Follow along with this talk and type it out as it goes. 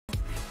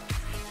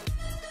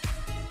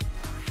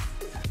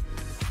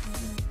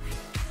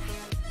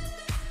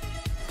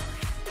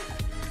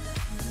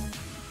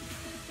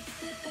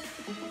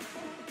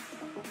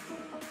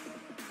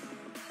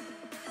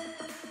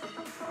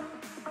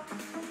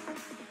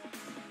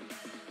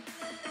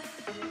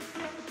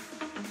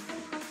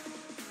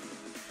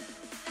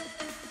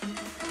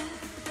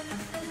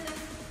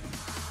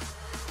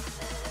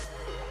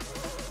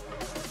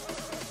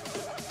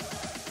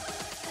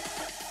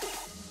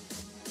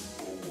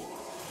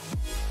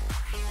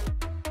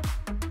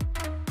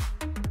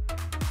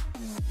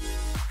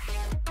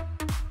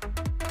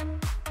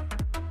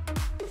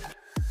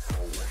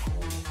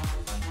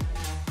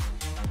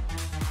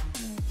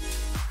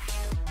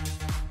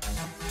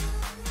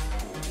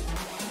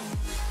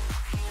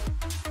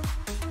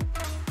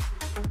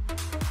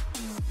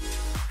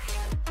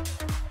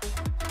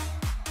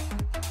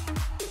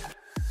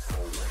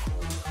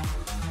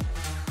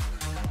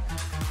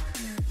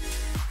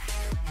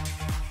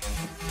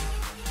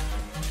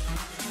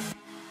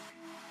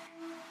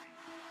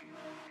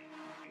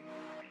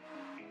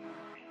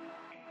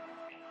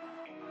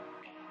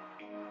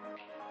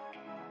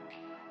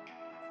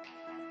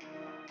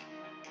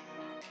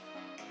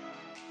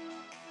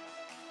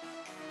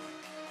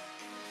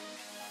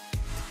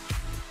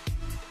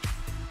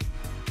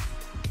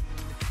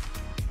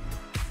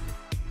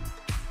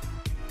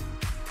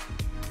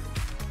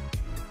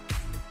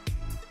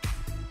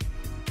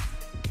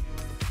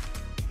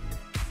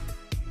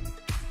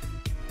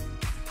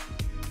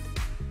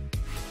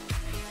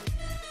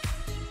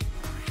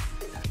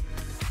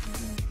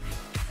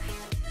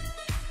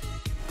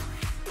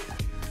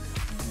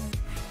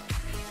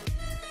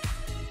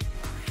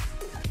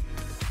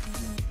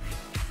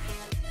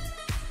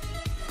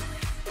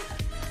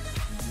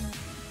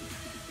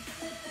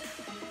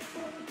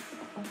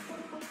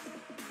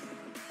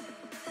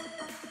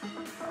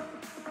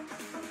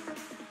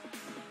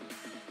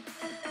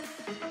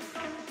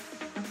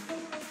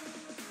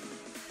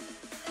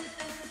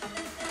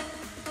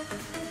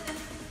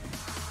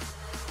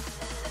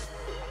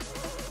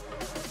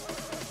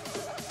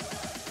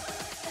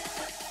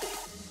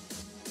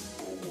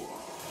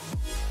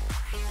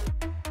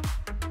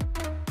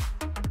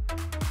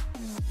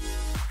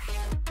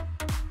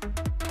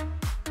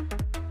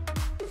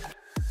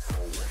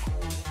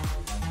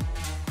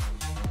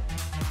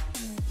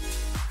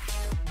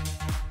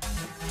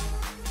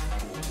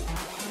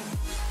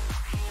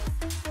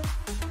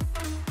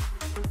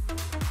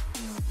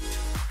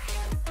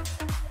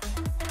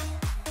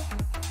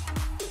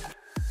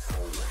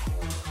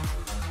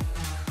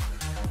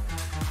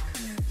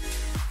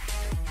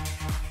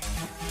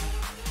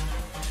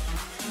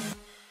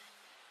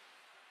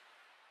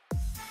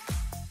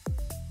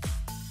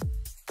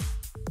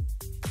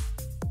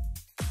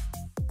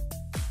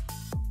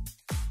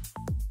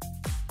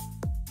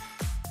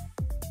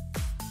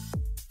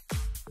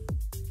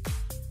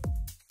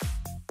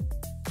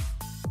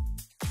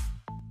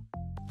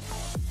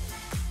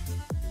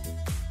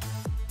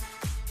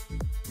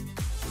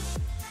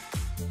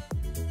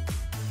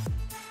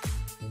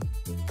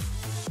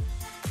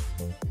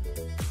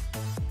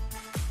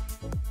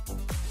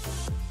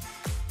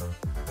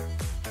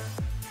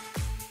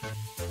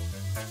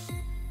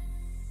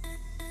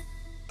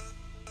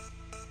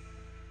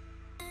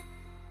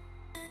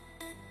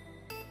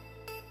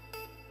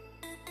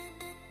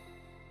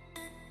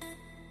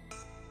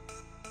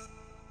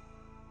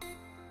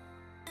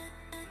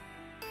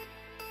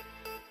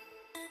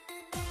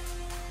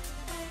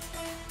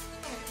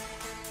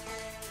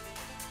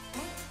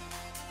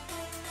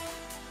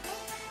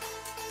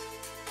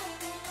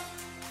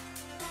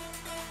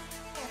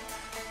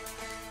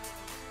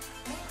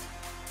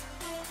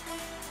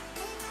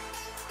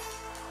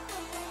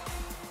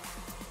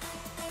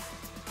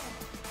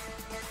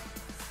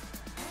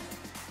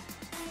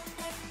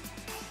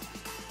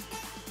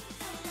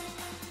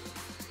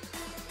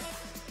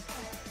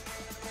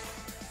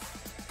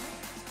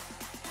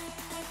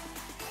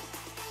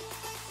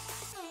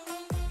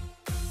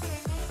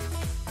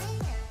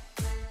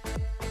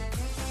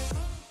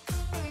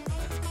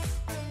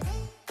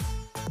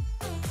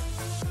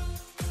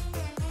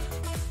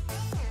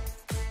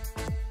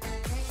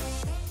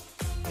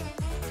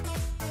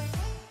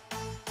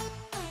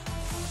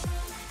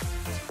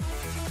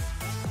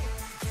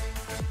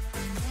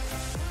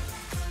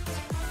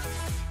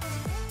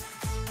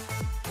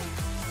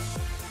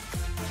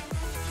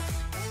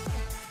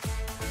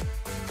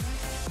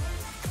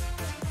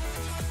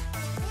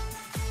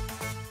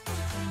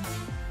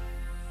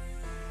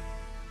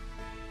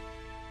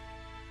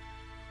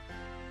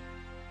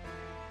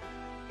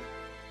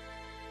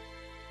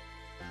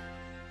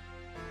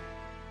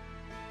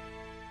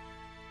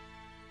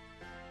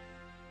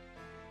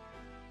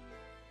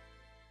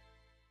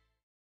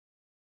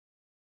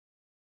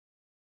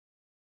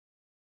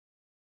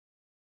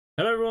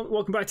Hello everyone,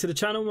 welcome back to the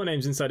channel. My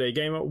name's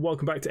InsideAgameR.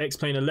 Welcome back to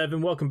X-Plane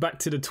 11. Welcome back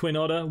to the Twin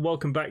Otter.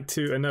 Welcome back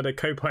to another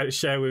co-pilot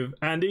share with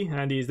Andy.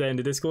 Andy is there in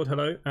the Discord.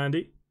 Hello,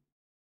 Andy.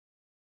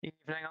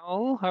 Evening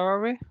all, how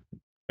are we?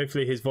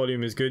 Hopefully his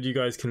volume is good. You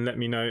guys can let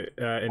me know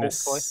in a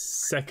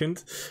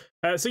second.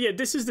 So yeah,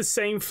 this is the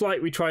same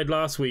flight we tried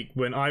last week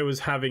when I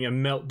was having a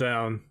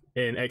meltdown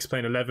in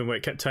X-Plane 11 where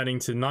it kept turning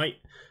to night.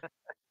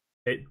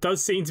 It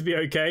does seem to be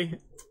okay.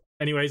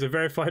 Anyways, I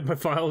verified my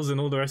files and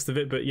all the rest of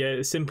it, but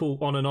yeah, simple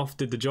on and off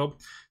did the job.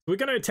 We're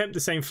going to attempt the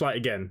same flight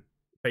again,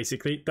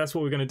 basically. That's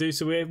what we're going to do.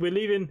 So we're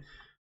leaving,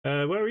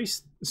 where are we?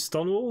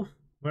 Stonewall?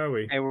 Where are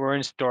we? Hey, we're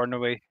in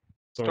Stornoway.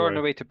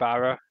 Stornoway to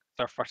Barra, it's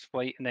our first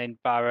flight, and then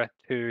Barra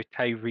to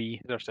Tyree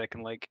is our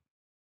second leg.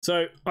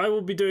 So I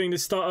will be doing the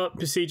startup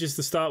procedures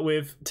to start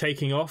with,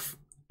 taking off.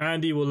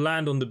 Andy will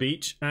land on the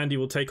beach, Andy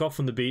will take off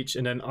on the beach,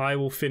 and then I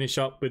will finish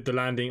up with the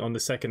landing on the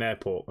second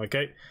airport,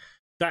 okay?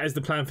 That is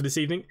the plan for this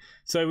evening.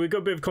 So we've got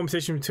a bit of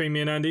competition between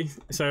me and Andy.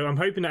 So I'm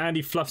hoping that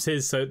Andy fluffs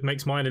his so it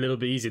makes mine a little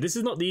bit easier. This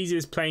is not the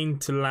easiest plane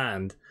to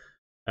land.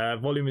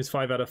 Volume is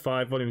 5 out of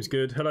 5. Volume's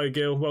good. Hello,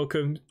 Gil.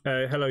 Welcome.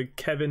 Hello,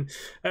 Kevin.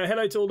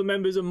 Hello to all the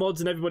members and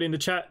mods and everybody in the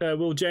chat.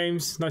 Will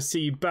James, nice to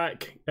see you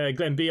back.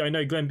 Glenn B. I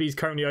know Glenn B is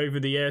currently over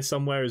the air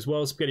somewhere as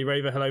well. Spaghetti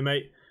Raver. Hello,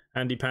 mate.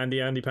 Andy Pandy.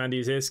 Andy Pandy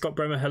is here. Scott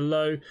Bremer.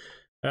 Hello.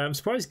 I'm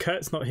surprised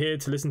Kurt's not here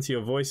to listen to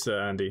your voice,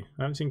 Andy.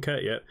 I haven't seen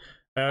Kurt yet.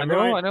 I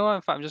know. In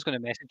fact, I'm just going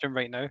to message him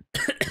right now.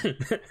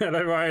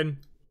 Hello, Ryan.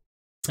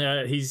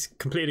 He's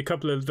completed a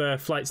couple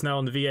of flights now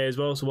on the VA as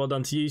well, so well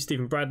done to you.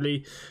 Stephen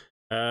Bradley.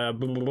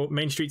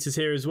 Main Streets is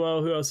here as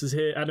well. Who else is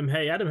here? Adam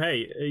Hay. Adam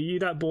Hay, are you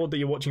that bored that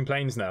you're watching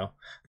planes now?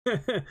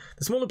 The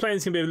smaller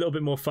planes can be a little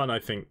bit more fun, I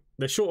think.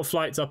 They're shorter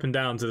flights up and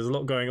down, so there's a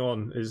lot going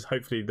on, is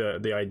hopefully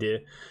the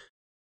idea.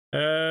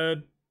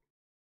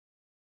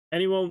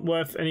 Anyone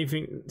worth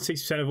anything?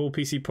 60% of all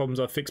PC problems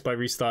are fixed by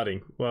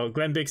restarting. Well,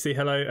 Glenn Bixley,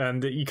 hello,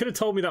 and you could have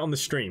told me that on the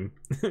stream.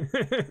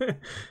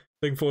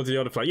 Looking forward to the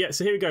Otter flight. Yeah,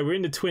 so here we go. We're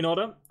in the Twin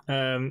Otter.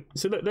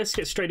 So let's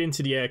get straight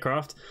into the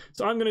aircraft.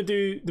 So I'm going to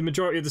do the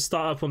majority of the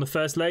startup on the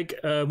first leg.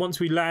 Once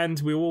we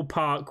land, we will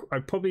park. I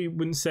probably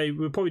wouldn't say,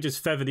 we'll probably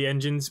just feather the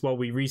engines while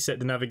we reset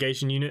the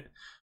navigation unit.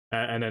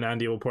 And then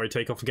Andy will probably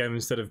take off again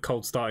instead of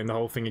cold starting the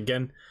whole thing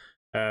again.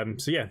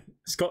 So yeah,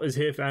 Scott is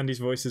here for Andy's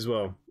voice as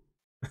well.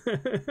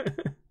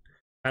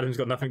 Adam's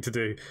got nothing to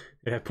do.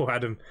 Yeah, poor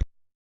Adam.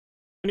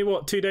 Only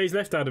what, 2 days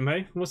left, Adam,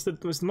 hey? Must be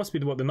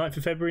what, the 9th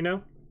of February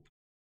now?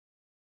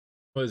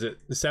 What is it,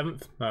 the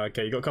 7th? Oh,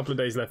 okay, you got a couple of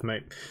days left,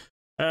 mate.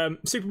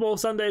 Super Bowl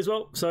Sunday as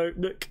well. So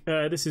look,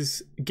 this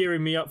is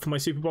gearing me up for my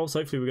Super Bowl, so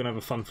hopefully we're gonna have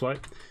a fun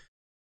flight.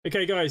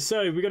 Okay guys,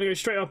 so we're gonna go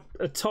straight up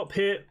top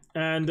here,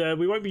 and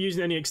we won't be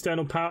using any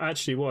external power.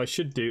 Actually, what I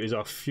should do is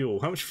our fuel.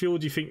 How much fuel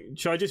do you think?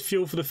 Should I just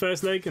fuel for the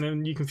first leg and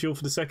then you can fuel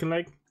for the second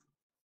leg?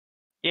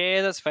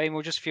 Yeah, that's fine.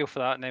 We'll just fuel for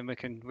that, and then we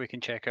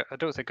can check it. I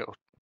don't think it'll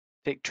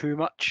take too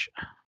much.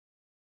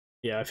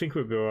 Yeah, I think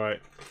we'll be all right.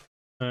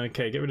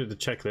 Okay, get rid of the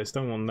checklist.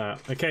 Don't want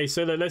that. Okay,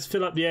 so let's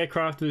fill up the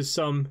aircraft with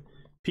some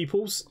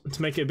peoples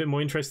to make it a bit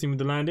more interesting with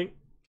the landing.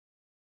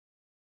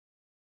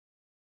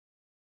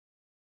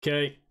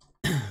 Okay,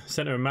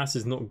 center of mass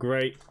is not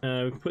great.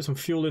 We can put some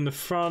fuel in the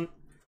front,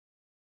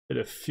 bit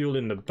of fuel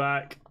in the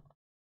back.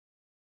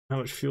 How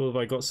much fuel have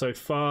I got so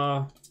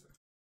far?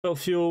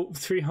 Fuel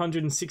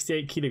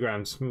 368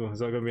 kilograms. Ooh, is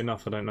that going to be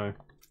enough? I don't know.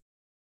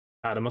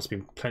 Ah, there must be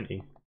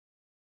plenty.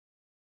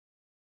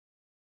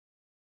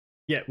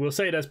 Yeah, we'll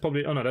say that's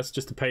probably. Oh no, that's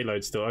just a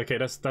payload still. Okay,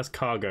 that's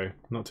cargo.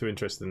 Not too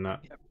interested in that.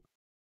 Yep.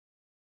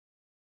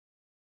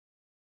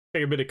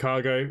 Take a bit of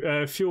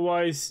cargo. Fuel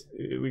wise,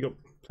 we got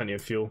plenty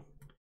of fuel.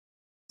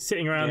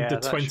 Sitting around the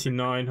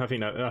 29. I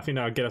think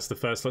that'll get us the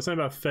first flight. It's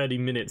only about 30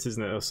 minutes,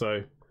 isn't it, or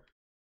so?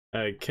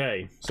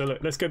 Okay, so look,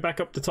 let's go back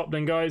up the top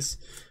then, guys.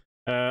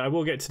 I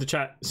will get to the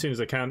chat as soon as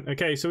I can.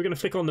 Okay, so we're going to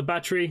flick on the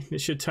battery. It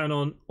should turn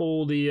on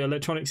all the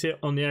electronics here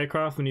on the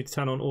aircraft. We need to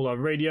turn on all our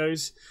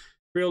radios.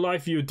 Real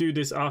life, you would do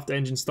this after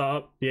engine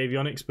startup, the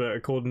avionics, but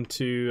according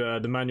to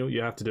the manual,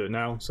 you have to do it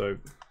now. So,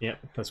 yeah,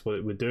 that's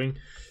what we're doing.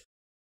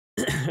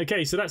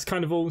 Okay, so that's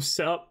kind of all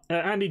set up.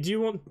 Andy, do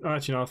you want... Oh,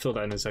 actually, no, I'll fill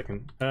that in a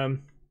second.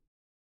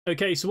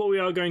 Okay, so what we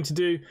are going to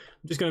do,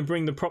 I'm just going to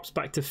bring the props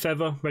back to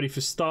feather, ready for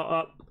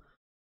startup.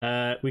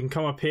 We can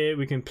come up here.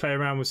 We can play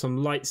around with some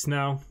lights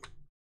now.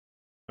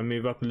 And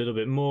move up a little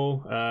bit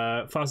more.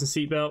 Fasten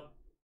seatbelt.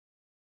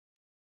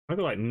 I've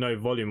got like no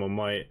volume on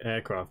my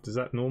aircraft. Is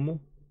that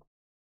normal?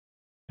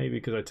 Maybe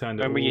because I turned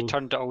it Remember you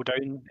turned it all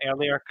down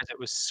earlier because it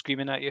was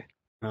screaming at you?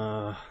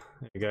 There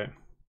you go.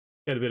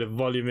 Get a bit of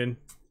volume in.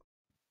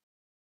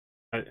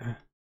 There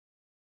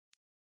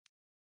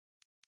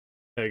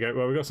you go.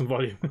 Well, we got some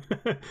volume.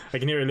 I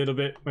can hear a little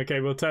bit.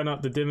 Okay, we'll turn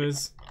up the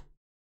dimmers.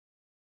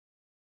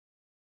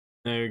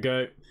 There we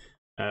go.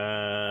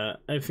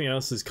 Everything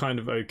else is kind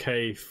of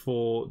okay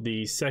for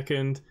the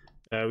second.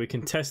 We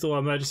can test all our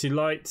emergency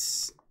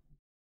lights.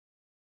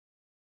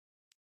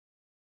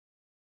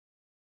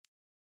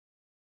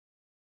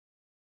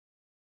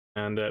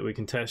 And we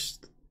can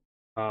test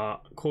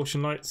our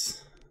caution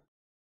lights.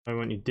 I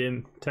want you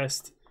dim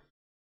test.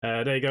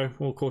 There you go.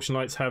 All caution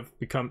lights have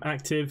become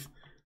active.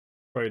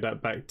 Throw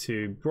that back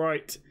to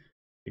bright.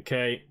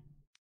 Okay.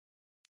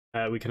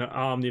 We can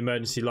arm the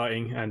emergency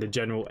lighting and the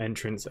general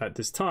entrance at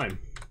this time.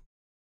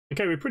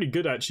 Okay, we're pretty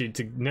good actually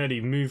to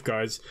nearly move,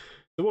 guys.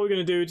 So what we're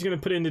going to do, we're just going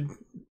to put in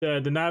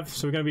the nav.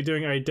 So we're going to be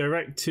doing a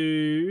direct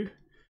to...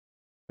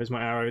 Where's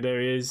my arrow?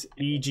 There he is.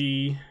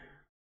 EG...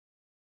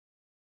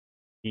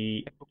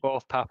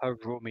 Golf Papa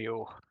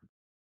Romeo.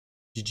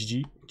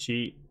 G.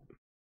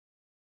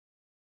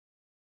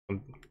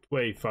 I'm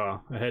way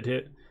far ahead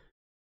here.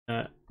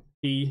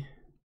 E.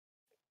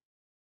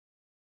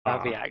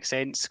 Chavy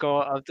accent,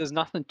 Scott. There's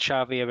nothing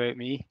chavvy about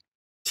me.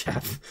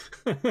 Chav.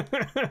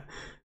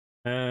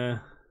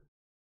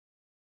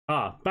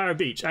 Barrow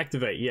Beach,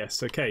 activate.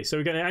 Yes, okay. So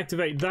we're going to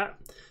activate that.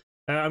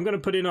 I'm going to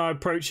put in our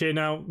approach here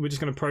now. We're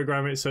just going to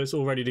program it so it's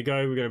all ready to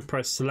go. We're going to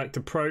press select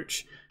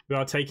approach. We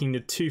are taking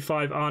the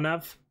 25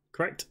 RNAV,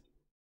 correct?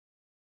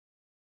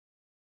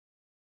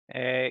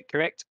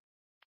 Correct.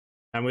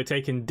 And we're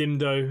taking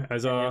Dimdo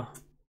as our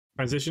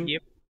transition.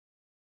 Yep.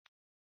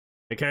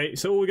 Okay,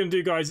 so all we're going to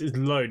do, guys, is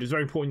load. It's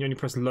very important you only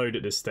press load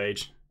at this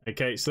stage.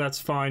 Okay, so that's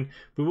fine.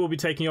 We will be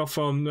taking off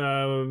from,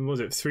 what was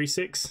it,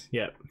 3.6?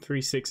 Yeah,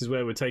 3.6 is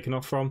where we're taking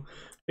off from.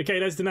 Okay,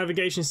 there's the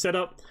navigation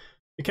setup.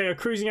 Okay, our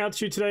cruising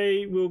altitude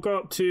today will go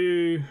up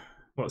to,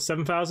 what,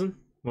 7,000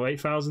 or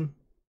 8,000?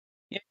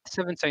 Yeah,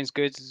 7 sounds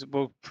good.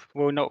 We'll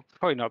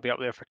probably not be up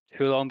there for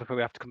too long before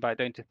we have to come back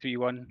down to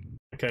 3.1.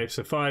 Okay,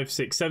 so 5,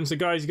 6, 7. So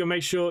guys, you got to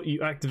make sure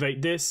you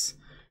activate this.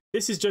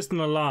 This is just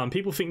an alarm.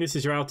 People think this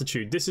is your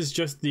altitude. This is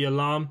just the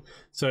alarm.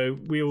 So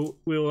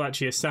we'll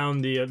actually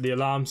sound the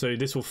alarm. So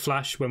this will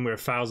flash when we're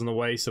 1,000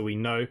 away, so we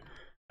know.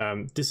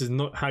 This is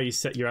not how you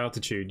set your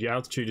altitude. Your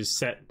altitude is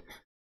set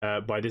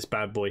by this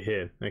bad boy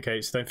here.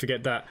 Okay, so don't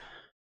forget that.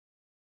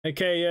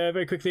 Okay,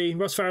 very quickly,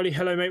 Ross Farrelly,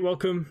 hello mate,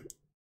 welcome.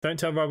 Don't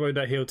tell Robbo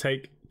that he'll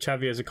take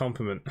Chavy as a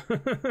compliment.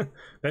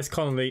 Les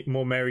Connolly,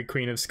 more Mary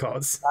Queen of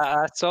Scots.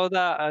 I saw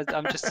that.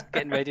 I'm just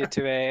getting ready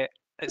to...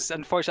 It's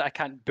unfortunate I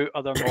can't boot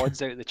other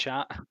mods out of the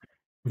chat.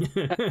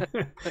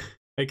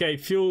 Okay,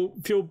 fuel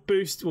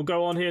boost will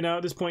go on here now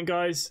at this point,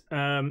 guys.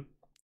 And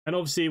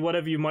obviously,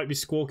 whatever you might be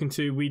squawking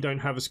to, we don't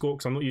have a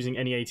squawk, so I'm not using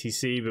any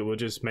ATC, but we'll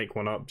just make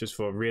one up just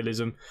for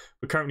realism.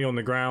 We're currently on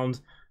the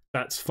ground.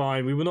 That's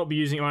fine. We will not be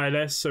using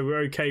ILS, so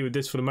we're okay with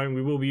this for the moment.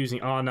 We will be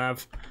using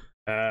RNAV.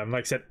 Like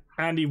I said,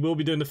 Andy will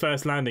be doing the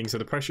first landing, so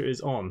the pressure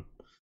is on.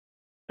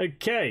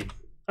 Okay.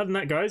 Other than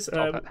that, guys,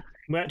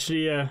 we're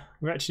actually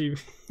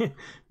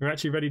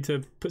ready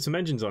to put some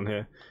engines on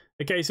here.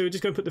 Okay, so we're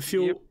just going to put the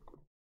fuel. Yep.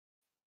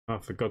 Oh,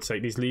 for God's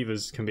sake, these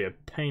levers can be a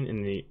pain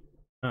in the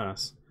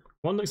ass.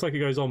 One looks like it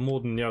goes on more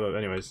than the other.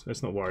 Anyways,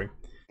 let's not worry.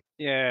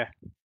 Yeah.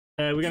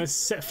 We're going to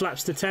set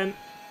flaps to 10.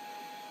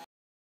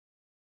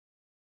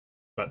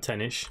 About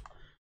 10-ish.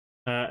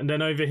 And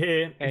then over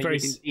here,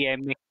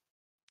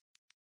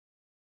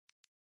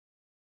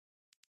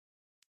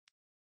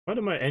 why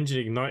do my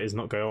engine igniters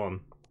not go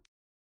on?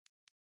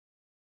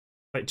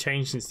 Like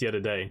changed since the other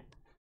day.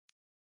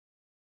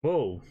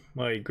 Whoa,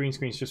 my green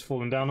screen's just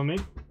fallen down on me.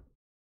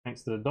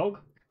 Thanks to the dog.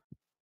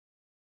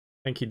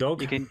 Thank you,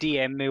 dog. You can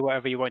DM me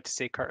whatever you want to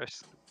say,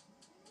 Curtis.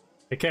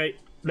 Okay,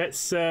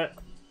 let's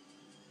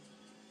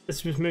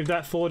just move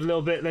that forward a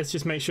little bit. Let's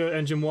just make sure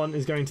engine 1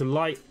 is going to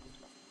light.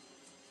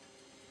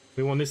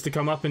 We want this to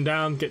come up and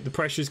down, get the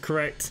pressures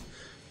correct.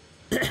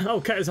 Oh,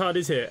 Cat as Hard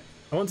is here.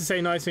 I want to say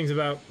nice things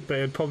about, but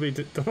it would probably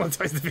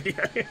demonetize the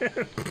video.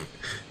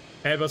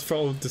 Airbus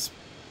throttle,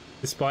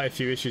 despite a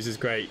few issues, is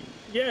great.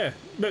 Yeah,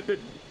 but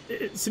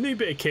it's a new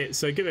bit of kit,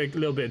 so give it a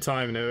little bit of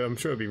time, and I'm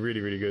sure it'll be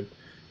really, really good.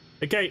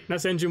 Okay,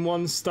 that's engine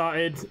 1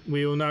 started.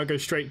 We will now go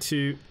straight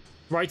to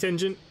right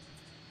engine.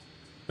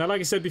 Now,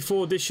 like I said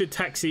before, this should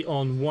taxi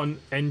on one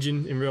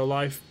engine in real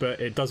life, but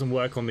it doesn't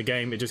work on the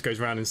game. It just goes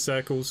around in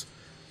circles.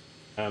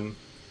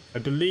 I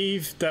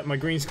believe that my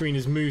green screen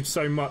has moved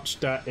so much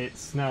that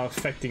it's now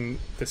affecting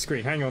the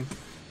screen. Hang on.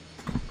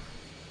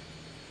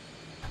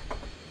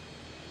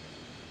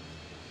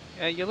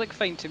 You look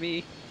fine to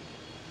me.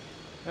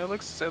 It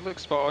looks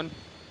spot on.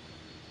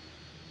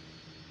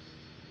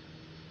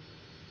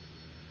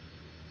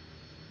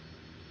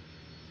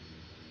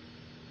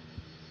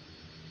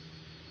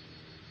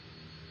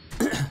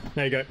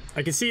 There you go.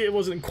 I can see it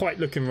wasn't quite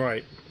looking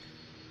right.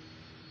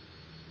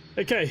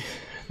 Okay,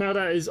 now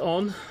that is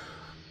on.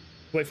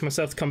 Wait for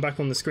myself to come back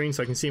on the screen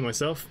so I can see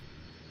myself.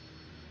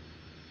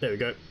 There we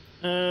go.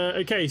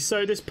 Okay,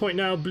 so at this point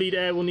now, bleed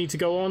air will need to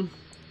go on.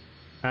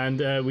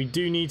 And we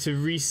do need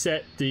to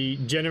reset the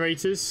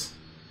generators.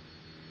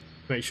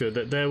 Make sure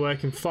that they're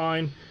working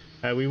fine.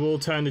 We will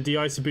turn the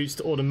de-icer boots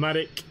to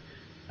automatic.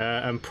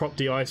 And prop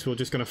de-ice we're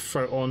just going to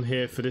throw on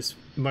here for this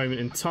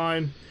moment in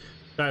time.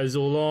 That is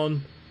all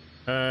on.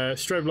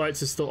 Strobe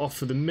lights are still off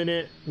for the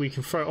minute. We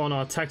can throw on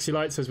our taxi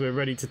lights as we're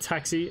ready to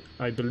taxi,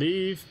 I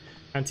believe.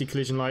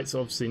 Anti-collision lights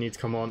obviously need to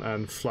come on,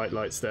 and flight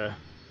lights there.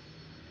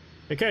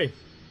 Okay.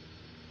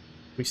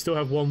 We still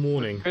have one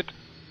warning. Good.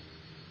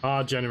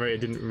 Our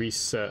generator didn't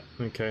reset.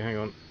 Okay, hang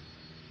on.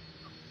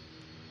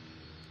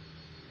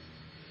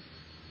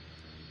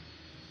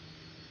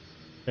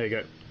 There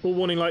you go. All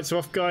warning lights are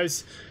off,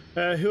 guys.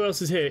 Who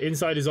else is here?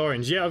 Inside is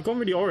orange. Yeah, I've gone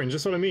really orange.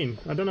 That's what I mean.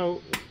 I don't know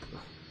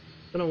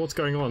what's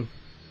going on.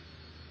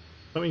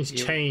 Something's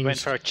changed. Went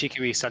for a cheeky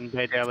wee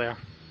sunbed earlier.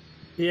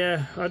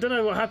 Yeah, I don't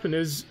know what happened. It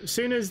was, as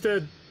soon as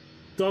the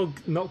dog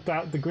knocked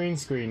out the green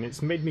screen,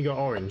 it's made me go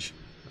orange.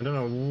 I don't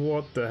know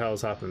what the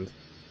hell's happened.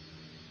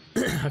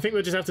 I think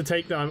we'll just have to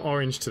take that I'm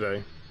orange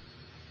today.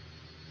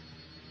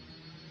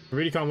 I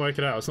really can't work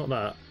it out. It's not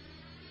that.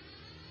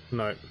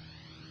 No.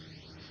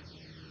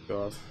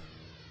 God.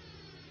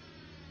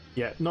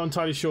 Yeah, not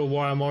entirely sure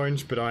why I'm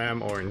orange, but I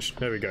am orange.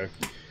 There we go.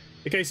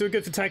 Okay, so we're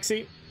good for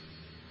taxi.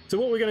 So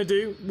what we're going to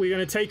do, we're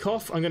going to take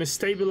off. I'm going to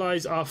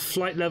stabilize our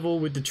flight level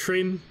with the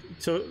trim.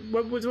 So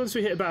once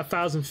we hit about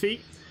 1,000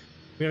 feet,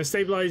 we're going to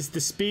stabilize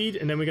the speed,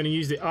 and then we're going to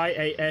use the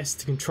IAS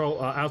to control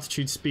our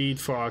altitude speed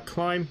for our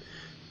climb.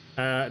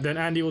 Then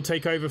Andy will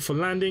take over for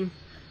landing,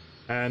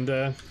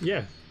 and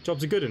yeah,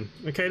 job's a good one.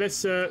 Okay,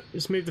 let's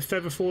move the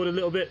feather forward a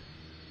little bit.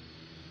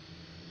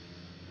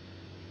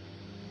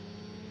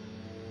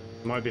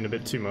 Might have been a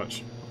bit too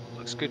much.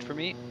 Looks good for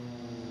me.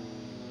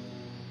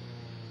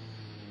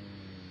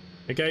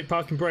 Okay,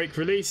 parking brake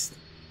released.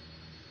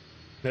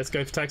 Let's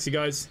go for taxi,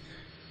 guys.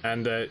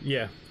 And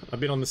yeah, I've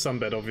been on the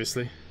sunbed,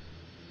 obviously.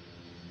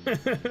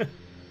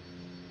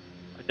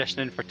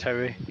 Auditioning for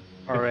Towie,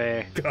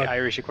 or the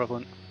Irish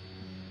equivalent.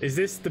 Is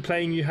this the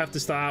plane you have to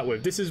start out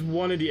with? This is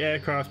one of the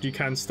aircraft you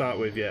can start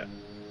with, yeah.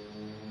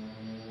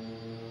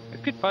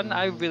 It's good fun.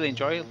 I'm really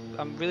enjoying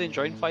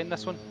flying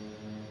this one.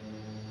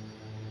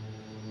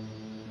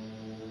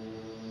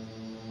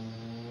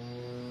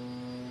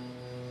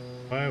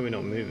 Why are we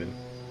not moving?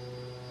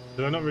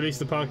 Did I not release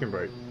the parking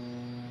brake?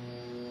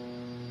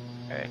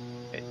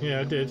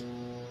 Yeah, I did.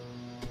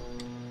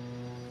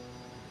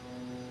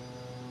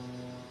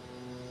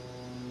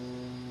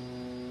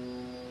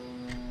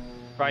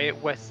 Try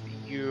it with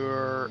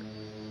your...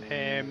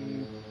 Are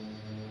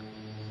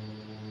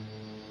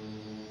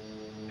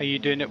you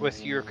doing it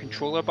with your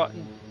controller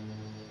button?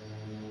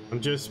 I'm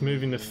just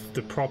moving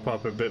the prop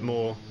up a bit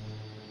more.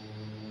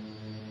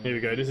 Here we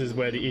go, this is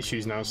where the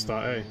issues now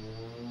start, eh?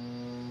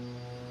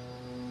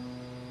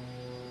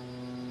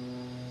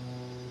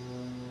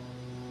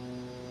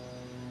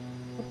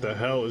 What the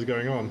hell is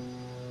going on?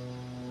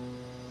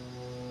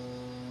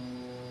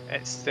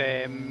 It's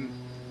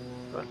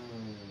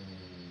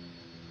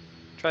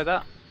try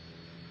that.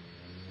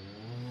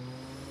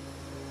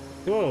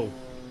 Whoa!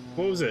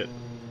 What was it?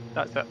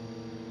 That's it.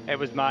 It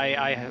was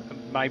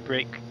my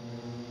brake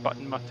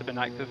button must have been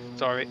active.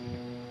 Sorry.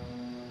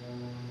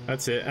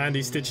 That's it.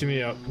 Andy's stitching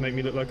me up, make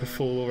me look like a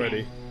fool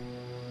already.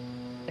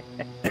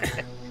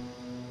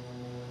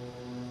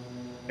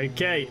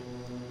 Okay.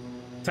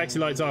 Taxi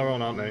lights are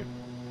on, aren't they?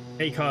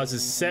 A-Cars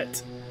is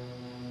set.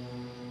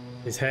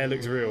 His hair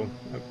looks real.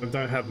 I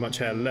don't have much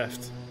hair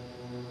left.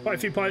 Quite a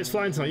few pilots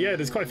flying tonight. Yeah,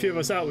 there's quite a few of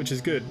us out, which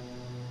is good.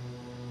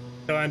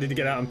 Tell Andy to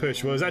get out and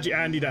push. Well, it was actually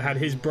Andy that had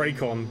his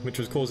brake on, which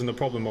was causing the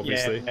problem,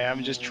 obviously. Yeah,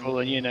 I'm just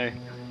trolling you now.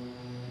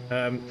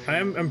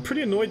 I'm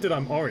pretty annoyed that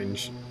I'm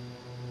orange.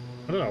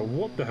 I don't know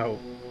what the hell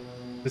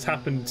has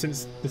happened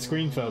since the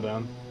screen fell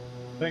down.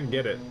 I don't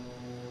get it.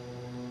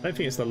 I don't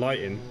think it's the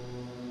lighting.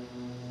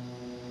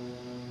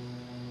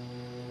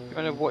 You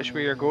want to watch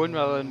where you're going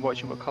rather than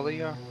watching what colour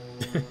you are?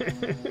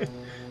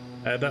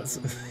 That's...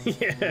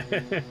 yeah.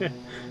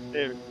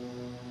 There.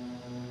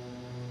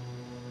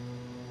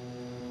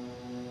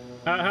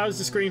 How's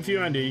the screen for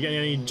you, Andy? Are you getting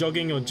any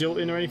jogging or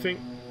jilting or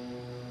anything?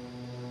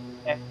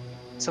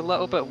 It's a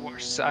little bit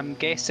worse. I'm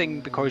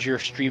guessing because you're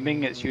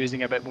streaming, it's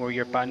using a bit more of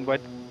your bandwidth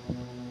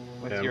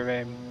with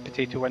your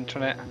potato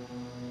internet.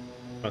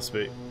 Must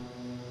be.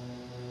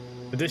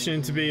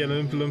 Auditioning to be a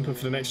Loompa Loompa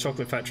for the next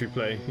Chocolate Factory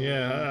play.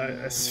 Yeah,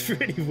 it's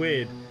really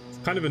weird. It's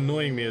kind of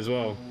annoying me as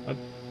well.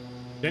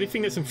 The only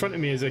thing that's in front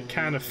of me is a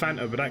can of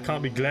Fanta, but that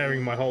can't be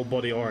glaring my whole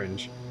body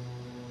orange.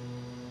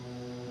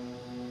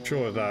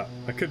 Sure of that.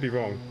 I could be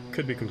wrong.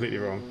 Could be completely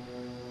wrong.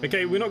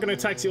 Okay, we're not going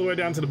to taxi all the way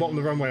down to the bottom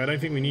of the runway. I don't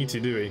think we need to,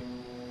 do we?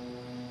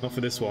 Not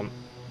for this one.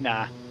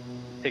 Nah.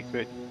 Takes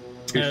about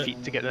 2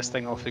 feet to get this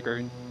thing off the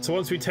ground. So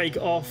once we take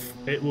off,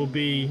 it will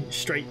be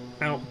straight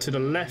out to the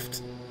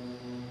left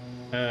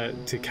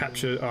to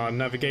capture our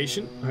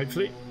navigation,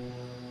 hopefully.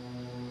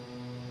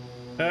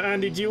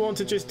 Andy, do you want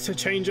to just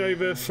change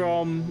over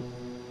from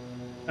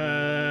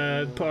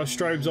put our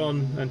strobes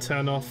on and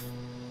turn off,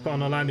 put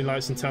on our landing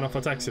lights and turn off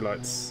our taxi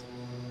lights?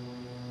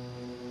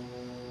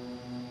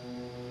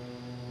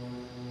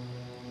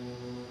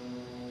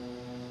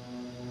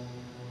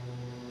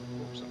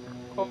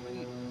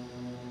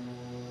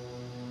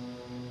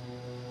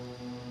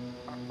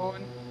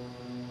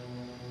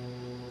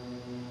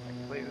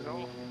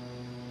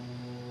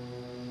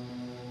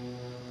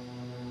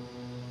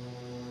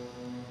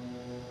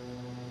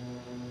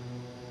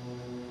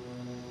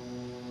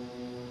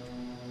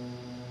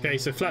 Okay,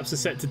 so flaps are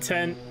set to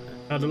 10.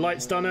 Are the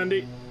lights done,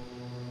 Andy?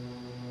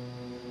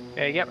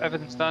 Yep,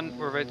 everything's done.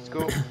 We're ready to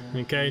go.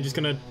 Okay, just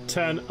going to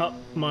turn up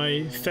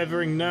my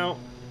feathering now.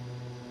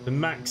 The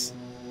max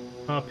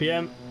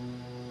RPM,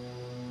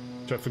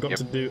 which I forgot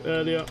to do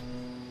earlier.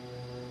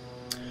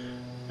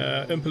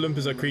 Oompa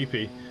Loompas are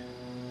creepy.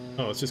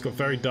 Oh, it's just got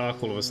very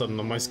dark all of a sudden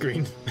on my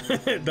screen.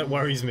 That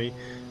worries me.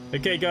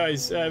 Okay,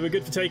 guys, we're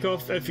good for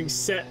takeoff. Everything's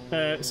set.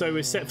 So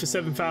we're set for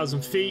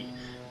 7,000 feet.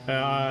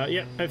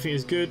 Yep, everything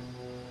is good.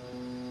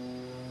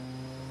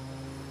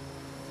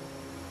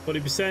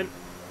 40%.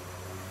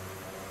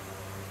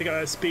 Pick up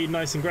that speed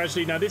nice and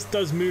gradually. Now this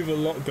does move a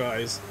lot,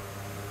 guys.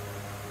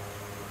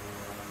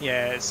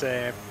 Yeah, it's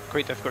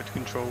quite difficult to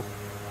control.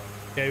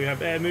 Okay, we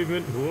have air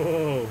movement.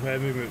 Whoa, air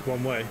movement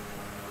one way.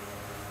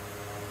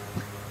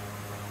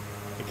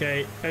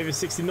 Okay, over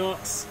 60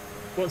 knots.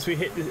 Once we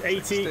hit the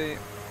 80, 60.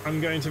 I'm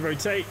going to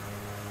rotate.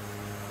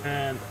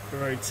 And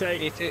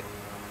rotate. 80.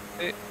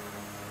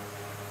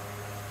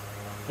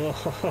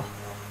 Oh,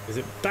 is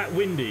it that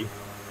windy?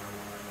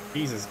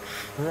 Jesus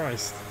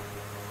Christ.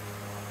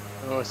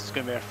 Oh, this is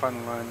going to be a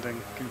fun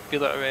landing. Can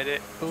feel it already.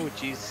 Oh,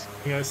 jeez.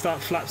 You know, start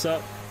flaps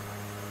up.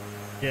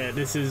 Yeah,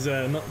 this is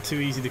not too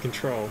easy to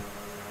control.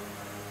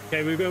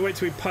 Okay, we're going to wait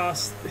till we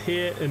pass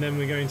here, and then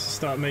we're going to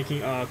start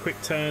making our quick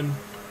turn.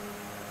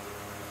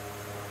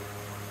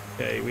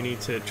 Okay, we need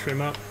to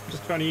trim up.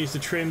 Just trying to use the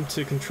trim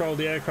to control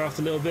the aircraft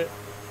a little bit.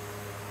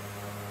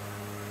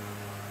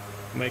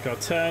 Make our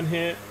turn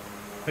here.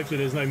 Hopefully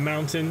there's no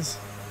mountains.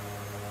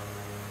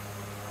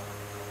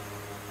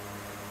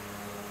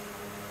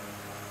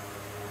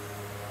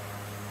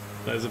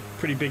 There's a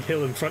pretty big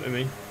hill in front of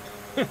me.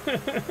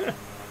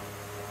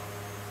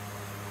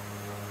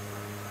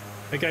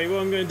 Okay, what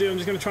I'm going to do, I'm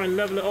just going to try and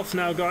level it off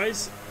now,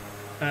 guys,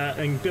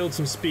 and build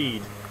some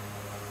speed.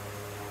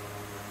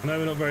 I know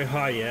we're not very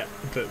high yet,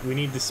 but we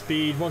need the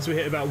speed. Once we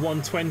hit about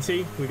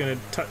 120, we're going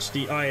to touch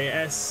the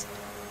IAS.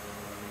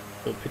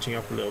 Still pitching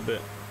up a little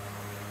bit.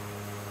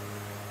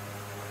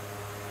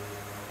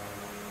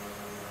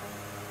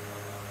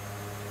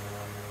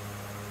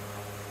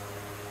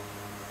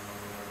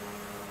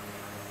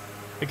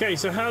 Okay,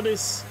 so how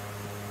this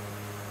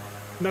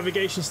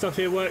navigation stuff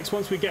here works,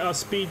 once we get our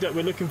speed that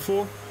we're looking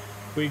for,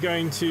 we're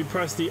going to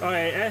press the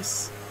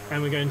IAS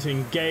and we're going to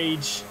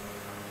engage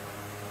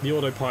the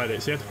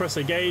autopilot. So you have to press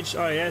engage,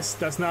 IAS.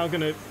 That's now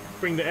going to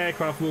bring the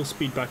aircraft wheel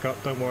speed back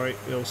up. Don't worry,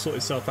 it'll sort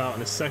itself out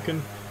in a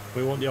second.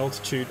 We want the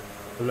altitude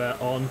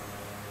alert on.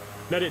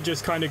 Let it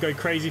just kind of go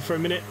crazy for a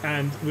minute,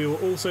 and we will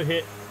also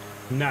hit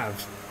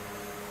nav.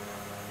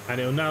 And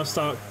it'll now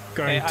start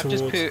going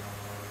towards...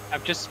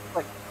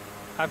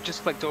 I've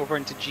just flicked it over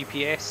into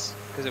GPS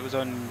because it was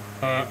on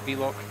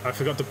VLOC. I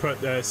forgot to put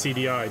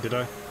CDI, did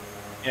I?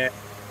 Yeah.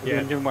 Yeah.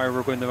 Wondering why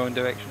we're going the wrong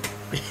direction.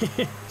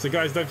 So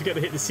guys, don't forget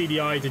to hit the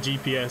CDI to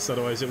GPS,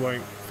 otherwise it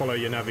won't follow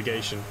your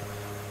navigation.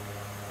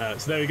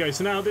 So there we go.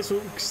 So now this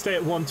will stay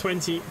at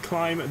 120,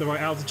 climb at the right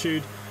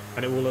altitude,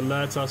 and it will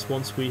alert us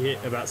once we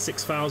hit about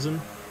 6,000.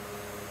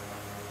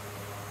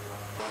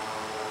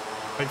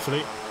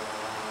 Hopefully.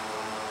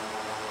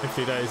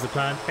 Hopefully that is the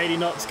plan. 80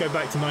 knots, go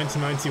back to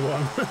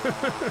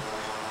 1991.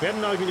 We had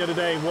an argument the other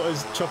day, what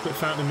is chocolate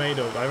fountain made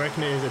of? I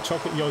reckon it is a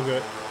chocolate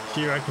yogurt.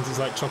 She reckons it's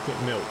like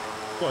chocolate milk.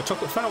 What, a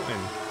chocolate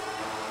fountain?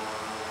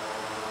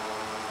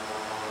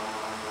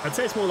 I'd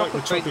say it's more like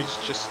the chocolate,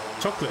 just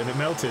chocolate and it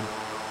melted.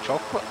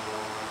 Chocolate?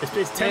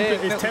 It's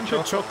tempered, it's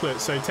tempered chocolate,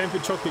 so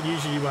tempered chocolate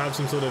usually will have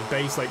some sort of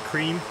base like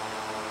cream,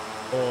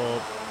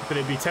 but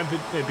it'd be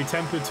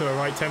tempered to a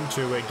right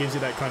temperature where it gives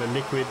you that kind of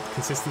liquid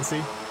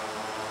consistency.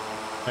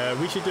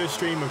 We should do a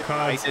stream of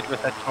cards. I did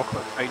with a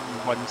chocolate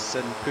fountain once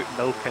and put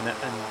milk in it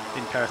and the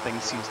entire thing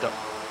seized up.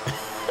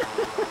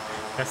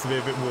 Has to be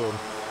a bit warm.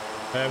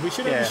 We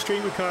should have a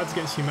stream of Cards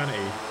Against Humanity.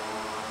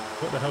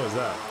 What the hell is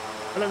that?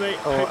 Hello mate.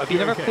 Oh, have you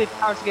never played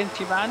Cards Against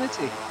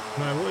Humanity?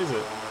 No, what is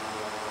it?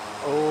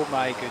 Oh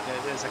my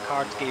goodness, it's a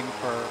cards game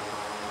for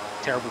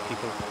terrible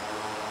people.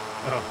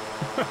 Oh.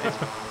 It's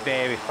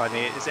very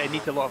funny. It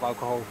needs a lot of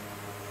alcohol.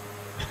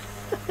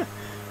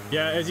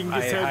 Yeah, as you can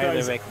just tell,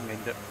 guys,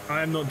 recommend it.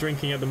 I am not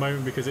drinking at the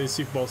moment because it is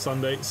Super Bowl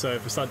Sunday, so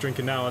if I start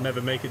drinking now, I'll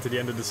never make it to the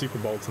end of the Super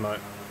Bowl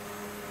tonight.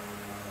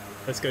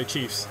 Let's go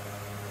Chiefs.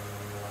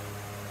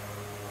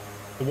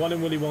 The one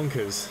in Willy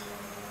Wonka's.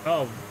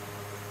 Oh,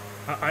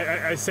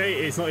 I say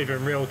it's not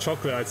even real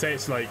chocolate. I'd say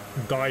it's like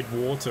dyed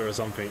water or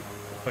something,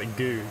 like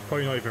goo.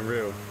 Probably not even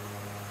real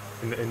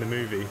in the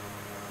movie.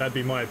 That'd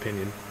be my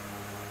opinion.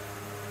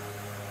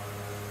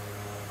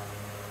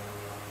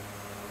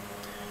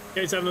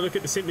 Okay, so having a look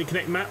at the Simply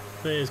Connect map.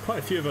 There's quite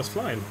a few of us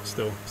flying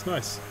still. It's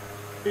nice.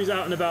 Who's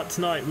out and about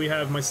tonight? We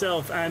have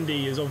myself.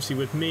 Andy is obviously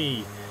with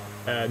me.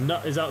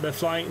 Nut is out there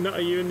flying. Nut,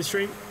 are you in the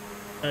stream?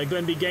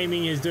 Glenn B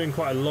Gaming is doing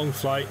quite a long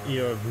flight.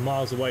 You're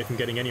miles away from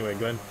getting anywhere,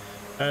 Glenn.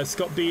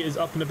 Scott B is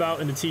up and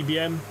about in the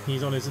TBM.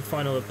 He's on his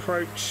final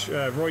approach.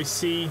 Roy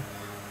C,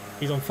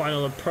 he's on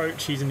final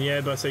approach. He's in the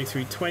Airbus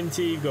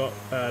A320. You've got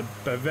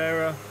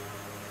Bavera.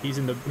 He's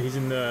in the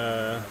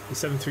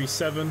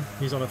 737.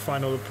 He's on a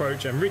final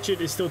approach. And Richard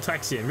is still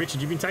taxiing.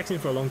 Richard, you've been taxiing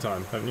for a long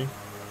time, haven't you?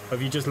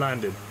 Have you just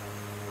landed?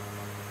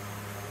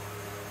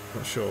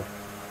 Not sure.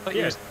 But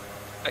yeah,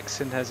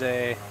 fixing his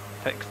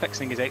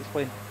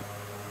X-plane.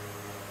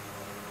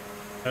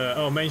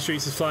 Oh, Main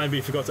Streets is flying, but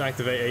he forgot to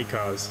activate A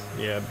cars.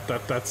 Yeah,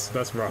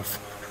 that's rough.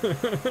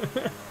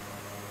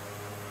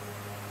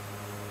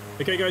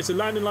 Okay guys, so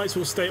landing lights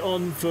will stay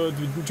on for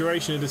the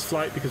duration of this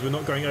flight because we're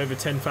not going over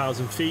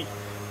 10,000 feet.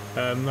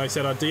 Like I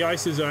said, our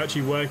de-icers are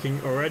actually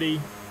working already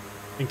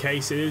in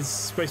case it is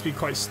supposed to be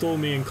quite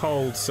stormy and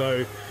cold,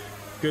 so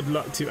good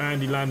luck to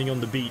Andy landing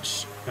on the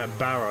beach at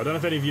Barra. I don't know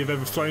if any of you have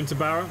ever flown to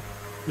Barra.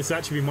 This has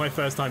actually been my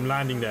first time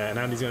landing there, and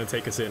Andy's going to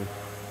take us in.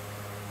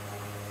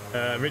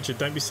 Richard,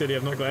 don't be silly,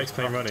 I've not got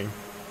X-Plane running.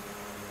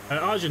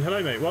 Arjun,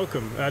 hello mate,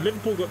 welcome.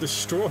 Liverpool got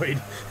destroyed.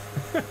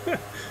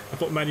 I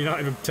thought Man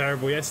United were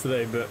terrible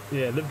yesterday, but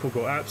yeah, Liverpool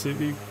got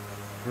absolutely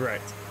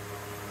wrecked.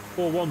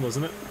 4-1,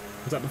 wasn't it?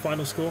 Was that the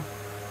final score?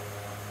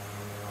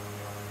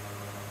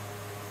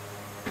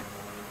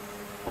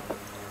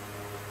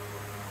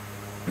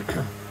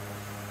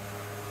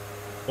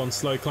 One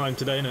slow climb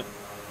today, innit?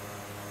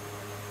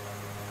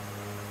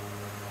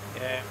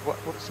 Yeah,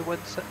 what's the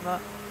wind sitting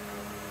at?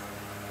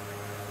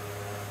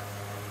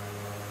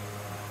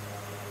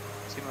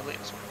 See my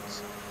latest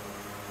ones.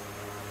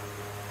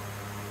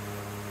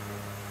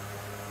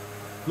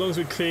 As long as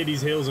we clear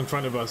these hills in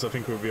front of us, I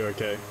think we'll be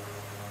okay.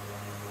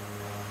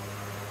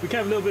 We can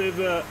have a little bit of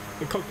a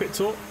cockpit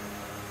talk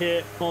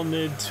here on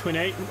the Twin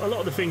 8. A lot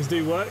of the things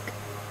do work,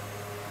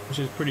 which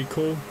is pretty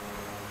cool.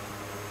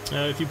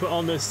 If you put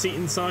on the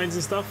seating signs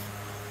and stuff,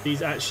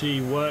 these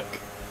actually work.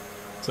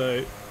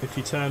 So if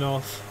you turn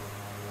off,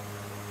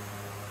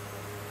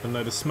 I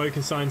know the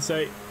smoking signs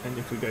say, and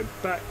if we go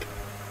back,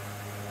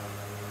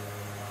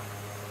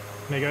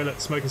 there you go,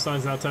 look, smoking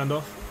sign's now turned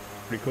off.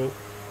 Pretty cool.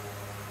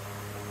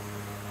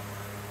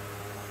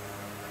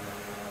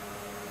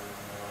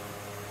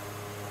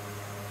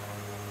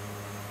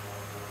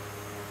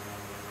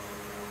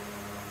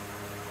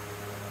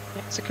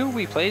 Yeah, it's a cool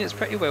wee plane, it's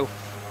pretty well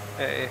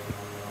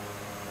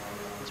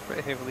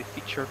pretty heavily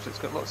featured. It's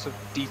got lots of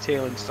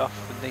detail and stuff,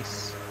 and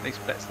nice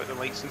bits like the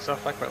lights and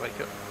stuff. I quite like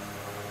it.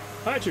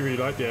 I actually really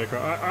like the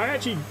aircraft. I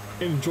actually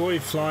enjoy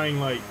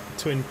flying like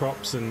twin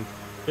props, and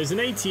there's an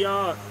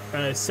ATR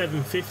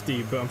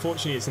 750, but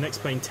unfortunately it's an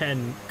X-Plane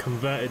 10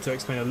 converted to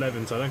X-Plane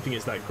 11, so I don't think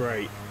it's that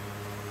great.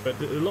 But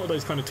a lot of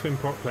those kind of twin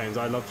prop planes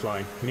I love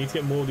flying. We need to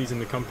get more of these in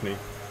the company.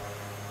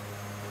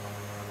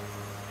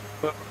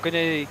 But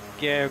we're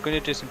gonna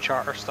do some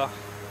charter stuff.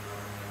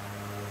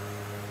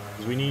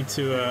 We need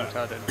to,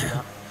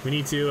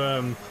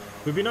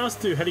 we've been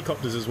asked to do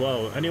helicopters as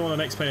well. Anyone on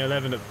X-Plane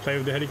 11 that play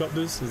with the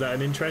helicopters? Is that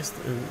an interest?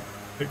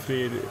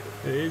 Hopefully it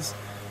is.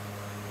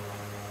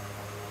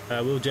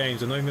 Will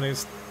James, I'm not even going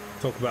to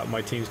talk about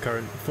my team's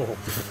current form.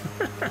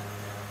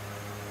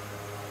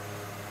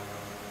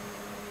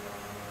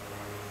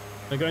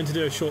 I'm going to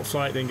do a short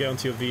flight, then get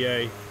onto your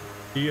VA.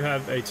 Do you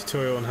have a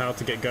tutorial on how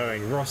to get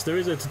going? Ross, there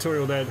is a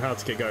tutorial there on how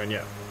to get going,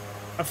 yeah.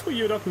 I thought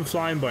you were up and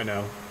flying by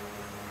now.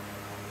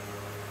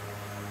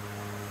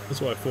 That's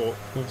what I thought.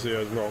 Obviously I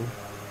was wrong.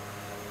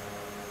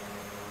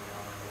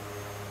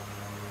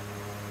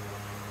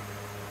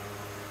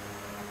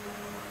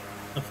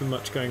 Nothing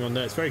much going on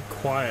there. It's very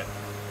quiet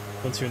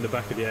once you're in the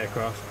back of the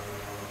aircraft.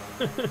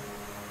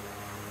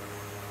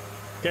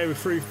 Okay, we're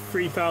through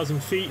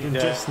 3,000 feet and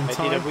just in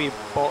time. I need a wee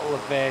bottle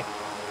of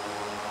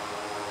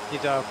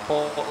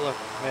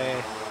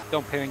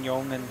Dom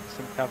Perignon and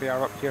some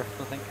caviar up here,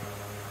 I think.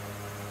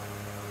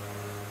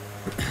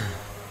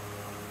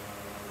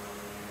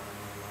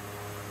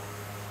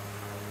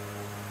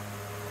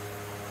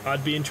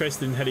 I'd be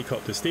interested in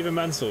helicopters. Stephen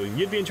Mansell,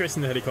 you'd be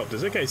interested in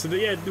helicopters. Okay, so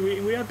yeah,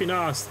 we have been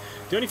asked.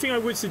 The only thing I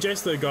would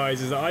suggest though,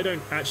 guys, is that I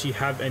don't actually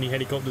have any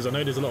helicopters. I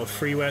know there's a lot of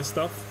freeware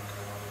stuff.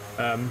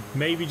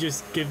 Maybe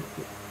just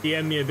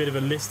DM me a bit of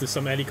a list of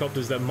some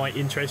helicopters that might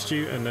interest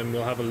you, and then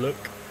we'll have a look.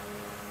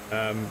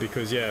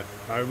 Because yeah,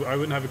 I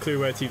wouldn't have a clue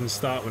where to even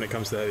start when it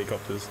comes to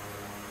helicopters.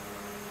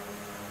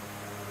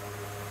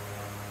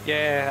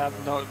 Yeah,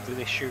 I'm not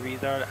really sure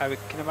either. I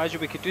can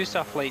imagine we could do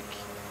stuff like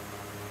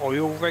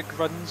oil rig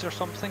runs or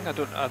something.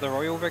 Are there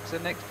oil rigs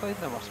in X-Plane?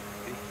 There must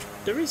be.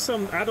 There is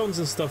some add-ons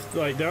and stuff.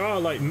 Like there are,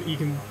 like you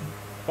can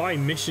buy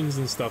missions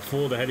and stuff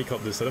for the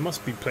helicopters, so there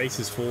must be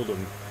places for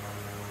them.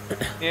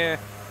 Yeah.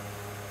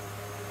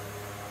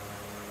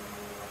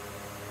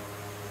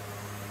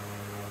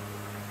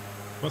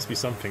 Must be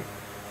something.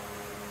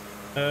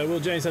 Will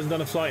James hasn't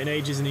done a flight in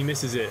ages and he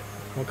misses it.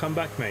 Well, come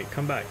back, mate.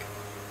 Come back.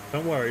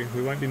 Don't worry,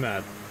 we won't be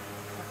mad.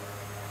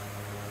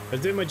 I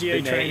was doing my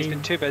GA training. He's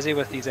been too busy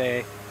with his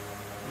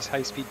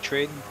high-speed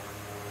train.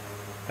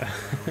 I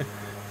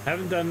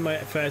haven't done my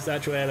first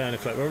actual airliner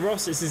flight. Well,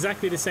 Ross, it's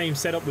exactly the same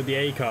setup with the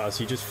A-cars.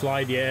 You just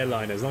fly the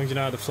airliner. As long as you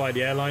know how to fly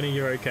the airliner,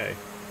 you're okay.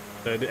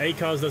 So the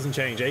A-cars doesn't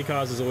change.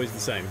 A-cars is always the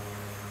same.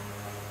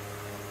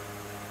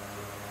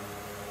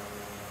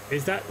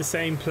 Is that the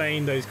same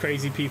plane those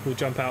crazy people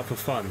jump out for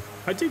fun?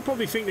 I do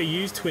probably think they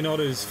use twin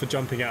Otters for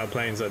jumping out of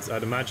planes,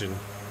 I'd imagine.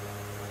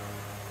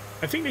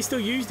 I think they still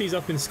use these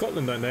up in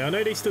Scotland, don't they? I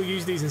know they still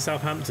use these in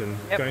Southampton,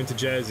 going to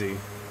Jersey.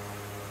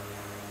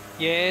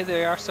 Yeah,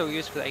 they are still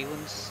used for the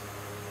islands.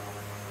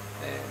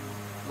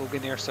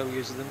 Logan Air still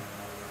uses them.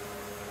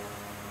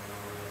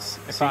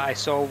 In fact, I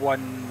saw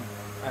one,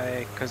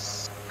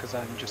 because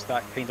I'm just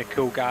that kind of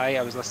cool guy.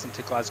 I was listening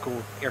to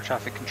Glasgow Air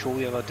Traffic Control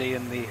the other day,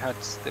 and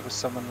there was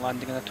someone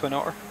landing in a twin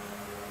Otter.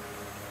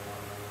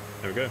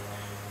 There we go.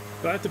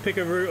 If I have to pick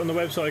a route on the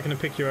website, I can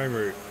pick your own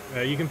route.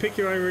 You can pick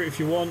your own route if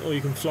you want, or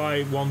you can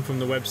fly one from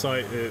the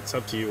website. It's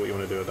up to you what you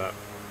want to do with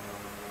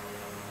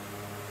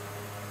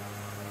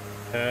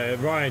that.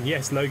 Ryan,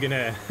 yes, Logan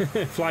Air.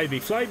 Flybe.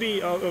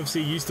 Flybe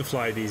obviously used to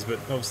fly these, but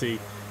obviously,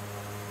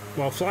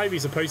 well,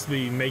 Flybe's supposed to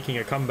be making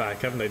a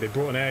comeback, haven't they? They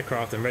brought an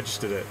aircraft and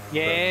registered it.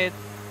 Yeah,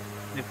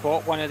 they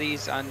bought one of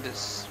these and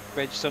it's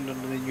registered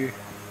under the new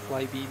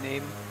Flybe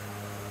name.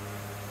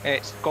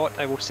 Scott,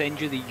 I will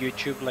send you the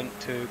YouTube link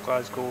to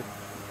Glasgow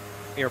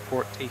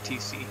Airport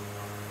ATC.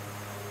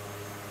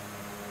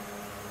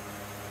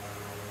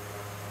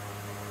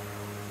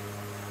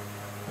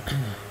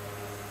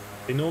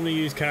 They normally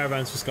use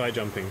caravans for sky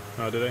jumping.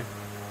 Oh, do they?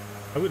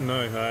 I wouldn't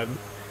know.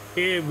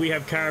 Here we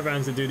have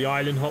caravans that do the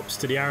island hops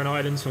to the Aran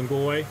Islands from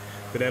Galway,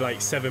 but they're like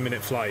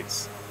 7-minute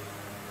flights.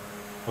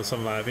 Or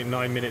something like that. I think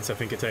 9 minutes I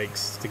think it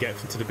takes to get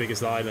to the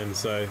biggest island,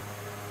 so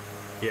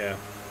yeah.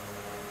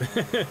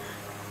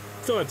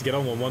 Still have to get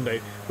on one day.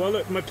 Well,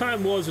 look, my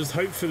plan was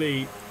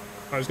hopefully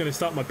I was going to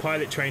start my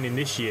pilot training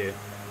this year,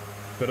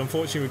 but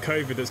unfortunately with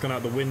COVID that's gone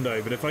out the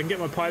window. But if I can get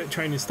my pilot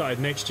training started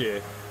next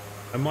year,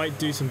 I might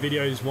do some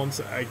videos once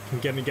I can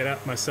get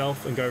out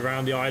myself and go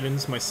around the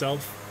islands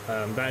myself.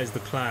 That is the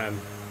plan.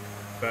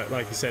 But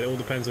like I said, it all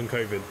depends on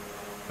COVID.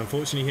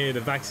 Unfortunately here,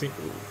 the vaccine...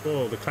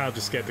 Oh, the cloud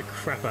just scared the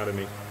crap out of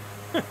me.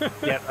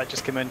 Yeah, that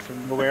just came in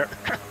from nowhere.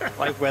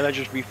 Like weather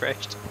just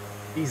refreshed.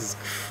 Jesus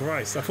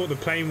Christ, I thought the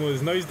plane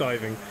was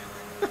nosediving.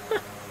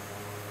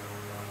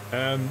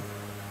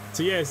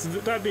 So yeah, so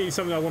that'd be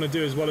something I want to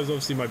do, as well as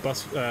obviously my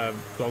bus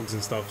vlogs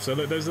and stuff. So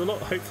look, there's a lot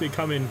hopefully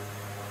coming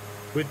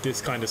with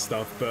this kind of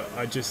stuff, but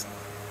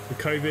with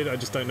COVID, I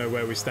just don't know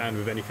where we stand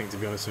with anything, to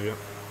be honest with you.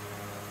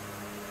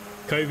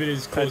 COVID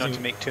is causing not to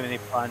make too many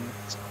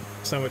plans.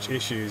 So much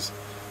issues.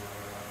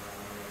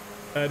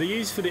 They're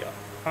used for the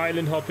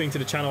island hopping to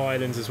the Channel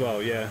Islands as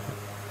well, yeah.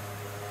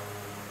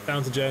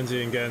 Down to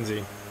Jersey and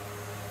Guernsey.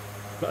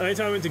 But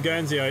anytime I went to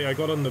Guernsey, I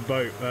got on the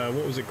boat.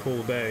 What was it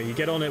called there? You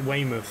get on at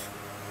Weymouth.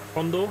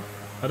 Condor?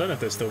 I don't know if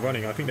they're still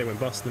running. I think they went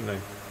bust, didn't they? I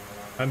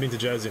haven't been to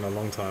Jersey in a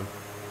long time.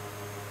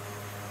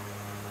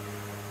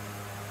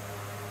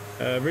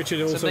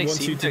 Richard also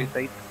wants you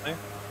to...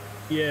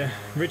 Yeah,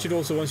 Richard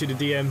also wants you to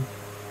DM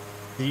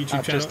the YouTube channel.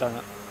 I've just done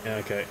it. Yeah,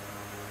 okay.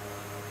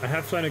 I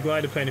have flown a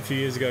glider plane a few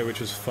years ago,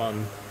 which was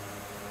fun.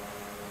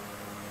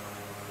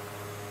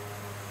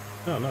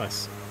 Oh,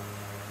 nice.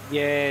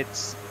 Yeah,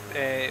 it's...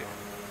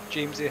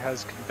 Jamesy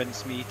has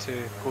convinced me to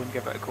go and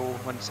give it a go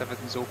once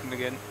everything's open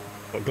again.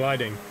 What,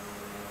 gliding?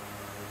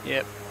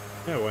 Yep.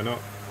 Yeah, why not?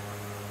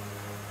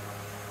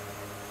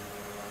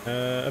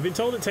 I've been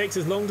told it takes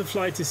as long to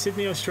fly to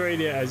Sydney,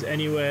 Australia as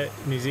anywhere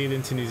New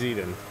Zealand to New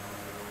Zealand.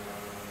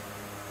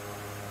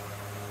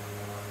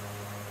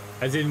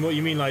 As in, what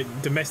you mean, like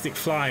domestic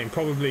flying?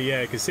 Probably,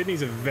 yeah, because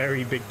Sydney's a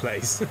very big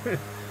place.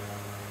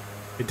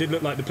 It did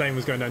look like the plane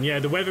was going down. Yeah,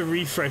 the weather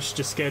refresh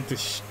just scared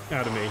the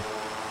out of me.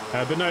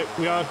 But no,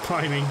 we are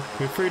climbing.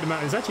 We're through the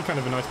mountain. It's actually kind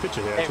of a nice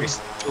picture here, actually.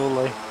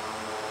 Totally.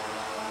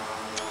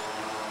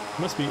 It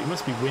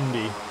must be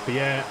windy. But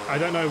yeah, I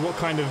don't know what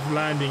kind of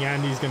landing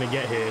Andy's going to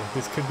get here.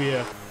 This could be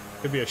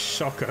a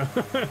shocker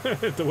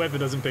if the weather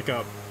doesn't pick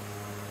up.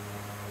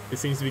 It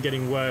seems to be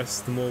getting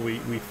worse the more we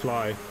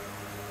fly.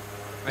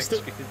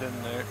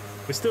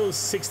 We're still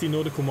 60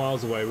 nautical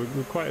miles away.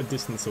 We're quite a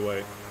distance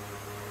away.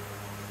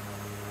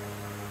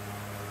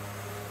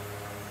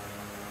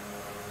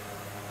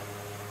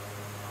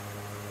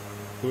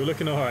 We're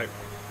looking alright.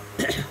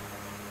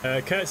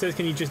 Kurt says,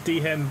 can you just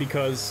DM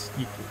because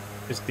you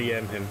just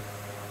DM him?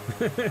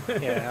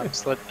 Yeah, I've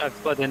slid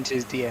into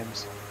his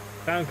DMs.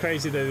 Sound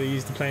crazy that they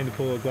used the plane to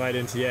pull a glide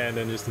into the air and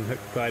then just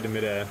glide in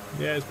midair.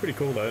 Yeah, it's pretty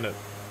cool though, isn't it?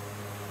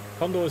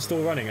 Condor is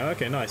still running.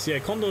 Okay, nice. Yeah,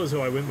 Condor is who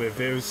I went with.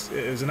 It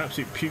was an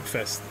absolute puke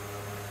fest.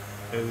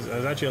 I was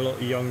actually a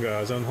lot younger. I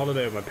was on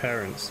holiday with my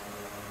parents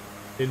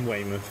in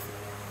Weymouth.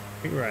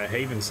 I think we were at a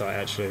haven site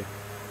actually.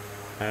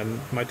 And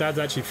my dad's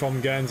actually from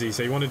Guernsey,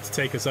 so he wanted to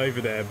take us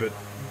over there, but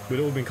we'd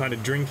all been kind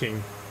of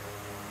drinking.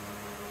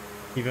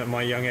 Even at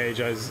my young age,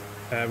 we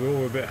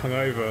all were a bit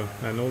hungover,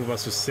 and all of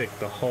us were sick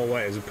the whole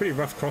way. It was a pretty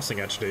rough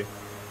crossing, actually.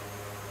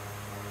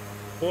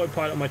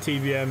 Autopilot on my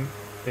TVM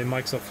in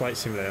Microsoft Flight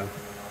Simulator.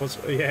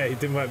 Yeah, it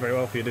didn't work very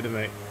well for you, did it,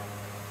 mate?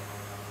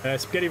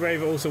 Spaghetti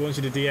Raver also wants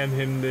you to DM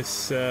him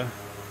this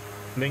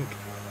link.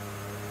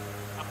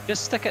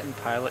 Just stick it in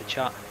pilot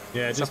chat.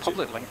 Yeah, it's a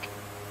public link.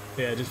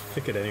 Yeah, just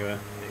stick it anywhere.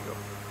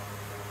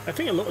 I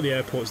think a lot of the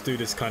airports do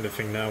this kind of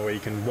thing now, where you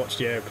can watch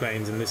the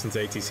airplanes and listen to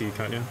ATC,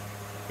 can't you?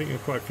 I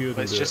think quite a few of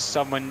them. It's just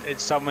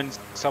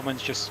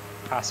someone's just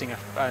passing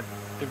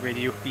the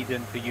radio feed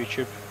into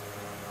YouTube.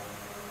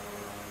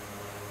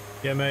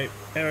 Yeah, mate.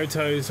 Aero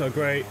tows are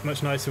great.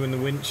 Much nicer when the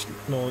winch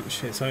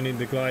launch. It's only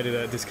the glider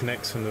that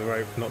disconnects from the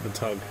rope, not the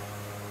tug.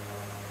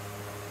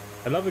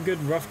 I love a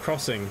good rough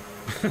crossing.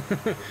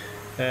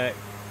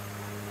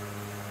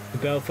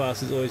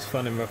 Belfast is always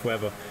fun in rough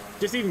weather.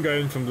 Just even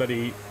going from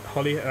bloody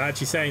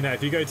actually saying that,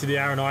 if you go to the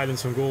Aran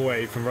Islands from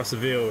Galway, from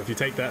Russellville, if you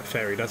take that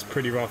ferry, that's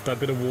pretty rough.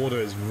 That bit of water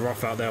is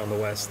rough out there on the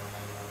west.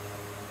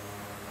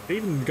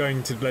 even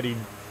going to bloody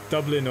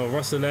Dublin or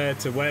Rosslare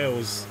to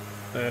Wales,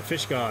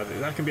 Fishguard,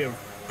 that can be a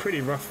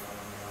pretty rough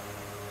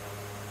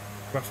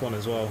one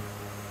as well.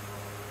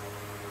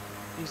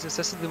 Jesus,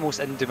 this is the most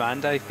in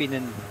demand I've been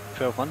in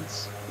 12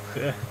 months.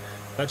 Yeah,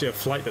 actually a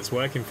flight that's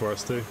working for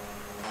us too.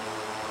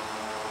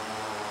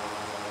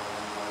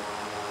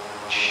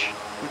 Shh,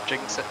 don't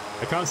jinx it.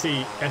 I can't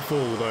see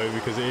F-all though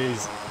because it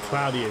is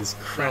cloudy as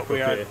crap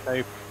we up are here.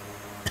 now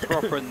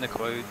proper in the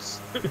clouds.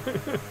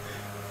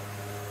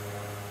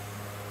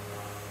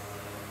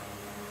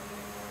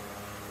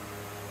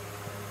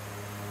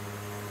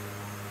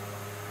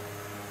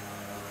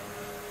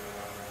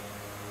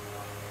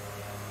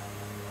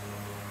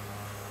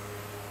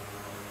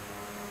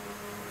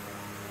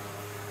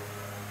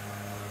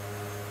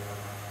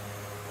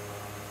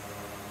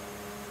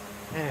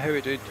 How are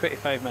we doing?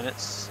 25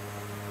 minutes.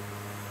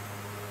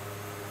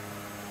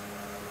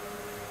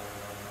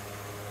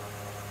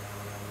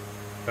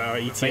 Our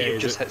ETA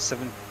just hit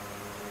 7.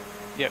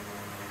 Yep.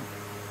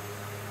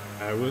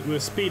 We'll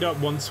speed up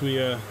once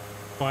we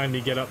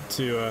finally get up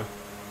to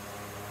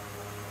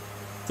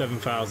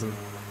 7,000.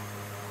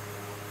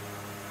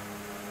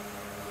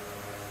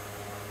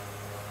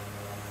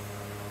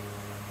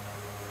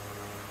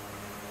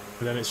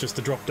 And then it's just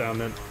a drop down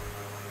then.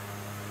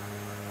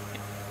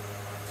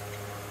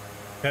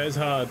 That is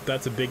hard.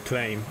 That's a big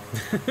claim.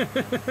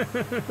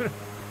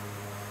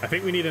 I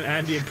think we need an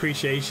Andy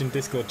appreciation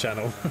Discord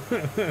channel.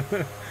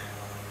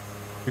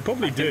 We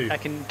probably do. I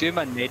can do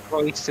my Ned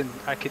voice and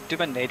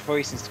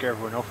scare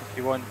everyone off if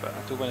you want, but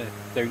I don't want to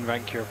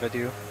downrank your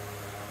video.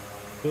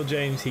 Will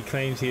James, he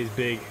claims he is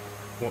big.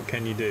 What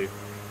can you do?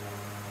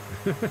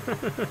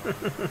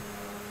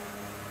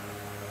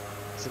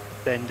 It's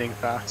ending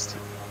fast.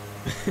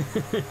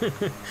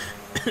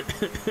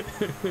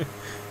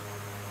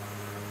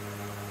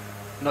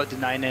 Not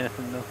denying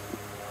anything though.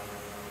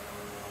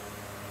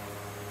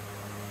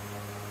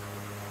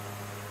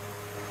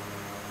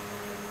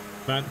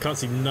 Man, can't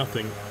see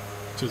nothing.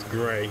 Just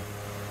grey.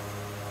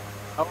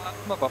 Oh,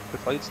 I'm above the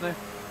clouds now.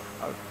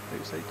 Oh,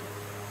 outside.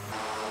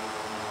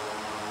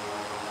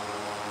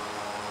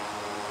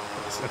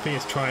 I think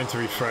it's trying to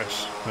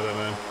refresh. I don't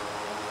know.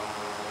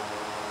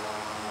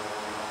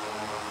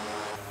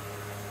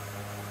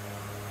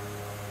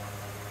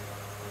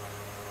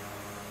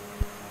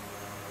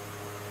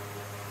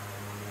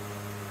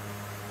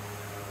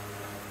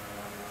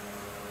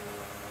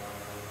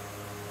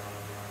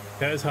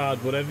 That is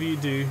hard. Whatever you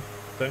do,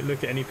 don't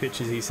look at any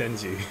pictures he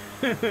sends you.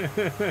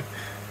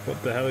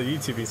 What the hell are you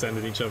two be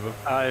sending each other?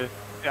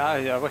 Yeah,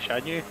 I wish I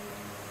knew.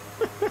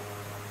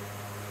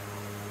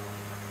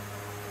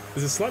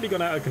 This has slightly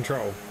gone out of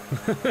control.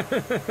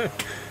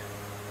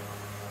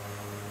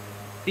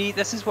 See,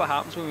 this is what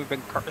happens when we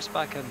bring Curtis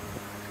back in.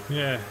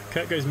 Yeah,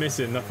 Kurt goes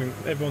missing. Nothing.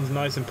 Everyone's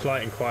nice and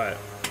polite and quiet.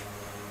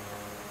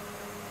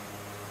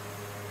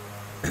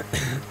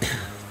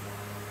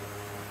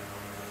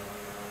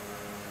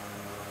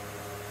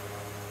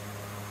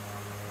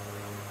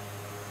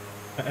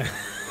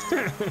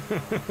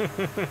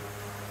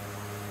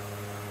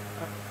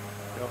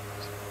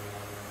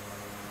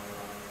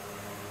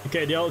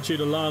 Okay, the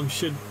altitude alarm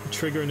should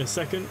trigger in a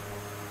second.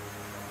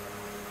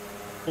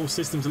 All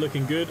systems are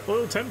looking good.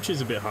 Oil temperature's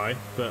a bit high,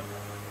 but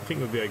I think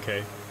we'll be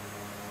okay.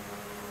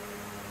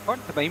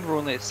 According to mine, we're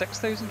only at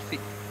 6,000 feet.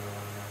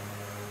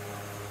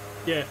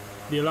 Yeah,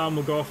 the alarm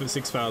will go off at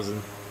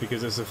 6,000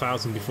 because there's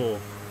 1,000 before.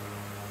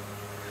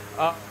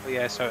 Oh,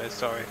 yeah,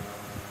 sorry.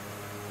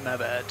 My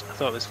bad. I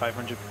thought it was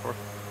 500 before.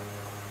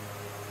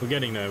 We're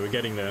getting there, we're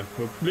getting there.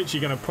 We're literally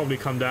going to probably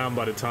come down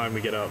by the time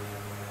we get up.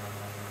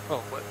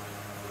 Oh, what?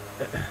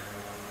 Don't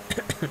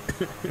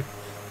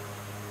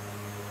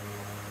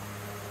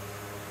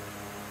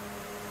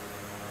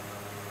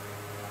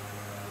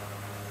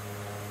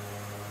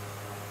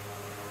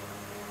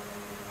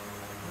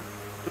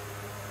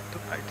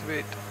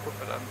activate. What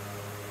for them?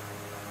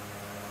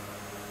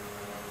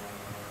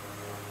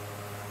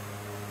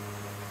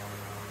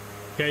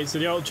 Okay, so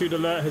the altitude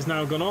alert has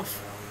now gone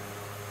off.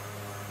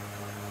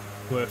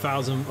 We're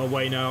 1,000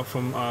 away now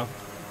from our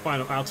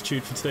final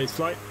altitude for today's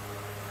flight.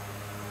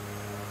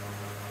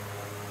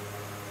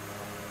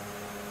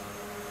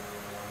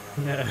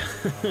 Yeah.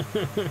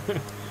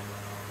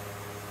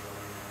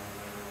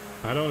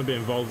 I don't want to be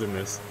involved in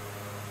this.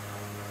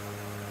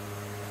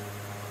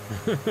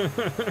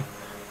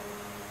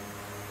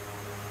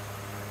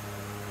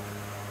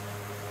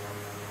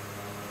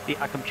 See,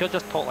 I can pure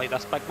just talk like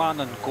this, big man,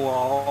 and go,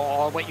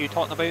 oh, what you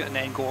talking about, and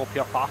then go up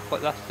your path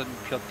like this, and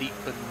pure deep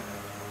and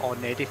all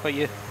neddy for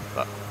you,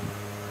 but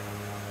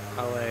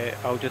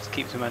I'll just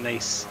keep to my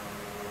nice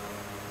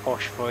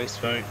posh voice.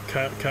 Don't.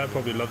 Kurt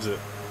probably loves it.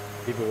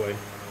 Either way.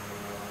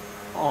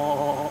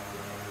 Oh.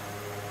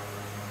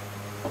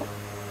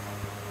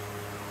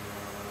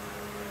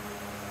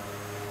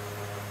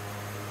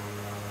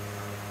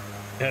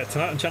 Yeah,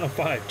 tonight on Channel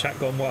 5, chat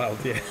gone wild,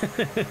 yeah.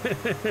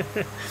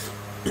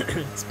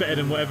 It's better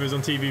than whatever's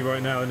on TV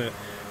right now, isn't it?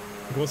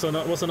 What's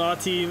on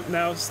RT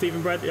now,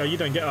 Stephen Brad? Oh, you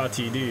don't get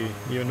RT, do you?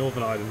 You're in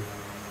Northern Ireland.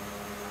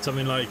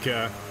 Something like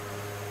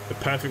The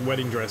perfect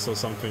wedding dress or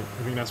something.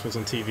 I think that's what's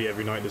on TV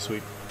every night this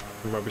week.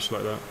 Rubbish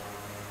like that.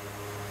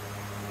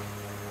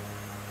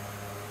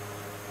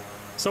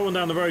 Someone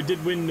down the road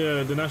did win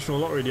the national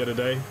lottery the other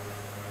day.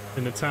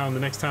 In the town, the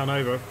next town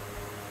over.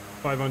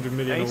 500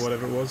 million Nice. or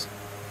whatever it was.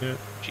 Yeah.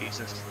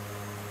 Jesus.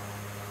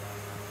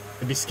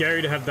 It'd be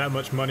scary to have that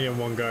much money in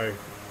one go.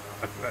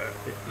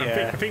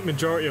 I think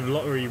majority of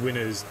lottery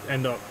winners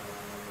end up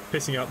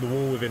pissing out the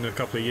wall within a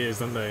couple of years,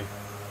 don't they?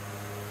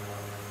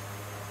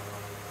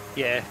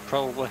 Yeah,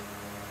 probably.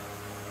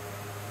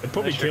 It'd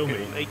probably kill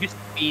me. It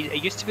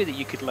used to be that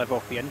you could live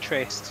off the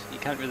interest. You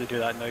can't really do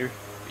that now,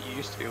 but you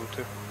used to be able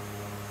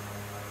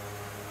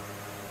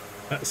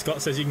to.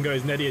 Scott says you can go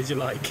as netty as you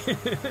like.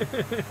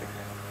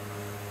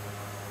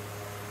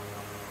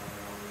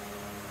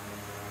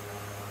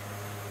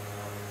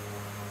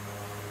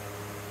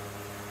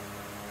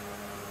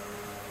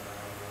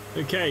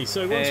 Okay,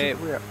 so once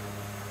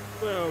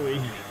where are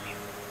we?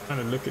 Trying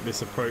to look at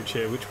this approach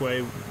here. Which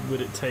way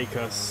would it take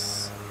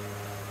us?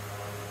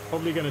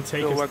 Probably going to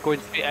take us. So we're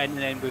going straight in and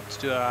then we'll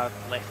do a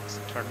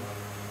left turn.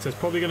 So it's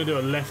probably going to do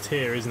a left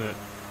here, isn't it?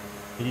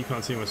 You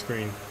can't see my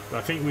screen.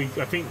 I think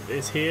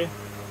it's here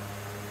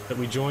that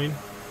we join.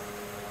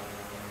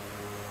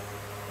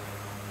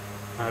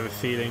 I have a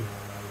feeling.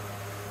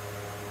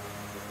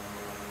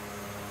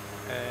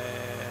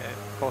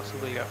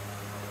 Possibly, yeah.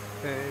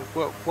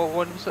 What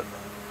one was it?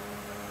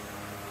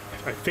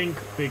 I think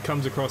it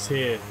comes across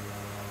here.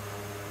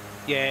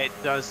 Yeah, it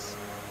does.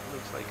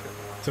 Looks like it.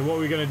 So what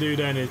we're going to do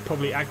then is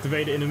probably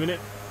activate it in a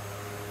minute.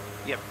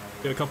 Yep.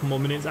 Do a couple more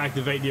minutes,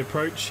 activate the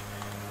approach.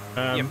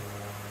 Yep.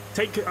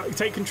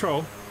 Take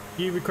control.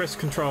 You request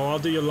control. I'll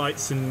do your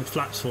lights and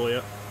flaps for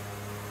you.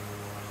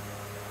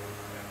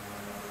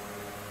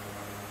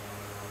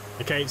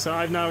 Okay, so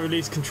I've now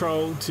released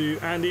control to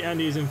Andy.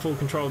 Andy is in full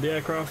control of the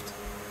aircraft.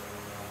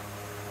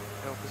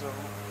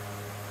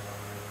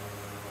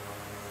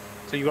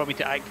 So you want me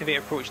to activate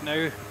approach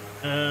now?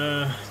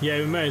 Yeah,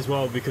 we may as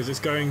well because it's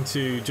going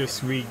to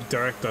just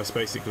redirect us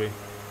basically.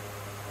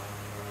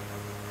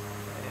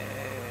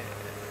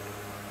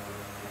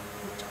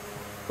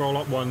 Scroll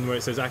up one where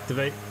it says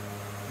activate.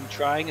 I'm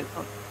trying it.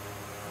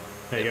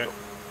 There you go.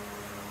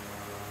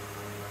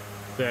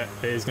 There,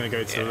 it is going to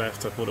go to the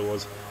left. I thought it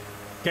was.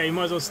 Okay, you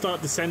might as well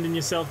start descending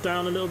yourself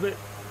down a little bit.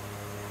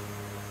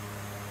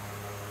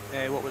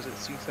 What was it?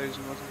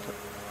 3,000, wasn't it?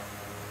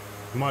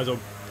 You might as well,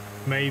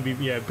 maybe,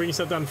 yeah, bring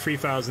yourself down to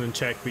 3,000 and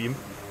check. But you,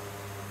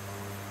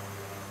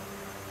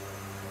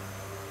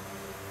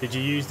 did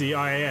you use the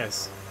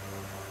IAS?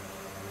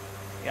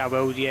 Yeah,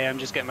 well, yeah. I'm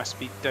just getting my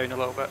speed down a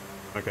little bit.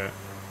 Okay.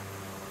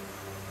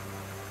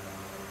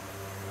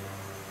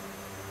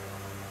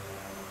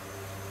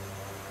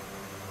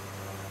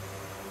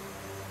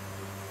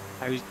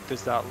 How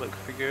does that look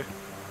for you?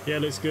 Yeah,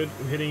 looks good.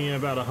 I'm hitting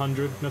about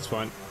 100. That's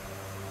fine.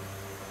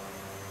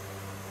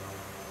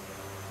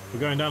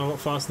 We're going down a lot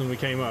faster than we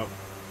came up.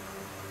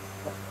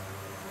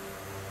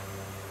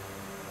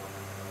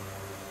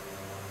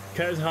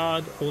 Curves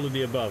hard, all of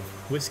the above.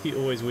 Whiskey,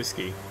 always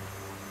whiskey.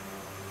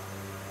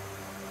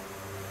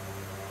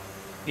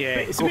 Yeah,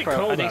 it's a bit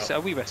cold out. A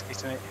wee whiskey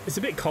tonight. It's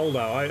a bit cold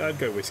out. I'd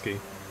go whiskey.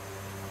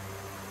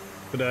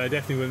 But I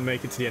definitely wouldn't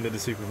make it to the end of the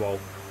Super Bowl.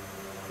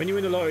 When you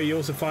win the lottery, you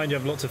also find you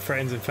have lots of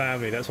friends and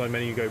family. That's why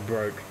many of you go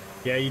broke.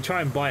 Yeah, you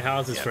try and buy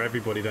houses for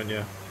everybody, don't you?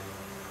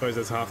 I suppose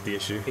that's half the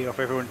issue. Pay off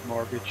everyone's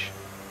mortgage.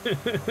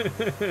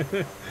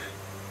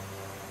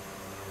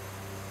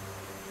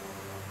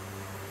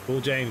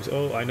 Paul James.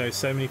 Oh, I know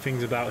so many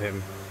things about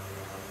him.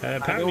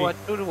 Apparently, I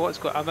don't know what's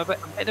going on. I'm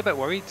getting a bit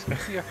worried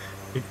here.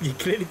 You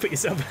clearly put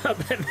yourself out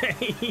there,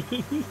 mate.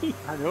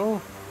 I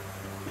know.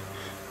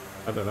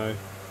 I don't know.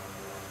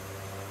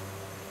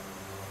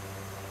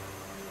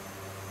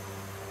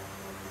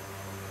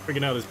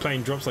 Freaking hell, this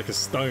plane drops like a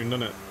stone,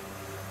 doesn't it?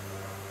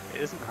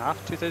 It isn't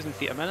half 2,000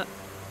 feet a minute.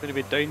 We're going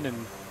to be down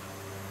in.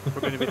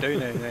 We're going to be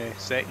down in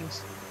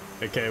seconds.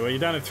 Okay, well you're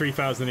down at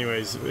 3,000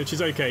 anyways, which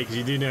is okay because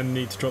you do then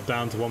need to drop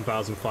down to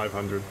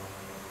 1,500.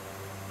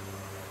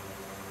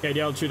 Okay, the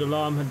altitude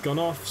alarm had gone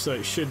off, so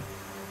it should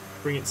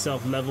bring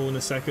itself level in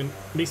a second.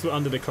 At least we're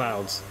under the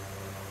clouds.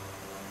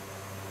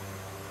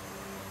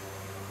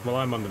 Well,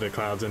 I'm under the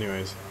clouds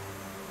anyways.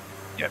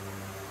 Yep.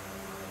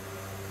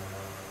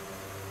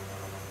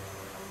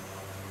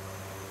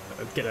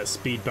 Get that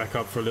speed back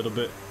up for a little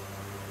bit.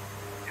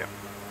 Yep.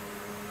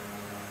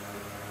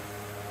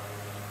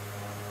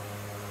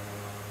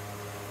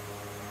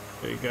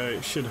 There you go,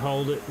 it should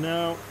hold it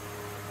now.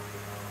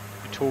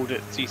 We told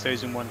it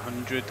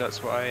 3,100,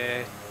 that's why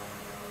I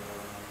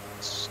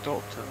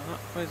stopped at that.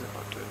 Why is it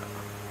not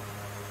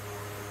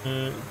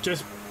doing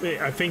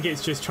that? I think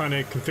it's just trying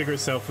to configure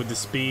itself with the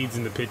speeds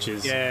and the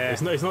pitches. Yeah.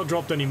 It's not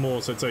dropped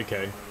anymore, so it's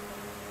okay.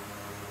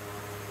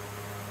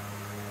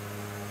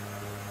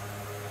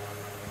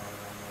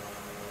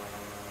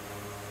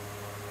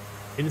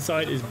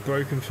 Inside is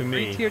broken for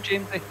me. Right here,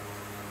 Jamesy.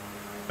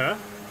 Huh?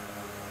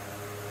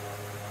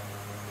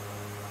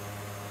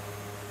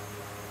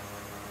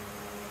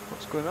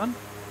 What's going on?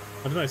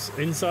 I don't know.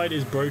 Inside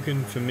is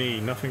broken for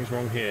me. Nothing's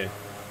wrong here.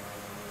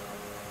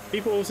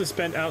 People also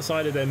spend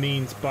outside of their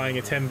means buying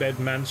a 10-bed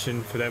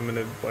mansion for them and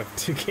their wife,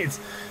 2 kids.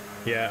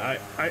 Yeah,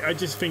 I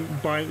just think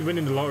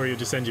winning the lottery will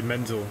just send you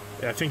mental.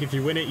 I think if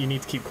you win it, you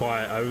need to keep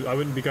quiet. I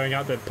wouldn't be going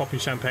out there popping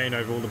champagne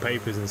over all the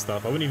papers and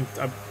stuff. I wouldn't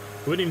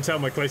even tell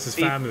my closest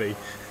family.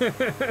 I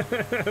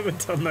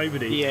wouldn't tell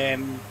nobody.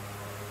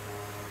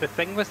 The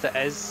thing with it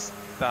is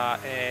that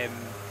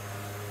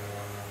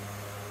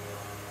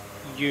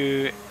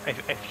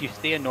if you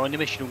stay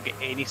anonymous, you don't get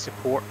any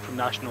support from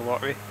National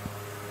Lottery.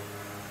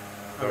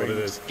 Or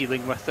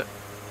dealing with it.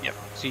 Yep.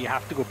 So you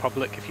have to go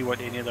public if you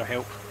want any other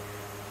help.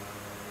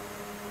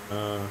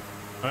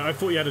 I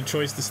thought you had a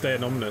choice to stay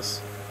anonymous.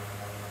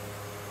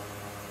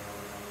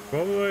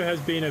 Bravo has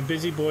been a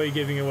busy boy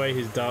giving away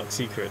his dark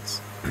secrets.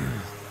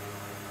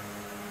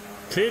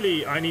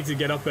 Clearly, I need to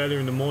get up earlier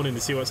in the morning to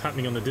see what's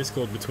happening on the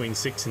Discord between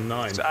 6 and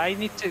 9. So I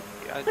need to.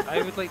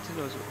 I would like to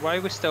know why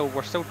we're still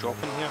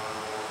dropping here.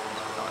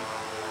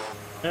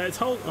 What's going on? It's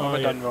hold. What have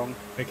I done wrong?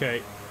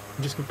 Okay,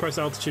 I'm just gonna press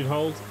altitude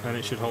hold, and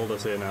it should hold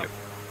us here now. Yep.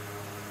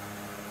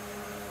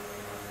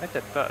 I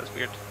did that. It's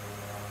weird.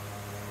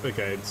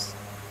 Okay, it's.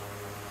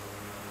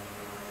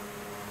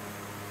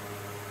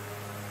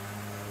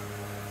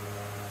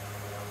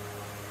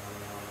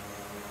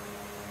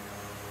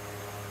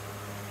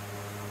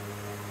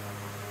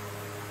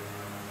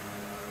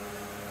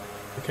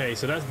 Okay,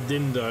 so that's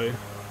Dindo.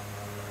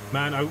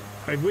 Man,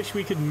 I wish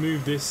we could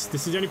move this.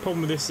 This is the only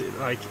problem with this,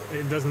 like,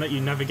 it doesn't let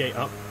you navigate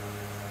up.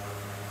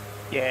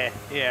 Yeah,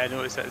 I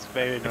noticed that. It's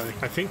very annoying.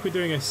 I think we're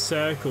doing a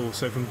circle,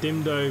 so from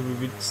Dimdo we'll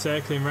be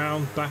circling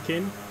round back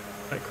in.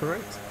 Is that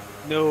correct?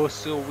 No,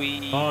 so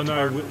we... Oh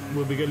no,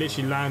 we'll be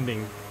literally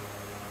landing.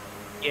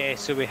 Yeah,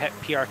 so we hit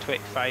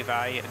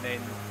PR25I and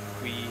then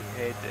we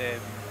head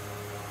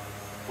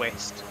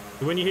west.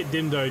 So when you hit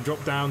Dimdo,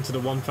 drop down to the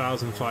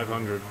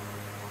 1,500.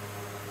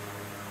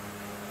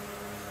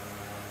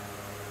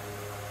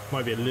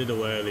 Might be a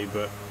little early,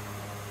 but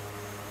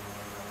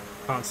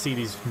can't see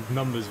these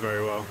numbers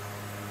very well.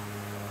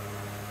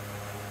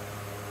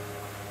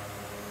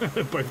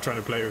 Both trying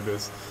to play with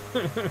this.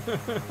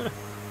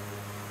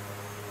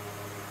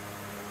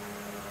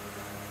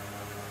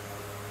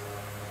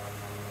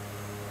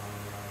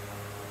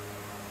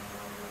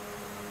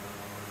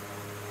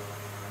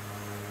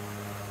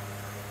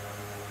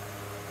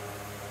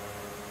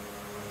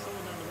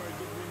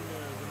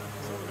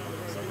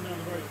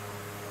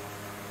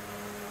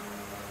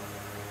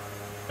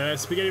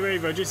 Spaghetti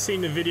Rave, I've just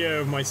seen the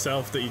video of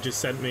myself that you just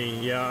sent me.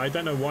 Yeah, I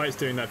don't know why it's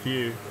doing that for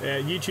you.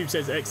 YouTube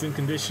says excellent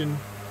connection.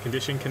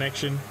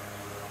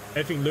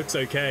 Everything looks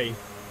okay.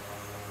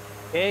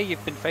 Yeah,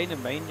 you've been fine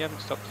in mine. You haven't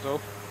stopped at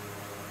all.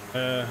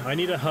 I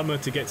need a Hummer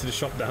to get to the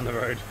shop down the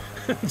road.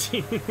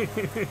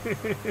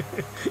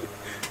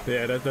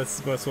 Yeah,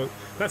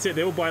 that's it.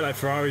 They all buy like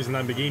Ferraris and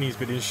Lamborghinis,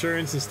 but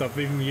insurance and stuff,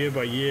 even year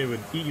by year, would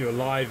eat you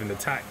alive in the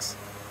tax.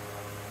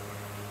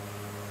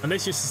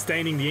 Unless you're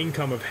sustaining the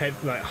income of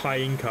high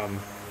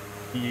income,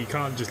 you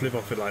can't just live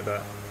off it like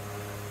that.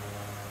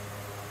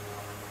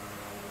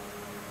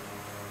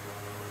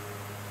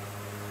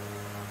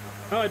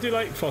 Oh, I do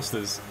like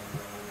Foster's.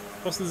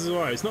 Foster's is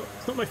alright. It's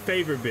not my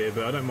favourite beer,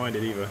 but I don't mind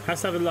it either. Has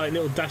to have a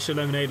little dash of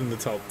lemonade on the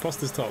top.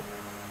 Foster's top.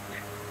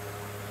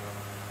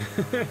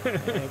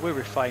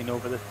 We're flying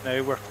over this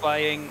now. We're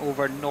flying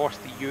over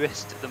North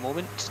Uist at the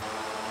moment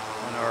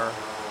on our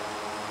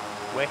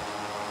west.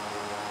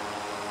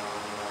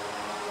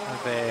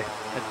 I've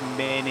had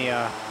many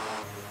a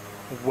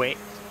wet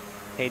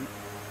tent.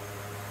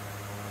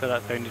 So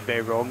that sounded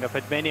very wrong. I've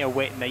had many a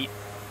wet night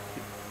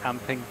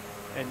camping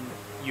in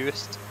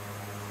Uist.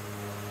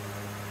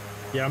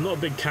 Yeah, I'm not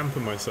a big camper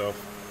myself.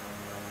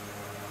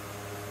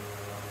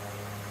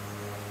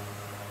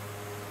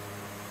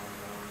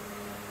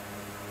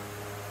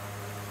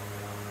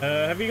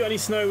 Have you got any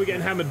snow? We're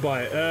getting hammered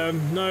by it.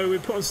 No, we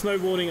put on snow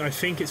warning. I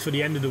think it's for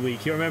the end of the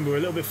week. You remember, we're a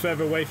little bit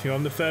further away from you.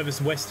 I'm the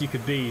furthest west you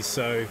could be,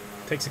 so it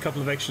takes a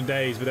couple of extra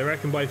days. But I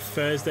reckon by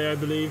Thursday, I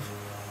believe.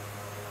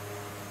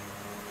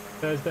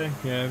 Thursday?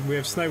 Yeah, we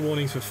have snow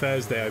warnings for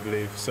Thursday, I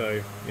believe.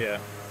 So, yeah.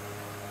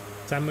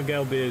 San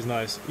Miguel beer is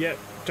nice. Yep,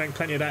 drank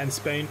plenty of that in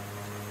Spain.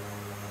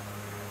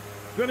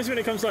 To be honest, when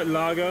it comes to like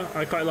lager,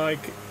 I quite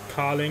like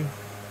Carling.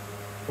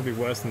 Probably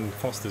worse than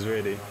Foster's,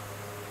 really.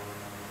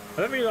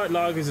 I don't really like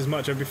lagers as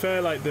much. I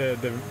prefer like the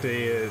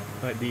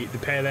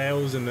pale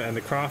ales and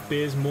the craft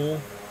beers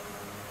more.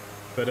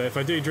 But if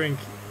I do drink,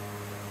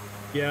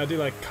 yeah, I do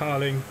like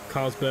Carling,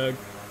 Carlsberg.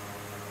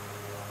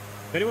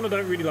 The only one I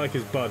don't really like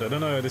is Bud. I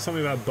don't know. There's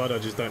something about Bud I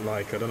just don't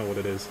like. I don't know what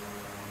it is.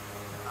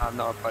 I'm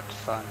not a Bud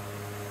fan.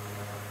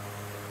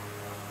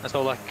 That's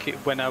all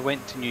when I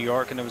went to New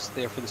York and I was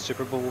there for the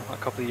Super Bowl a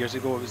couple of years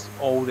ago, it was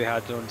all they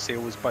had on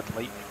sale was Bud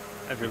Light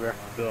everywhere.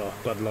 Oh,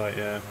 Bud Light,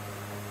 yeah.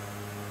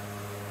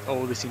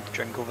 All they seem to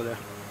drink over there.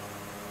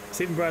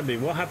 Stephen Bradley,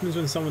 what happens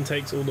when someone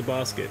takes all the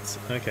baskets?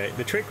 Okay,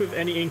 the trick with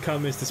any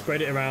income is to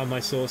spread it around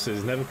my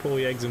sources. Never put all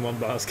your eggs in one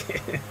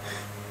basket.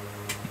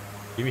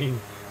 You mean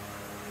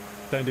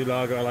don't do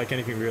lager? I like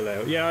anything real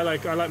ale. Yeah, I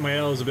like my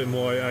ales a bit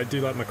more. I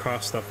do like my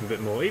craft stuff a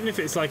bit more. Even if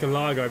it's like a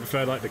lager, I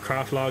prefer like the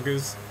craft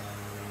lagers.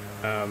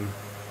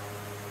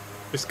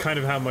 It's kind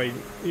of how my,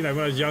 you know,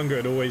 when I was younger,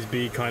 it'd always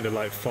be kind of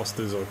like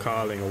Foster's or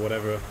Carling or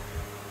whatever.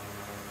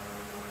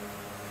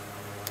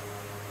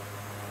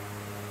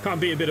 Can't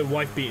beat a bit of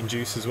wife-beating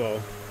juice as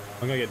well.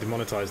 I'm gonna get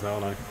demonetized now,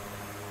 aren't I?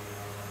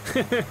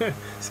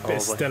 It's a bit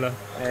of Stella.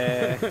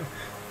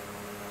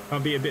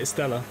 Can't beat a bit of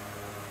Stella.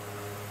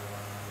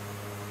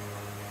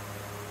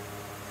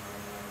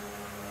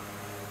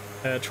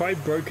 Try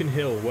Broken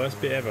Hill,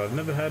 worst bit ever. I've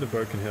never heard of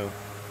Broken Hill.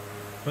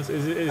 I've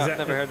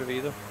never heard of it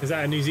either. Is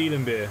that a New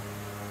Zealand beer?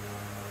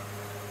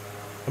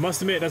 I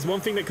must admit, that's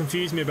one thing that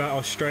confused me about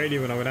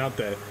Australia when I went out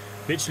there.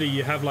 Literally,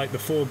 you have like the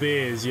 4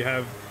 beers. You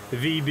have the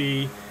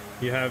VB,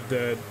 you have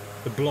the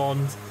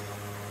blonde.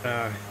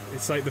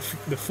 It's like the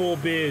 4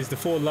 beers, the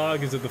 4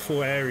 lagers of the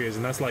 4 areas,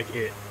 and that's like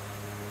it.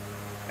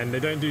 And they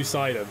don't do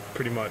cider,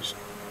 pretty much.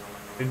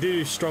 They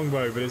do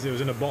Strongbow, but it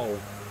was in a bottle.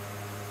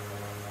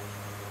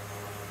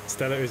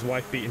 Stella is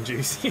wife-beating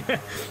juice.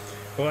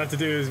 All I have to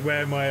do is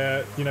wear my,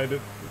 you know,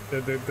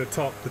 the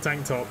top, the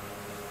tank top,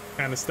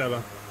 and a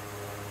Stella.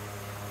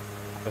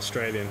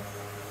 Australian.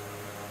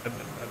 I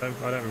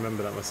don't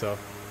remember that myself.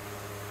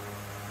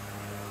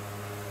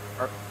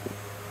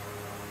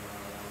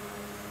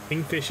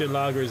 Kingfisher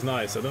lager is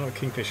nice. I don't know what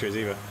Kingfisher is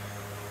either.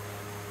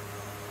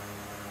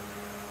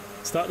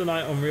 Start the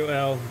night on Real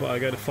L, but I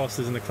go to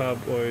Foster's in the club,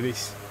 or at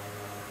least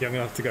young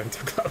enough to go into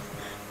a club.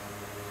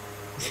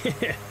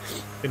 Yeah,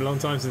 been a long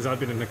time since I've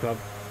been in the club.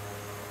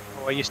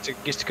 Oh, I used to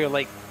go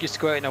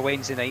out on a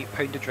Wednesday night,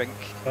 pound a drink.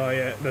 Oh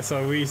yeah, that's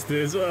how we used to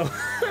do as well.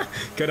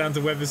 Go down to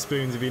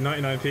Weatherspoons, it'd be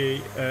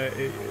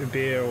 99p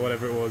beer or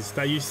whatever it was.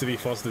 That used to be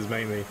Foster's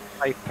mainly.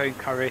 £5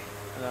 curry.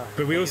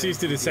 But we also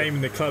used to do the same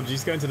in the clubs. You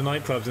used to go into the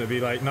nightclubs and it'd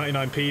be like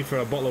 99p for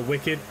a bottle of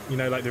Wicked, you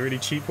know, like the really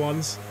cheap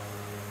ones.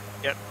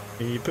 Yep.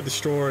 And you put the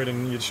straw in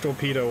and you'd straw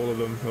pedo all of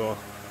them. Oh,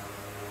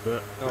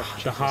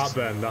 the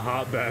heartburn, the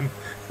heartburn.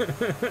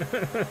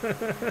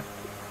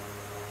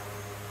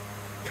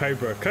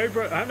 Cobra.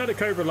 I haven't had a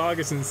Cobra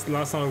lager since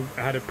last time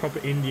I had a proper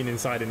Indian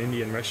inside an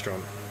Indian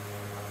restaurant.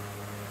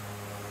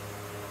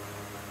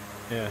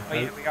 Yeah. Oh,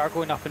 yeah, we are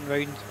going up and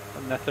round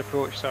on this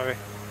approach, sorry.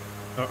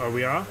 Oh,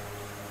 we are?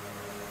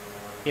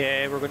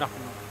 Yeah, we're going up and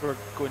round for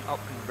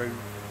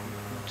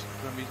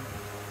some reason.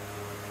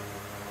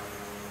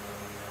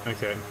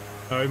 Okay.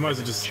 Oh, we might as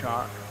well just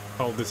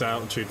hold this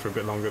altitude for a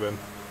bit longer then.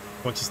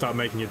 Once you start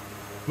making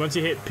once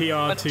you hit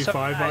PR 25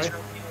 by.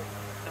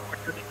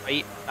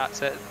 Right,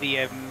 that's it.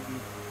 The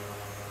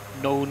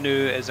Null Nu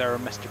is our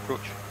missed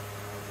approach.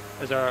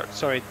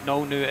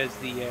 Null Nu is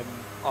the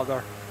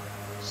other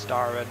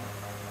star in.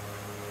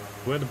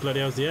 Where the bloody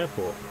hell's the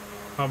airport?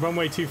 Oh,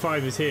 runway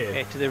 25 is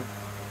here. The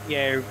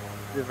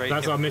right.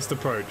 That's our missed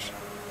approach.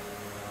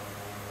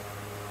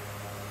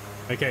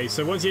 Okay,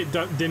 so once you hit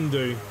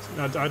Dimdu,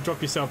 I'd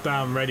drop yourself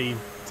down ready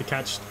to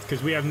catch,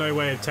 because we have no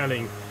way of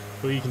telling.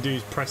 All you can do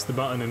is press the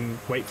button and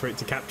wait for it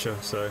to capture,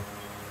 so...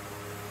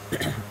 we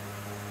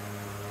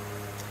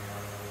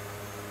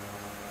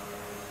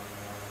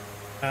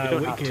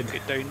don't have to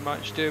put down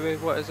much, do we?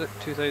 What is it?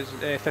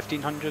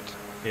 1500?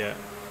 Yeah.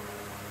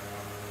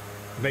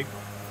 Make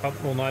up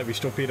all night, we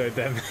torpedoed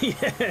them.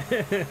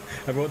 Yeah.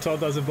 I bought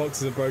 12,000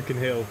 boxes of Broken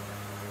Hill.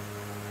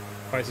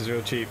 Price is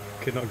real cheap.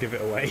 Could not give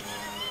it away.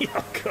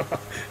 Oh god,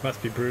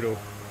 must be brutal.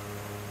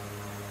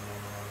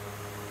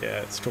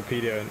 Yeah, it's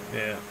torpedo.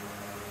 Yeah.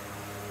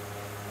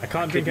 I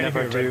can't drink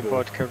anything with Red Bull.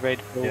 Vodka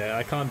Red Bull. Yeah,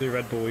 I can't do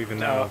Red Bull even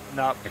now.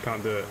 No. I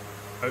can't do it.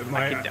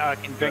 I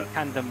can drink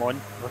Tandem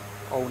on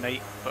all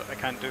night, but I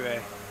can't do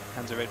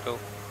cans of Red Bull.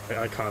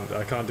 I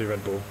can't do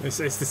Red Bull. It's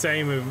the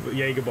same with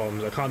Jaeger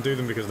bombs. I can't do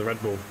them because of the Red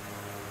Bull.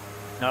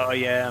 No,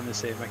 yeah, I'm the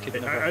same.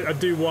 I'd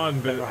do one,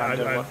 but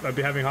I'd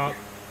be having heart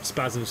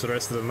spasms for the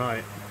rest of the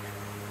night.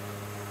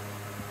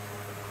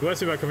 The worst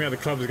thing about coming out of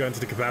the club is going to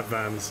the kebab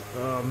vans.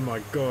 Oh my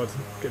god,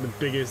 get the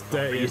biggest,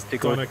 dirtiest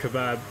doner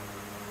kebab.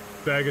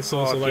 Burger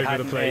sauce all over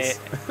the place.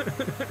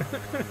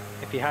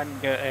 If you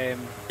hadn't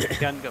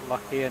got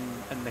lucky in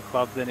the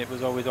club, then it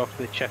was always off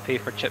to the chippy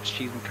for chips,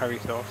 cheese and curry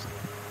sauce.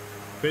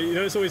 But you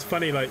know, it's always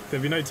funny, like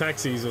there'd be no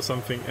taxis or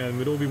something and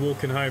we'd all be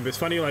walking home, but it's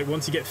funny, like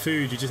once you get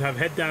food, you just have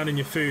head down in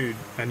your food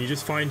and you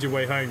just find your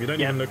way home. You don't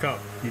even look up,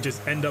 you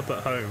just end up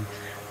at home.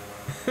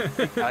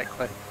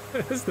 Exactly.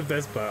 That's the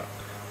best part.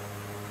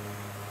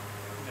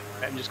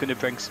 I'm just going to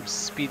bring some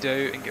speed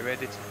out and get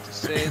ready to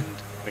descend.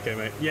 Okay,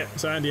 mate. Yeah,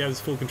 so Andy has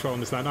full control on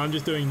this land. I'm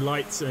just doing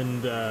lights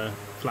and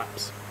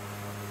flaps.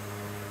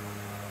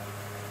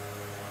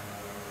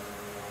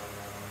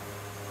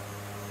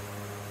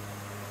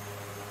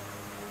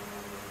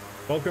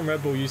 Vulcan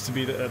Red Bull used to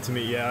be that to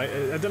me. Yeah,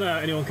 I don't know how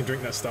anyone can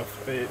drink that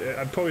stuff.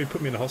 I'd probably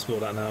put me in the hospital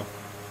with that now.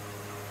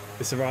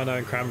 The Serrano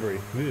and cranberry.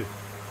 You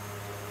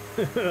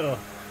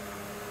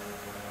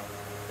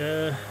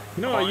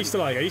know what I used to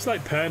like? I used to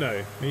like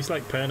Pernod. I used to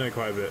like Pernod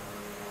quite a bit.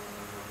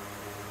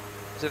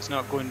 Because it's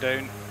not going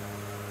down.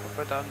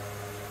 What have I done?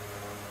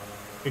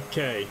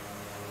 Okay.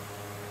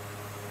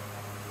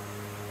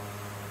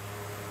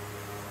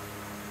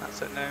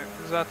 That's it now.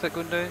 Is that it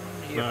going down?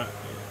 Yep.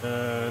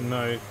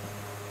 No.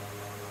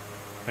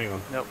 Hang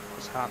on. Nope,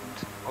 it's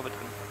happened. All the time.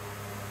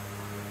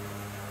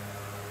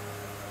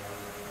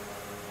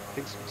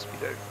 Take some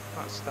speed out.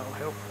 That'll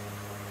help.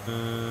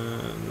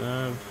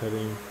 Nav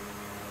heading.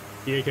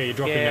 Yeah, okay, you're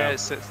dropping now.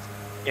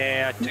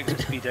 Yeah, I took some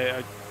speed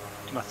out.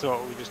 My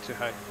throttle was just too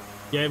high.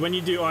 Yeah, when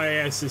you do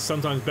IAS, it's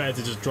sometimes better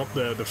to just drop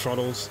the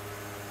throttles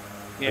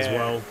as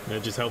well.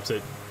 It just helps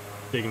it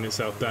digging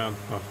itself down.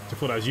 Oh, I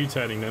thought I was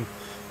U-turning then.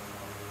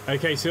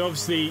 Okay, so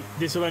obviously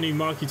this will only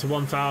mark you to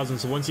 1,000.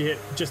 So once you hit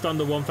just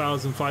under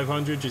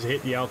 1,500, just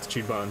hit the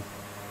altitude button.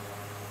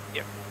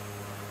 Yep.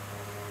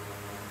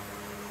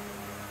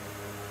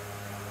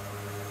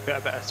 Put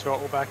a bit of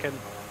throttle back in.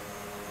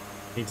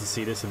 Need to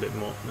see this a bit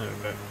more. There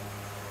we go.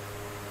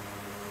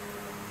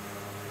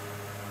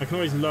 I can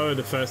always lower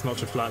the first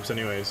notch of flaps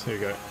anyways. Here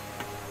we go.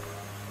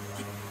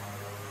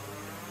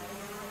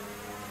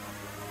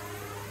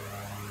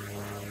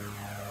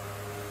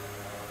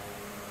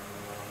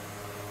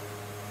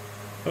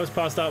 I was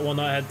passed out one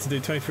night. I had to do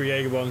 23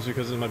 Jaeger bombs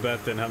because it was my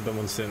birthday and haven't done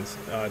one since.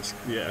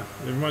 Yeah, it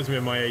reminds me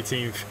of my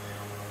 18th.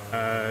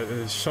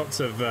 Shots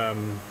of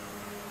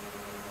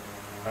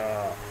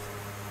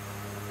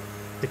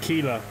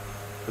tequila.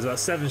 There's about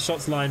 7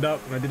 shots lined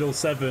up, and I did all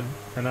 7,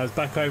 and I was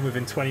back home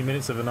within 20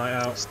 minutes of a night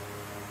out.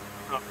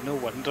 Oh, no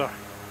wonder.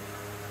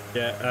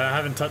 Yeah, I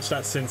haven't touched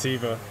that since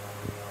either.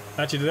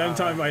 Actually, the only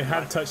time I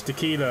had touched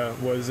tequila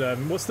was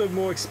what's the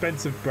more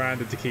expensive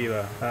brand of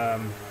tequila?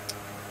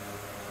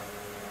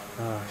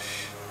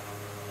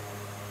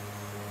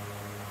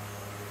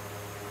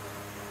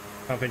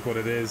 Can't think what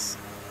it is.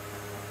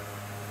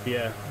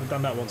 Yeah, I've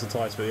done that once or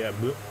twice, but yeah.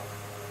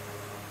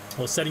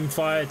 Or setting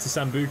fire to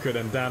Sambuca,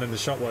 then down in the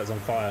shop while it's on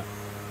fire.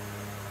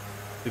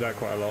 Do that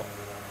quite a lot.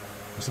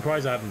 I'm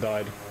surprised I haven't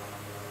died.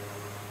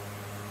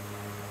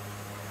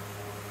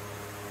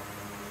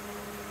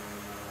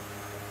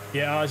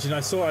 Yeah, Arjun,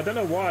 I saw. I don't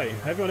know why.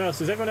 Is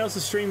everyone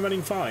else's stream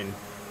running fine?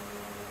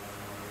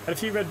 Had a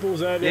few Red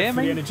Bulls earlier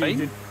for the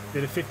energy.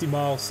 Did a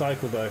 50-mile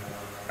cycle though.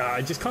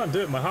 I just can't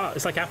do it. My heart,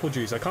 it's like apple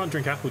juice. I can't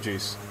drink apple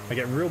juice. I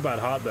get real bad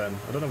heartburn.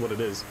 I don't know what it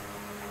is.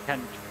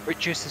 Fruit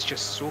juice is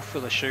just so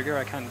full of sugar.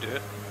 I can't do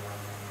it.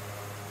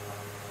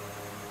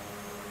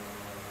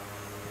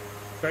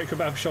 Great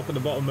kebab shop at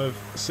the bottom of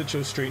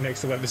Citrus Street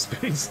next to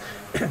Wetherspoons.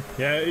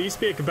 Yeah, it used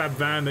to be a kebab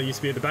van that used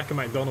to be at the back of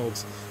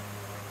McDonald's.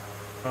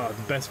 Oh,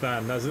 the best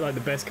van. That was like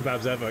the best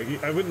kebabs ever.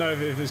 I wouldn't know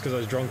if it was because I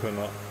was drunk or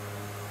not.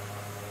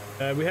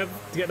 We have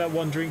to get that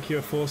one drink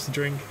you're forced to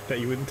drink that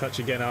you wouldn't touch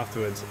again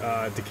afterwards.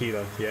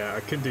 Tequila. Yeah, I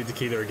couldn't do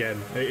tequila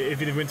again.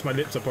 If it went to my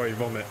lips, I'd probably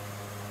vomit.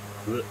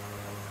 Blech.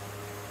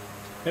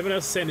 Everyone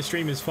else is saying the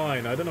stream is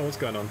fine. I don't know what's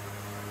going on.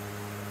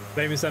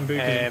 Blaming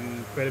Sambuca.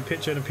 We had a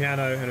picture and a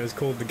piano, and it was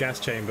called the gas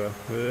chamber.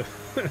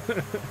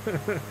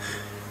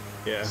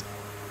 Yeah.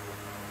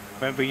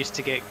 Remember, we used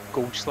to get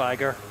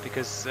Goldschlager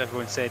because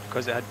everyone said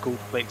because it had gold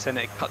flakes in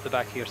it, it cut the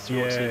back of your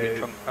throat so you get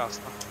drunk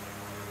faster.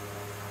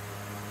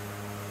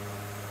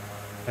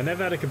 I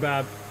never had a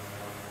kebab,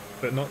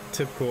 but not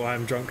typical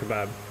I'm drunk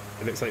kebab.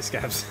 It looks like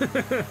scabs.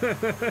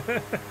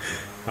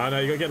 I know,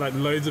 you gotta get like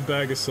loads of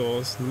burger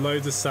sauce,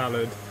 loads of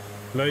salad,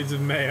 loads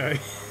of mayo.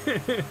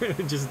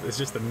 It's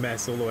just a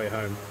mess all the way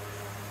home.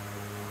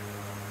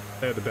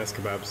 They're the best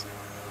kebabs.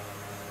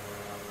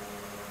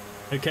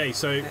 Okay,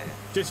 so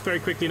just very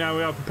quickly now,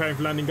 we are preparing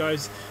for landing,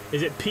 guys.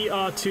 Is it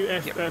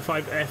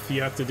PR2F5F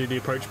you have to do the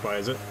approach by,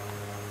 is it?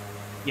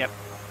 Yep.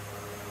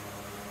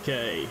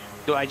 Okay.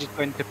 So I just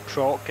go into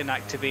proc and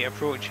activate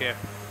approach here.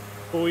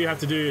 All you have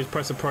to do is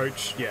press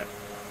approach. Yeah.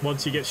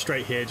 Once you get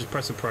straight here, just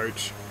press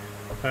approach.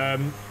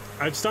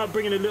 I'd start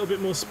bringing a little bit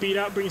more speed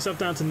out, bring yourself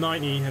down to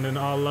 90, and then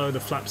I'll lower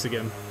the flaps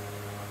again.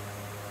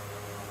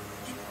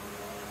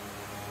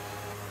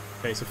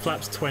 Okay, so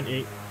flaps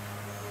 20.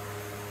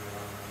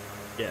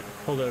 Yeah,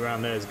 hold it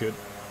around there is good.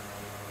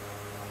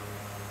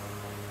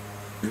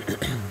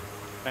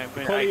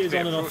 Quality is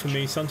on and off for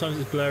me. Sometimes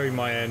it's blurry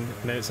my end,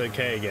 and then it's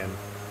okay again.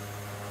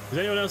 Is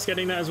anyone else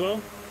getting that as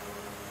well?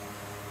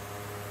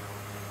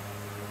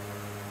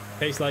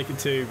 Tastes like it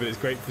too, but it's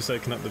great for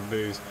soaking up the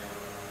booze.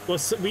 Well,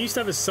 we used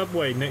to have a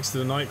Subway next to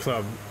the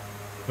nightclub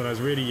when I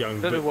was really young.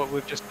 I don't know what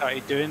we've just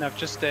started doing. I've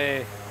just...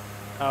 Oh,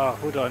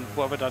 hold on.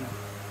 What have I done?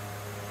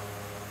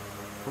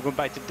 We're going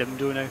back to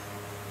Dimdo now.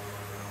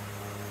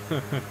 Do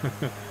you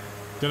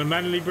want to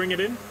manually bring it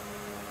in?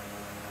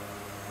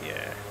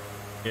 Yeah.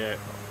 Yeah.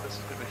 Oh, this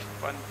is going to be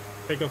fun.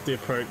 Take off the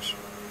approach.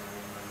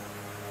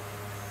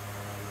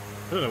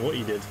 I don't know what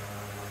you did.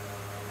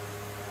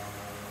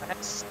 I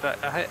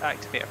hit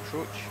activate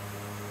approach.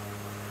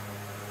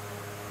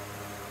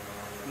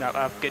 Now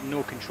I've got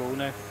no control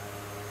now.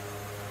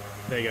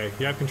 There you go.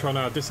 You have control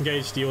now.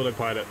 Disengage the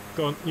autopilot.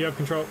 Go on. You have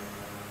control.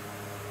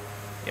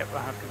 Yep,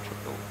 I have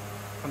control.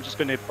 I'm just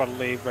going to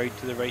burley right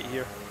to the right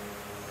here.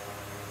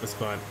 That's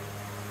fine.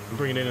 I'm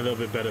bringing it in a little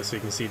bit better so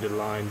you can see the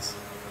lines.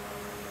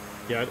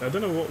 Yeah, I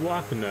don't know what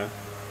happened there.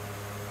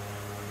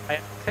 I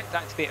hit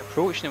activate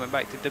approach and it went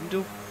back to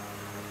Dimdo.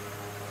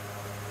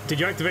 Did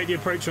you activate the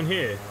approach on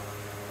here?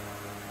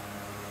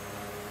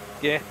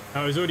 Yeah.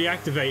 Oh, it was already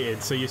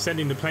activated, so you're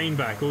sending the plane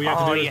back. All you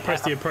have to do is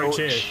press the approach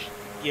here.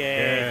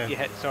 Yeah, you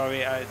hit, sorry,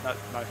 that's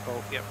my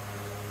fault, yep.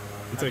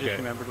 It's I okay. just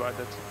remembered what I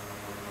did.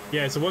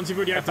 Yeah, so once you've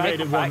already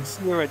activated it once...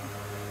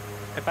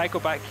 If I go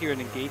back here and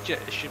engage it,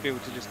 it should be able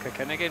to just kick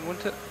in again,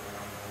 won't it?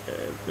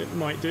 It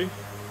might do.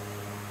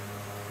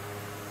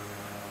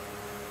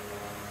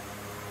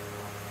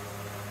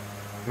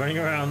 Running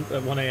around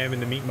at 1 AM in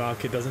the meat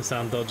market doesn't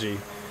sound dodgy.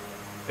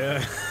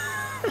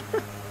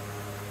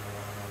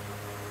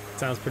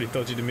 Sounds pretty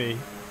dodgy to me.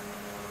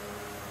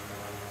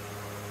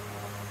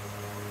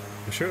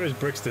 I'm sure it was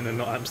Brixton and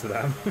not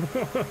Amsterdam.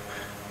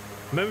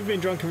 Remember being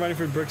drunk and running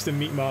through Brixton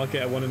meat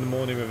market at 1 in the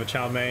morning with a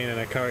chow mein and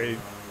a curry.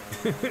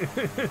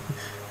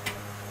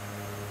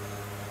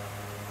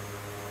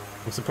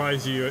 I'm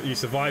surprised you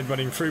survived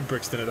running through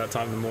Brixton at that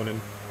time in the morning.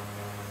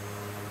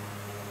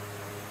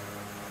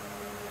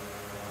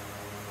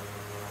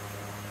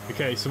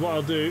 Okay, so what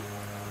I'll do,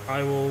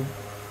 I will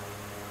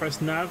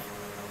press nav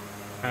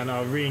and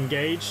I'll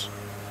re-engage.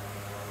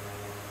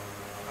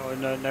 Oh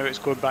no, now it's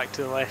going back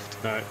to the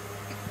left. No.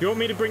 You want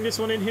me to bring this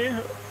one in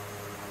here?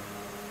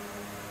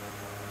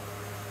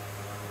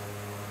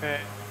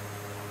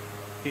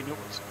 You know,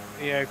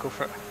 yeah, go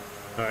for it.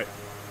 Alright,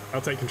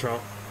 I'll take control.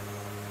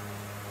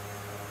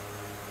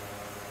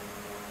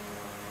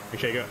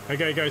 Okay, go.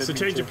 Okay, go. So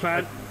change your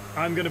plan.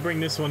 I'm going to bring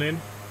this one in.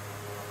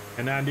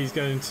 And Andy's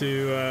going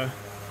to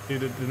do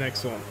the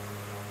next one.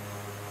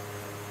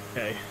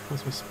 Okay,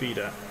 what's my speed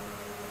at?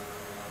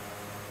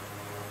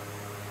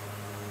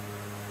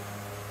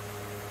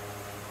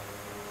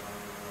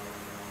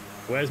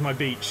 Where's my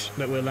beach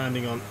that we're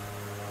landing on?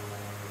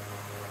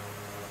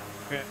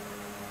 Yeah.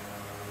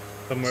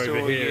 Somewhere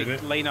over here, isn't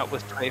it? Line up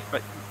with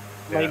 25.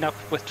 Line up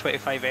with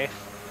 25F.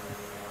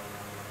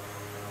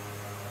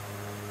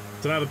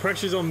 So now the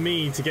pressure's on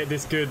me to get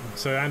this good,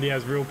 so Andy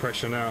has real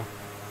pressure now.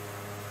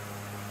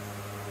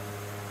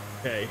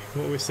 Okay,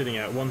 what are we sitting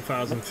at?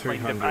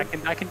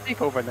 1,300. I can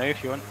take over now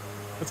if you want.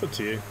 That's up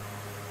to you.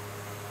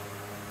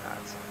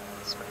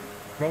 That's fine.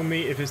 Wrong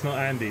meat if it's not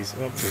Andy's.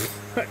 Well,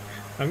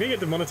 I'm gonna get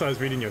demonetized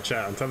reading your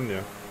chat, I'm telling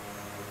you.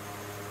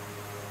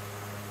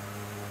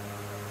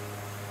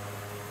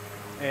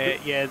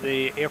 Yeah,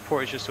 the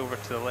airport is just over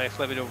to the left.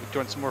 Let me know. Do you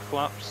want some more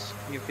flaps?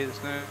 Can you pay this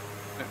now?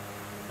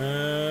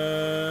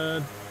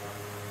 No.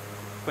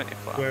 20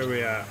 flaps. Where are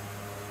we at?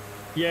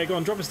 Yeah, go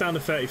on, drop us down to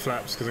 30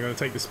 flaps because I'm going to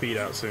take the speed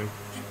out soon.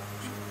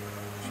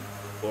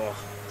 Whoa.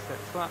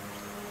 30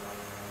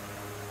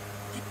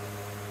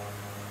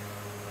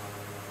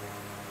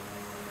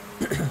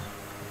 flaps.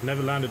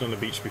 Never landed on the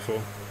beach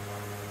before.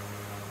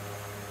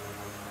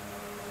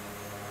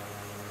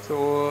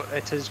 So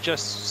it is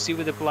just, see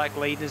where the black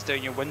line is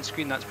down your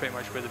windscreen, that's pretty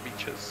much where the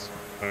beach is.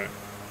 Alright.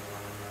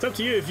 It's up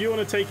to you if you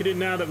want to take it in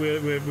now that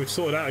we've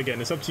sorted out again.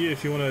 It's up to you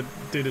if you want to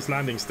do this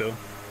landing still.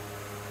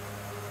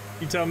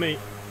 You tell me.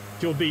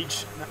 It's your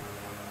beach. No,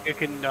 you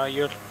can,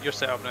 you're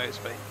set up now, it's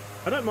fine.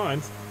 I don't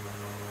mind.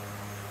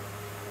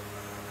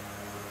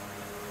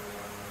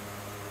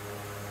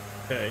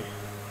 Okay.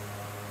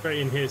 Straight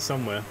in here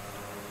somewhere.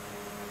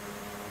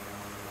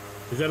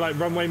 Is there like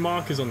runway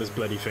markers on this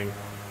bloody thing?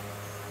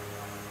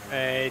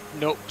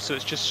 Nope, so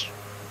it's just...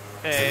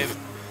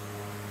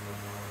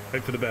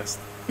 Hope for the best.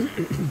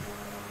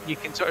 You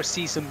can sort of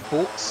see some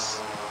boats,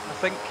 I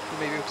think. You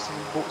may be able to see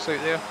some boats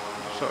out there.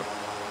 You're sort of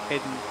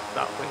heading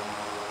that way.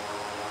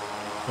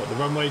 What, the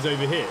runway's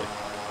over here?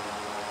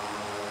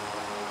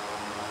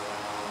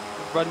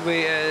 The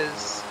runway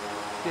is...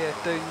 yeah,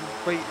 down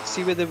right.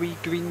 See where the wee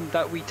green,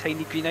 that wee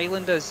tiny green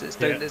island is? It's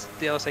down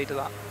the other side of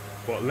that.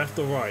 What, left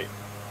or right?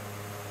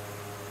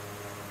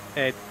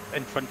 In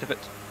front of it.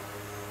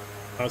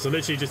 Oh, so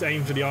literally just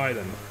aim for the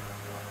island?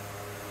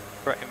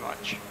 Pretty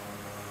much.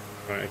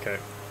 Right, okay.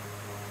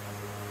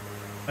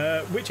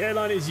 Which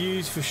airline is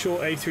used for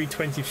short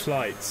A320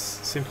 flights?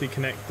 Simply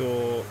Connect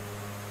or...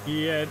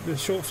 yeah, the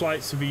short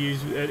flights would be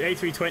used...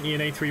 A320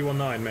 and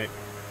A319, mate.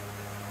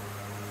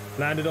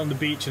 Landed on the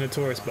beach in a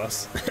tourist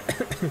bus.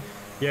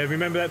 Yeah,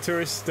 remember that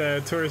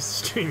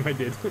tourist stream I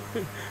did?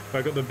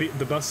 I got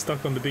the bus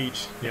stuck on the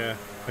beach. Yeah,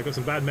 I got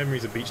some bad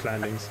memories of beach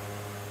landings.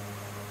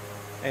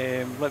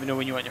 Let me know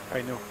when you want your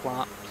final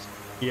flaps.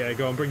 Yeah,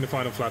 go on, bring the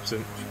final flaps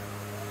in.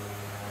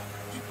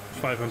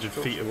 500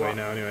 feet away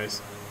now,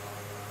 anyways.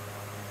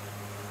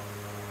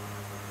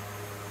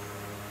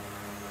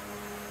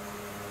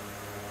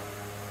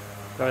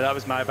 No, that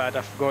was my bad.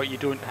 I forgot you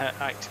don't hit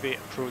activate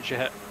approach, you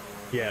hit.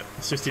 Yeah,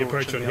 it's just the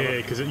approach on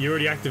here because you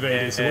already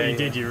activated it. So what you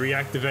did, you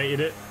reactivated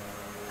it.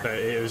 So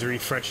it was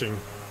refreshing.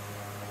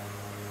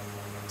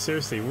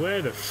 Seriously,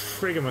 where the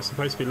frig am I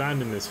supposed to be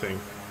landing this thing?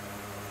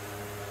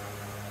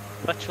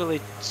 Literally,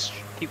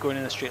 keep going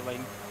in a straight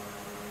line.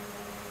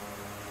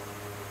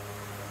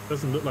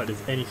 Doesn't look like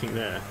there's anything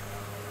there.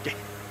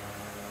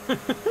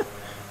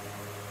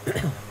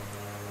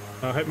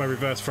 I hope my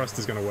reverse thrust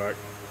is going to work.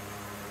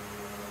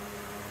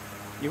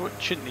 You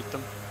shouldn't need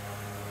them.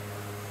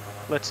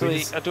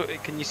 Literally,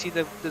 can you see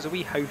there's a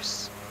wee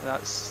house?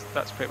 That's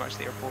pretty much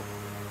the airport.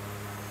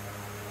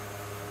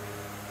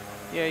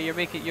 Yeah, you're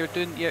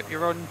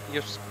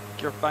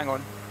bang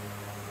on.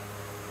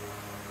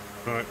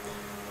 Alright.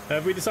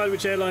 Have we decided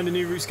which airline the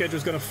new route schedule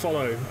is going to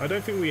follow? I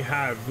don't think we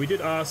have. We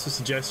did ask for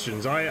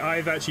suggestions.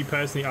 I've actually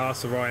personally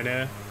asked for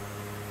Ryanair.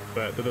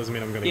 but that doesn't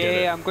mean I'm going to get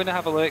it. Yeah, I'm going to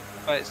have a look,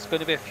 but it's going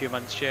to be a few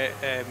months yet.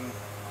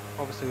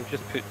 Obviously, we've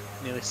just put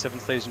nearly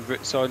 7,000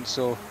 routes on,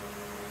 so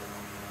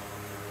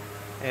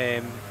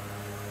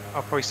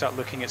I'll probably start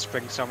looking at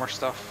spring-summer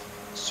stuff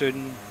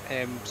soon.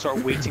 Sort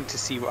of waiting to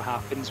see what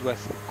happens with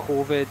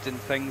COVID and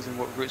things, and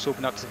what routes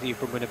open up, to see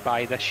if we're going to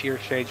buy this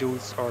year's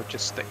schedules or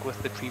just stick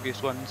with the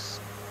previous ones.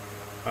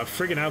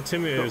 Friggin'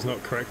 altimeter is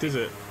not correct, is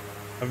it?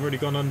 I've already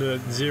gone under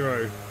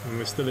 0 and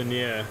we're still in the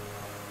air.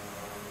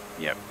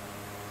 Yep.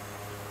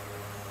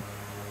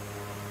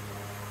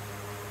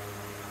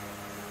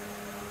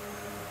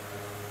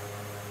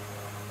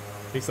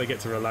 At least I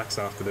get to relax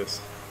after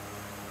this.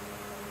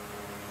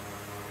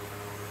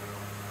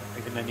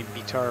 Even any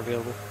beta are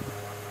available.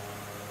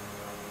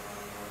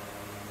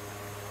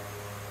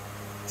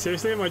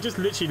 Seriously, am I just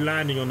literally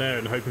landing on there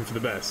and hoping for the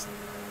best?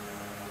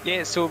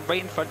 Yeah, so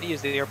right in front of you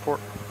is the airport.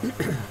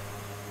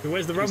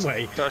 Where's the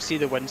runway? Start to see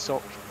the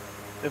windsock.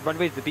 The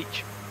runway is the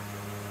beach.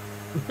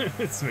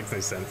 This makes no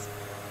sense.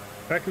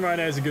 I reckon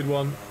Ryanair is a good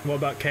one. What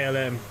about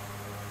KLM?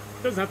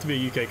 It doesn't have to be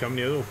a UK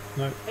company at all.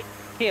 No.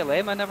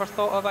 KLM I never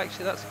thought of,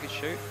 actually. That's a good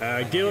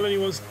shout. Gil only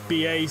wants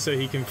BA so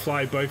he can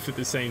fly both at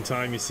the same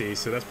time, you see.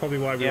 So that's probably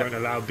why we won't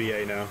allow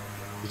BA now.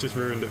 He's just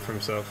ruined it for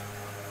himself.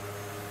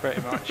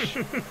 Pretty much.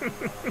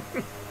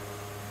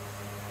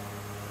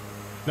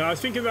 No, I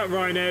was thinking about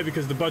Ryanair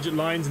because the budget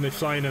lines and they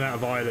fly in and out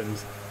of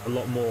Ireland a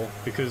lot more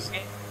because...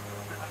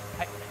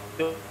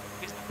 The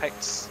reason I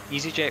picked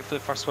EasyJet for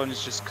the first one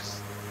is just because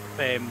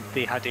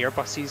they had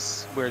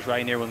Airbuses, whereas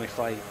Ryanair only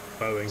fly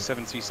Boeing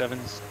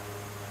 737s.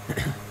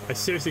 I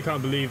seriously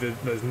can't believe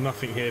that there's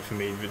nothing here for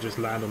me but just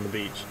land on the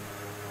beach.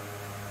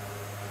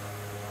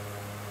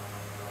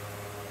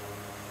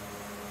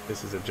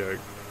 This is a joke.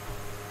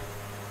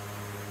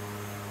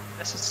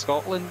 This is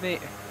Scotland,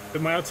 mate.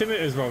 But my altimeter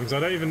is wrong, so I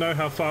don't even know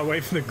how far away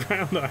from the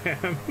ground I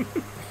am.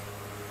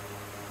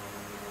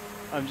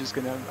 I'm just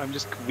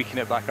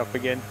weakening it back up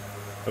again.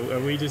 Are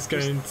we just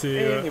going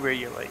to... anywhere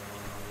you like.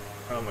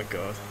 Oh my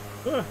god.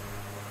 Ah.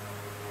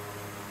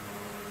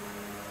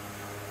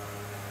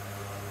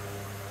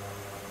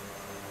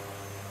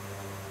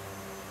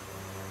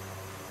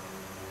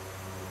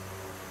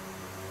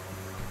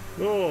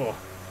 Oh!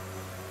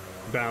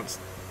 Bounced.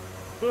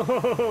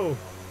 Oh!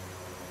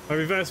 My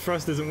reverse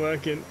thrust isn't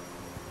working.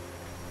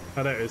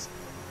 Oh, there it is.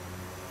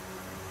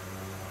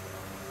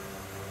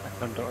 I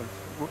turned it on.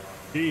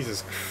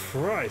 Jesus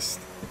Christ.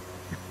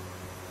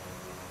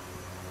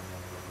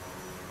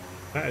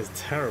 That is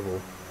terrible.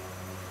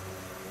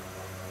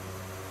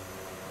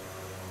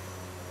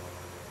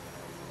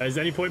 Is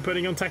there any point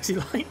putting on taxi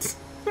lights?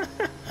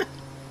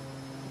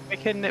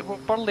 We'll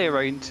burley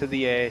around to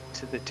the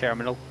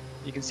terminal.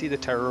 You can see the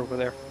tower over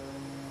there.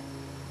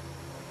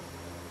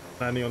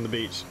 Landing on the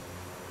beach.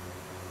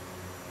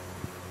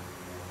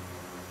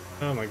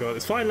 Oh my god,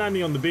 it's fine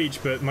landing on the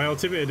beach, but my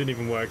altimeter didn't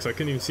even work, so I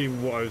couldn't even see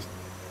what I was...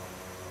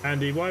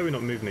 Andy, why are we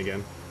not moving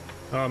again?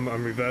 Oh, I'm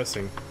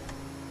reversing.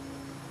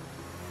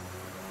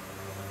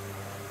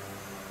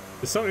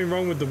 There's something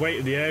wrong with the weight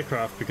of the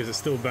aircraft because it's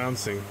still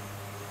bouncing.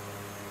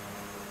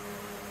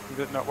 Is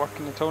it not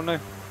working at all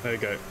now? There we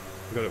go.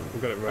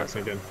 We've got it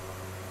working again.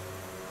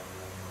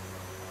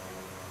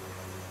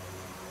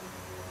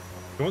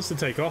 It wants to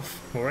take off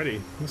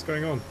already. What's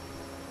going on?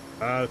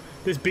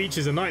 This beach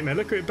is a nightmare.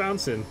 Look at it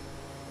bouncing.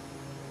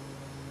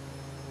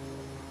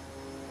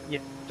 Yeah,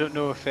 don't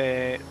know if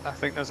I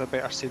think there's a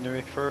better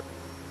scenery for it.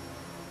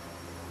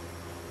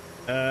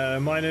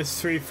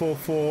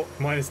 -344,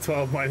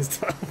 -12,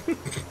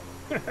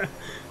 -12.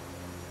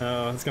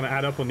 Oh, it's going to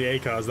add up on the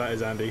ACARs, that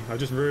is, Andy. I've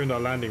just ruined our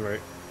landing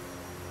route.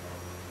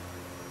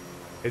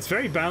 It's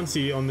very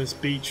bouncy on this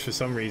beach for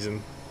some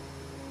reason.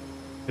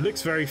 It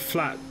looks very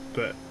flat,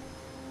 but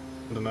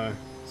I don't know.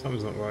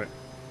 Something's not right.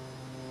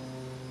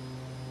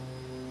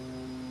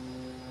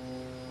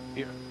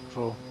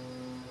 Beautiful.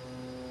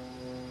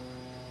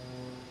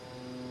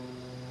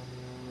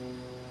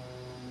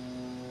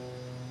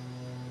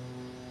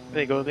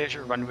 There you go, there's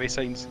your runway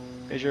signs.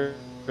 There's your...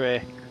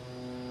 I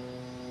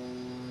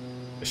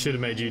should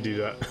have made you do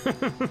that.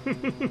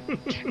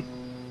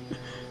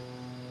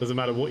 Doesn't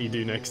matter what you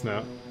do next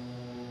now.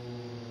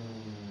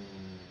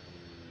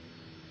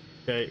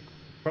 Okay,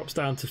 props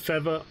down to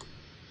feather.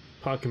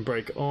 Park and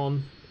brake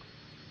on.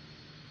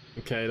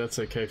 Okay, that's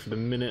okay for the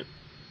minute.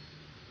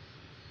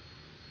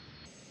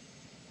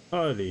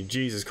 Holy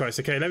Jesus Christ.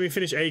 Okay, let me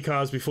finish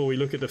ACARs before we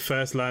look at the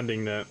first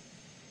landing there.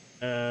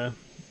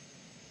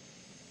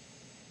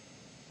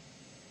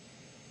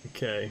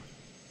 Okay.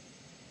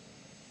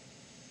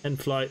 End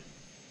flight.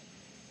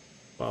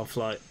 Bar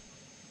flight.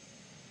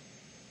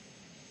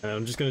 And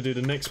I'm just going to do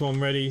the next one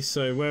ready.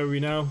 So where are we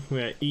now?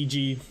 We're at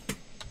EGP.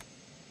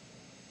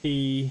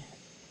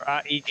 We're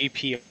at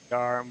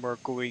EGPR and we're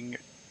going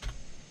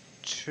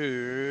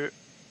to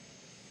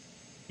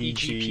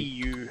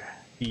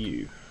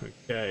EGPU.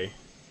 Okay.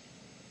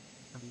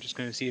 I'm just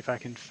going to see if I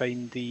can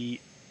find the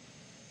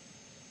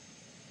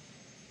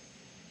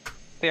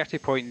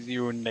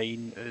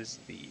 30.09 is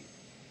the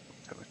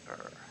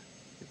altimeter.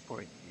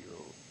 30.09.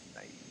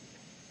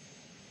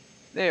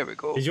 There we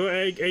go. Is your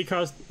A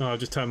cars? Oh, I'll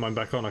just turn mine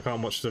back on. I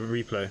can't watch the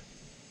replay.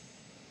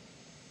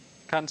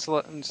 Cancel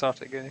it and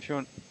start it again if you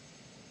want.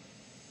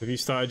 Have you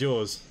started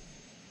yours?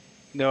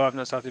 No, I've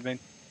not started mine.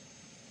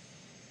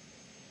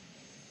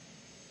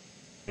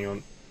 Hang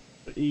on.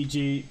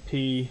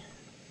 EGPR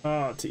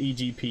to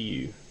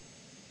EGPU.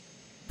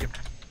 Yep.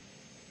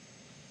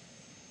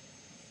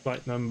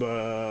 Flight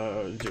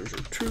number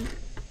 002.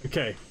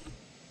 Okay.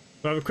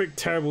 I'll have a quick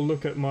terrible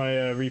look at my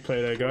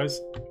replay there, guys.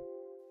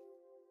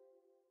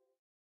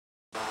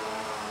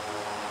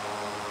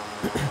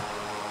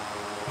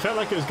 I felt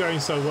like it was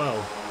going so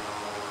well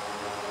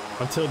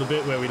until the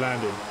bit where we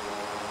landed.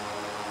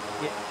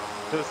 Yeah,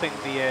 I don't think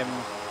the I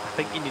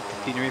think you need the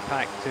scenery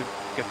pack to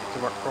get it to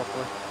work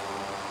properly.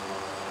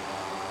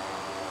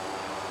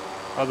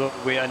 Although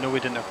I know we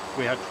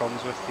had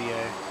problems with the.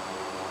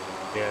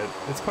 Yeah,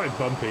 it's quite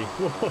bumpy.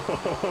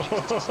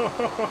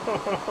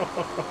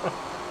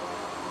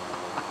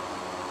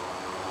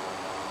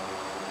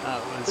 That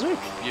was Look,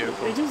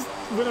 beautiful. it just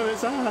went on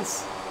its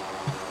ass.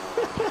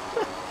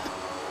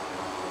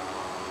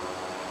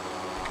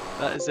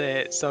 That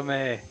is some.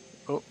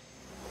 Oh,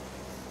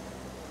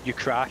 you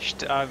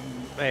crashed.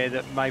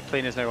 My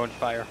plane is now on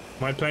fire.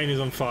 My plane is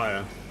on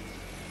fire.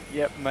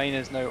 Yep, mine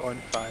is now on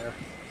fire.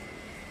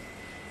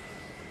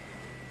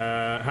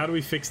 How do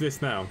we fix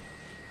this now?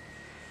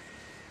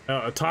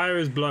 Oh, a tire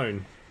is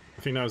blown.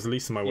 I think that was the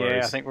least of my worries.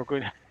 Yeah, I think we're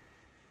going.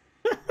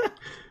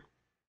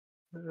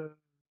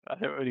 I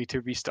think we need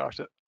to restart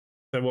it.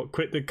 So what?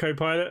 Quit the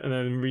co-pilot and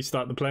then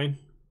restart the plane?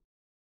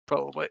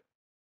 Probably.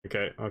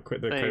 Okay, I'll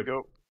quit the. There you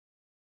go.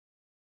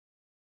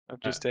 I've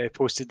just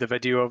posted the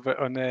video of it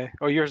on.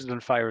 Oh, yours is on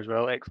fire as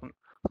well. Excellent.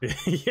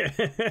 Yeah.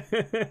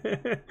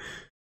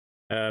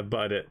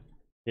 Butted it.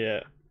 Yeah.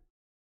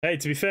 Hey,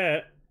 to be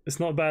fair, it's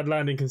not a bad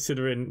landing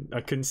considering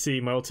I couldn't see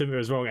my altimeter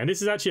was wrong, and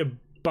this is actually a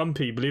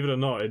bumpy. Believe it or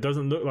not, it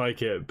doesn't look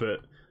like it,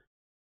 but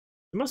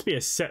there must be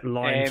a set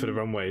line for the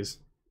runways.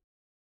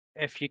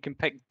 If you can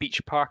pick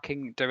beach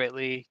parking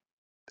directly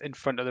in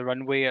front of the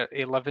runway at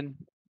 11.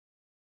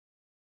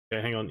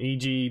 Okay, hang on.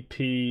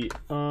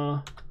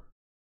 EGPR.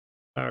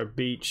 Our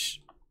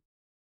beach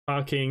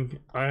parking.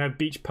 I have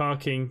beach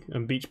parking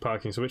and beach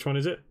parking. So which one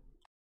is it?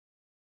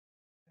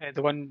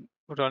 The one.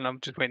 Hold on,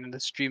 I'm just waiting on the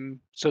stream.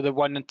 So the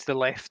one to the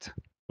left.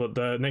 What,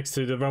 the next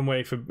to the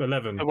runway for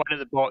 11? The one at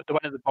the bottom. The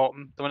one at the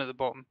bottom. The one at the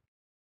bottom.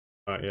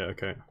 Alright, yeah,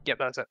 okay. Yep,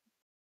 that's it.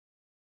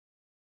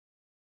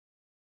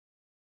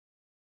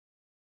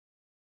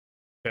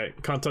 Okay,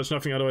 can't touch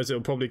nothing, otherwise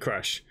it'll probably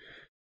crash.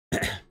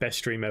 Best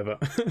stream ever.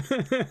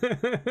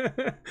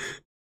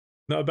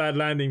 Not a bad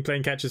landing,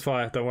 plane catches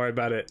fire, don't worry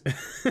about it.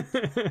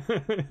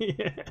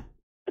 Yeah.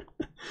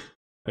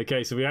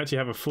 Okay, so we actually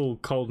have a full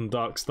cold and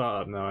dark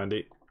startup now,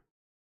 Andy.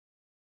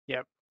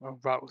 Yep, I'll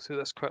rattle through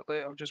this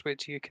quickly. I'll just wait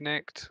till you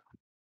connect.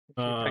 If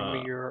you ping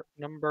me your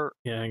number.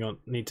 Yeah, hang on.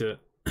 Need to.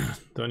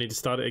 Do I need to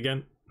start it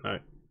again? No.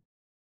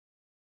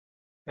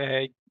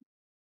 Hang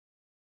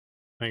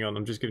on,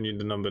 I'm just giving you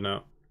the number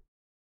now.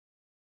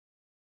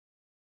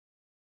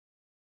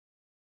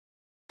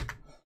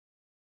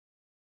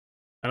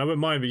 And I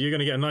wouldn't mind, but you're going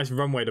to get a nice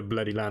runway to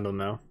bloody land on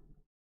now.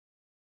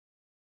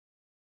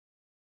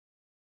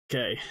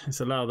 Okay,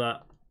 let's allow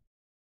that.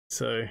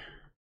 So,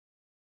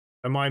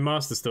 am I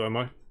master still, am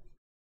I?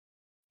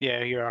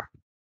 Yeah, you are.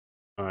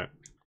 Alright.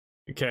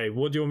 Okay,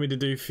 what do you want me to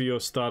do for your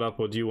startup,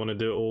 or do you want to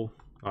do it all?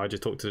 I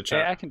just talked to the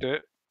chat. Yeah, I can do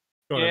it.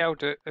 Yeah, I'll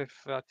do it if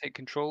I take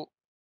control.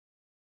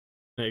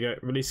 There you go,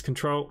 release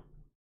control.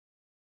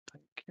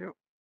 Thank you.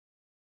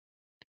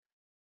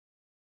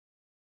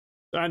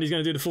 Andy's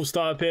going to do the full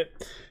startup hit.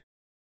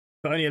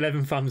 But only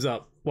 11 thumbs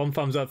up. 1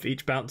 thumbs up for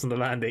each bounce on the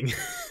landing.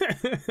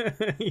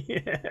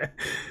 Yeah.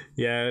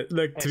 Yeah,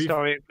 look.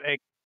 Sorry,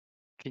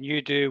 can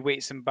you do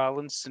weights and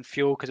balance and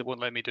fuel? Because it won't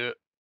let me do it.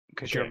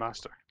 Because you're a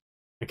master.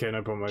 Okay,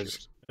 no problem. I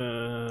just.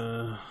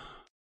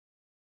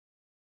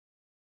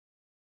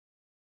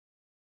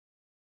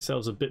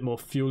 Sells a bit more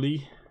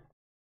fuel-y.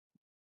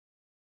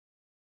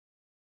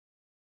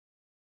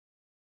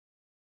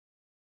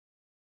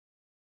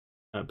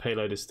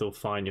 Payload is still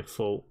fine, you're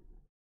full.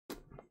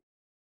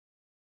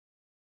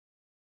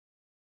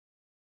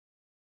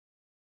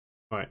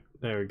 Right,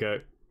 there we go.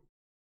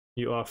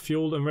 You are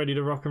fueled and ready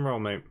to rock and roll,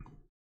 mate.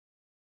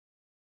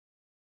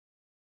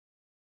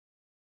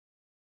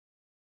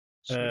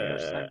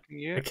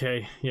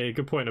 Okay, yeah,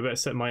 good point. I better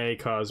set my A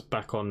cars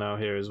back on now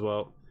here as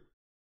well.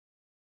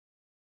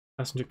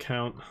 Passenger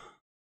count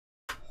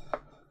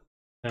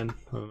 10. I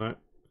don't know.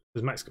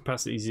 There's max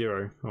capacity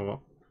 0. Oh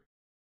well.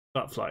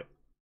 Start flight.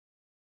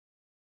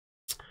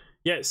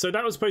 Yeah, so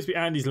that was supposed to be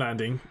Andy's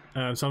landing.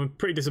 So I'm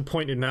pretty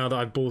disappointed now that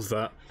I balls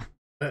that.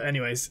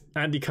 Anyways,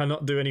 Andy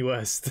cannot do any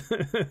worse.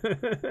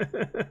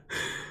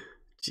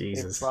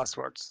 Jesus. Last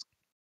words.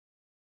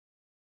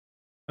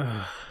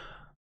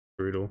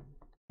 Brutal.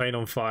 Plane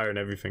on fire and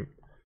everything.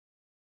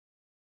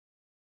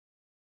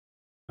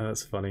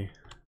 That's funny.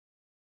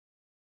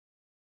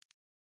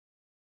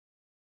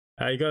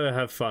 You gotta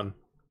have fun.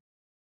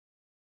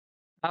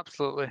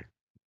 Absolutely.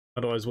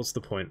 Otherwise, what's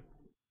the point?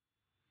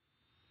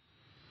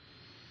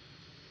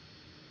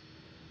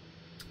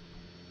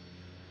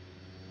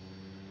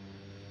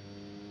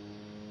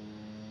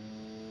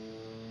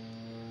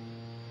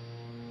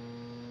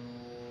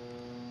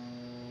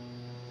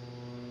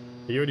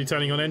 Are you already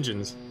turning on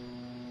engines?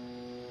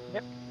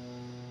 Yep.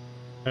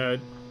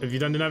 Have you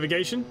done the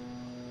navigation?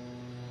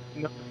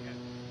 No.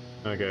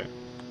 Okay.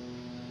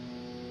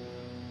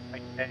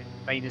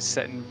 Mine is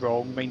sitting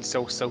wrong. Mine's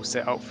still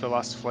set up for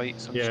last flight.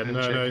 So I'm Yeah, just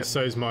gonna check no, it.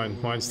 so's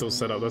mine. Mine's still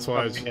set up. That's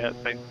why I was... Yeah,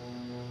 fine.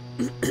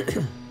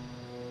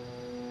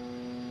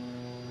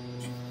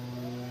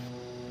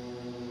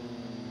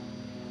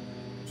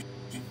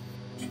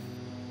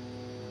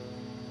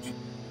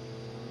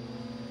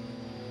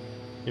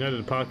 You know that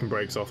the parking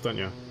brake's off, don't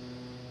you?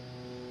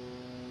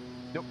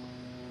 Nope.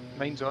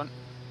 Mine's on.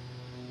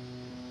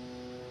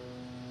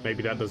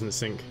 Maybe that doesn't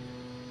sync.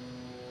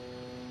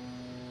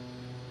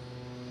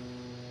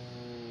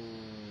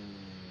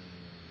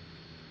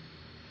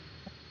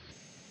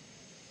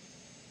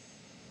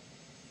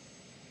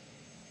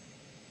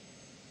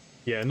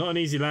 Yeah, not an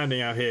easy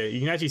landing out here. You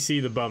can actually see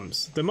the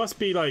bumps. There must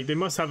be like, they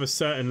must have a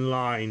certain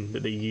line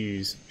that they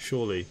use,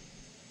 surely.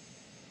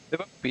 There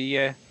must be,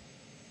 yeah.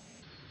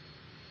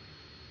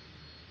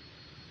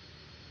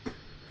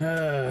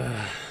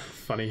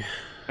 Funny.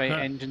 Right,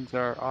 engines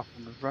are up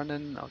and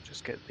running. I'll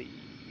just get the...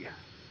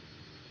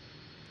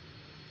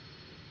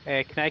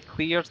 can I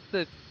clear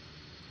the...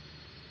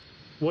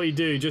 What you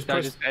do, just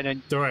press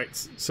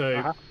direct.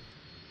 So,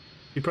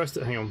 you press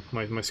it... Hang on,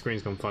 my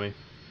screen's gone funny.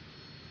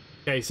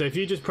 Okay, so if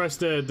you just press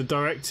the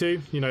direct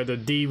to, you know, the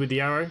D with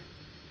the arrow.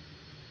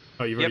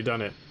 Oh, you've already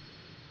done it.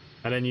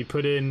 And then you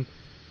put in...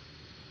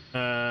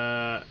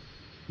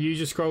 use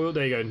your scroll wheel.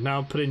 There you go.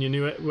 Now put in your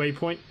new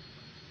waypoint.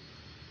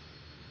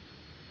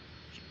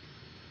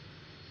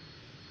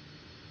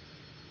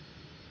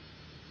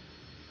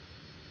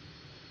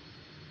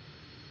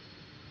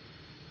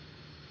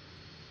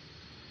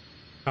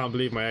 Can't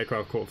believe my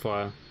aircraft caught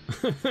fire.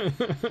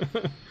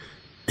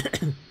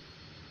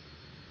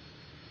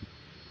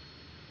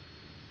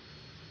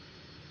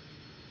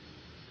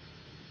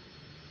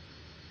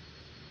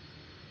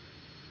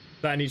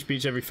 Flatten each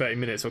beach every 30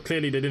 minutes. Well,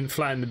 clearly they didn't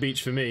flatten the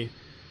beach for me.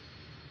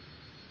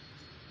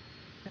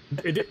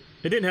 It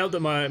didn't help that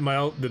my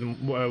ult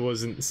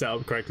wasn't set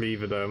up correctly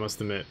either, though, I must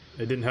admit.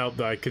 It didn't help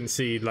that I couldn't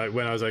see like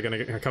when I was going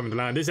to come to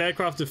land. This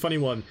aircraft's a funny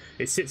one.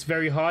 It sits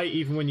very high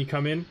even when you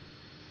come in.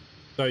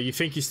 So you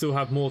think you still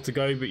have more to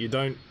go, but you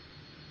don't.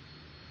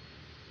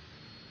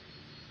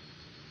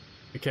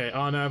 Okay,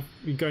 Arnav,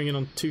 you're going in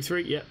on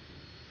 2-3, yep.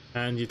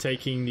 And you're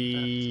taking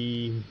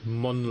the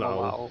Monlau.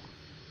 Oh, wow.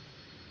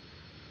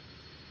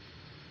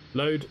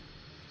 Load.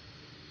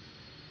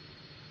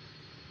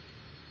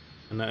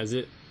 And that is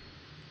it.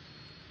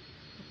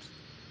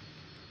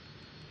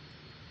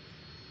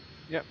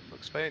 Yep,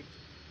 looks fine.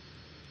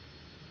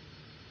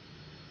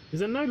 Is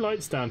there no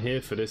lights down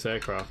here for this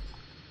aircraft?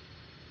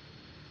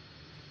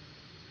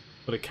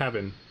 For the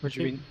cabin? What do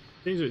you mean?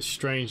 Seems a bit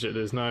strange that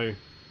there's no...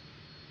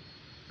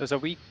 There's a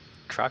wee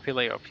crappy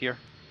light up here.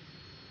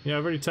 Yeah,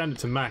 I've already turned it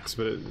to max,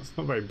 but it's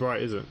not very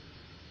bright, is it?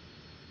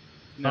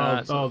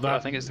 No, that... I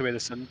think it's the way the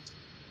sun...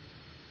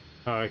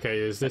 Oh, okay,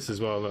 there's this as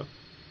well, look.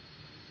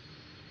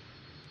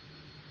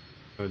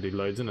 Gonna do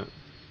loads, isn't it?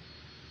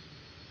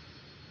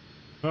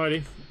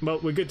 Alrighty, well,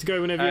 we're good to go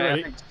whenever you're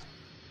ready.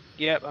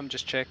 Yep, I'm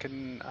just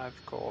checking. I've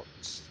got...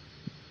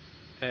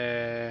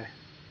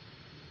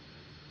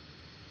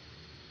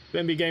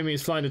 BNB Gaming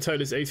is flying the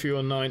Totus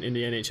A319 in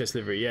the NHS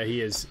livery. Yeah,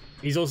 he is.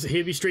 He'll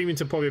be streaming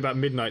to probably about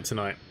midnight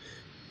tonight.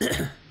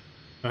 Oh,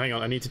 hang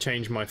on, I need to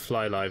change my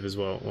fly live as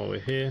well while we're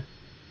here.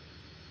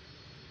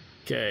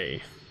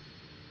 Okay.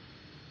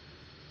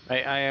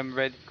 I am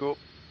ready to go.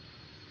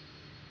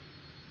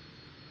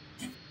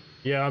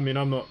 Yeah, I mean,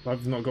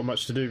 I've not got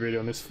much to do really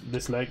on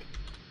this leg.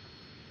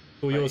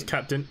 All yours,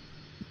 Captain.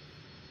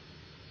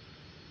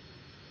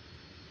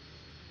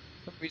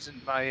 For some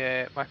reason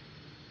my my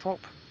prop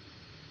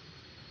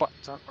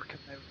buttons aren't working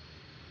now.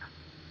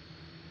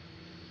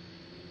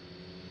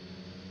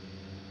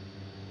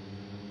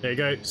 There you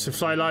go. So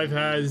Fly Live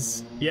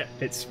has, yeah,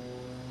 it's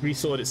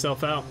resorted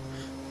itself out.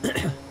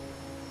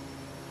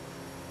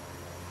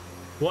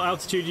 What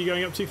altitude are you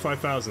going up to?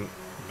 5,000.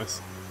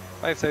 Nice.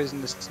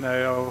 5,000 is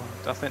now.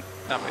 I think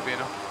that might be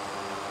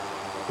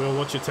enough. We'll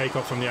watch your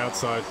takeoff from the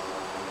outside.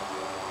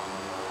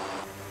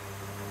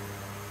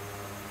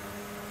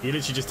 You're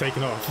literally just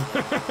taking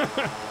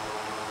off.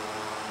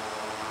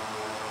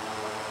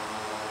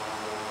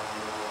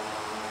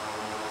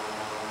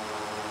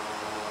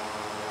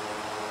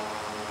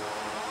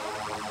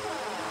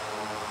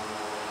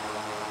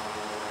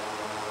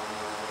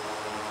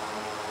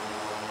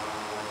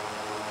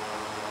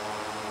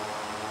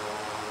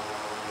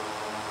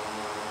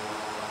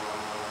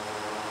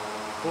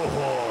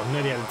 Oh,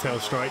 nearly had a tail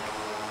strike.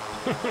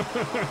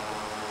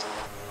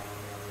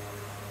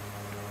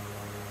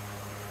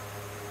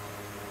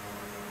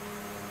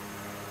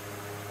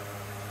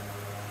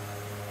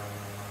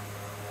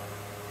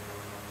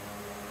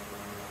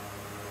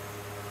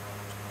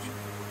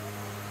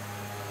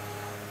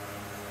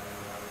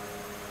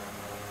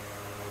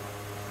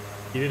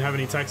 You didn't have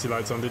any taxi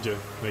lights on, did you?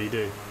 No, you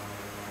do.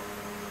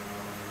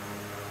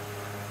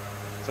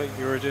 So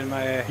you were doing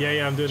my...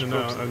 Yeah, I'm doing it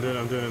now. I'm doing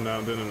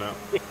it now.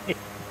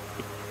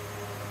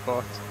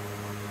 But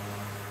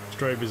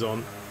strobe is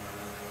on.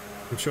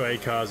 I'm sure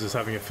A-Cars is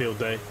having a field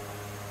day.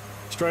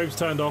 Strobe's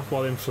turned off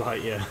while in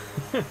flight, yeah.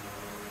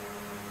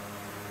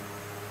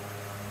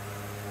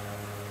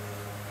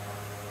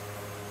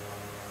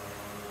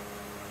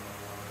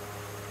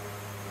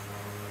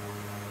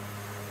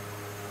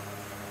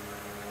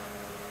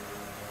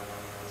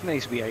 It's a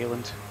nice wee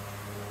island.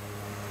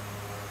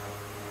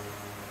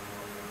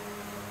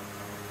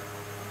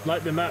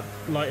 Like the map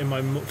light in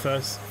my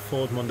first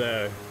Ford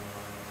Mondeo.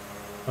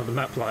 Oh, the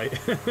map light.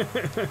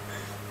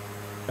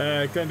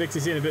 Glenn Dixie,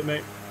 see you in a bit,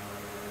 mate.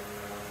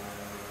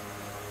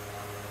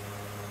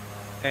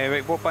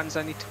 Right, what buttons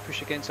I need to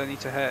push again? So I need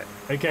to hit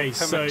okay,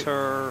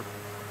 altimeter,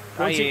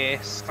 so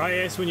IAS.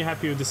 IAS when you're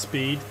happy with the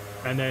speed,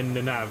 and then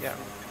the nav. Yeah.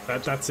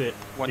 That's it.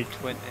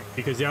 120.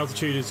 Because the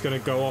altitude is going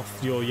to go off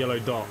your yellow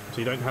dot, so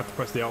you don't have to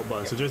press the alt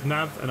button. So just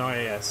nav and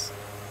IAS,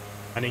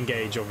 and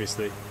engage,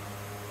 obviously.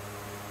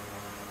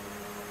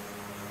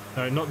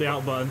 No, not the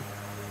alt button.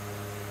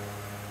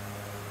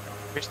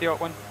 Push the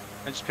alt one,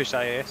 and just push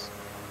IAS.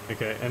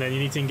 Okay, and then you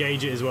need to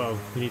engage it as well.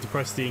 You need to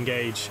press the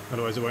engage,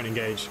 otherwise it won't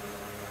engage.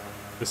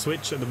 The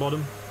switch at the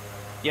bottom.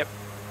 Yep.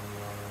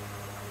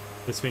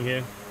 This thing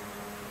here.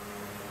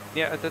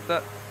 Yeah, I did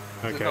that.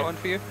 Okay. Is it not on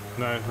for you?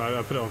 No,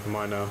 I put it on for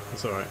mine now.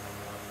 It's alright.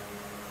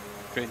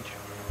 Strange.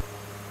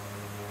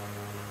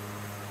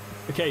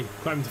 Okay,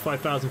 climbing to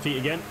 5,000 feet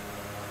again.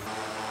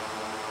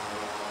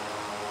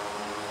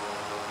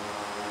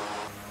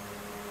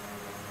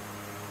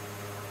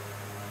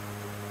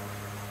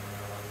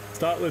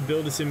 Start with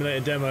Builder Simulator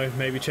demo,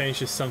 maybe change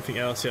to something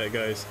else, see how it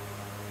goes.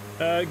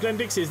 Glenn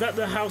Dixie, is that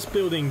the house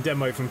building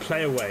demo from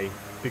Playaway?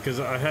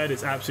 Because I heard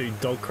it's absolutely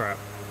dog crap.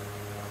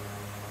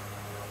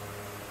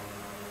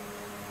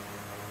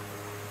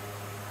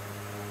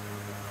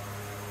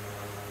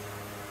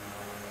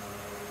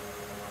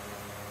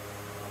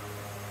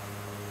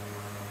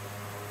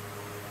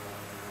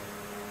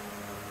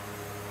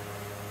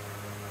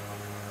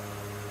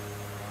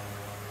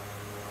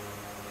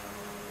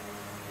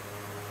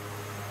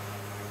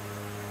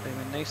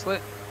 Aiming nicely.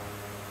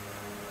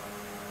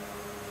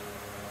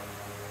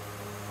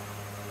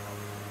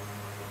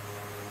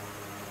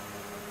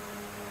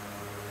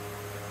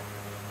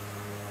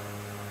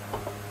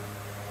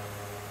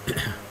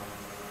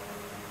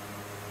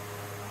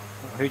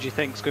 Who do you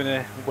think's going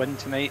to win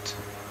tonight?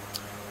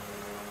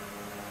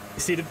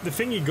 See, the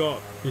thing you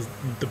got is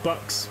the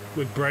Bucks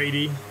with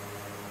Brady,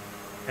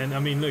 and I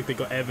mean, look, they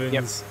got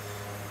Evans.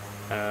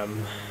 Yep.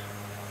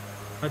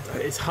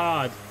 It's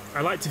hard. I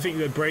like to think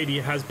that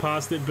Brady has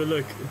passed it, but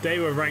look, they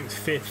were ranked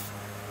 5th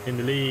in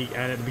the league,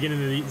 and at the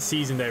beginning of the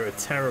season they were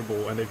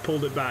terrible, and they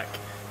pulled it back,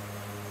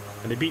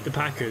 and they beat the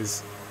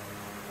Packers.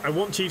 I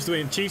want Chiefs to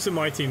win. Chiefs are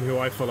my team, who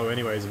I follow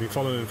anyways. I've been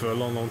following them for a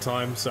long, long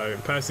time, so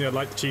personally I'd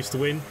like the Chiefs to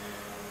win.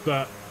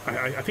 But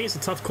I think it's a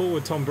tough call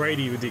with Tom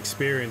Brady with the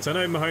experience. I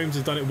know Mahomes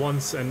has done it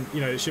once, and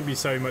you know it shouldn't be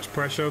so much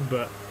pressure,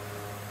 but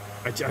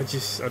I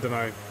don't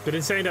know. But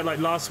in saying that, like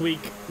last week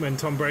when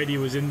Tom Brady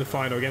was in the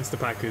final against the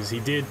Packers, he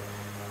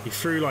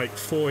threw like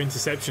 4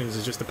 interceptions,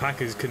 and just the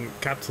Packers couldn't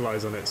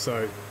capitalize on it.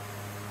 So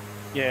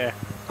yeah,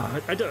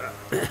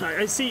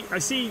 I see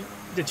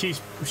the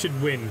Chiefs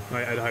should win.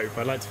 I'd hope.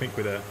 I'd like to think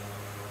we're there.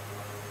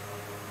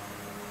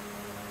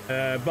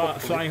 But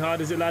flying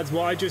hard is it, lads?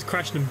 Well, I just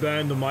crashed and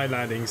burned on my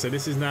landing, so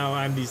this is now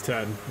Andy's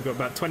turn. We've got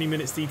about 20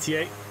 minutes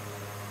DTA,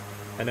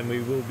 and then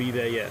we will be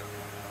there yet.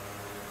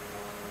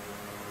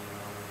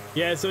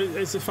 Yeah, so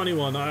it's a funny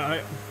one.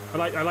 I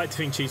like to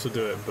think Chiefs will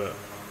do it, but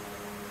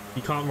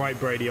you can't write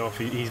Brady off.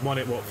 He's won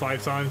it what,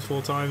 5 times,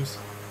 4 times?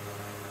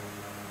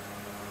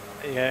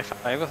 Yeah,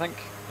 5 I think.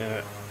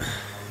 Yeah,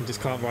 you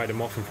just can't write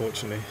him off,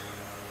 unfortunately.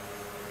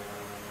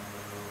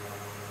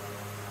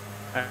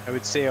 I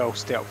would say I'll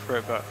stay up for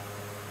it, but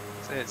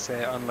it's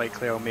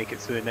unlikely I'll make it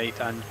through the night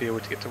and be able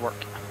to get to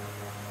work.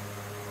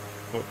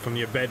 What, from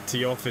your bed to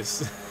your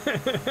office?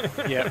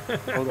 Yeah,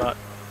 all that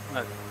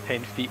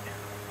 10 feet.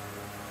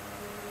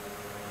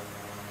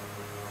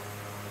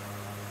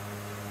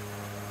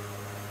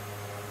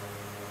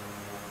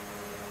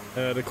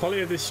 The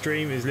quality of this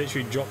stream is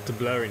literally dropped to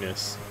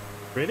blurriness.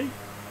 Really?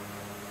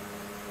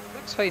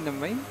 Looks fine on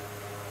mine.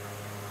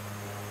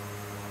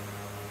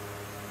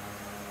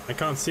 I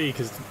can't see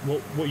because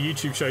what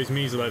YouTube shows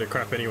me is a load of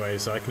crap anyway,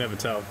 so I can never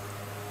tell.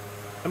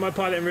 Am I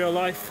pilot in real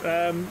life?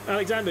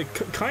 Alexander,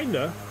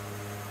 kinda.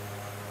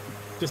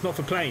 Just not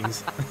for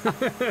planes.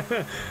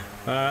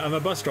 I'm a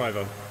bus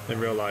driver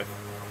in real life.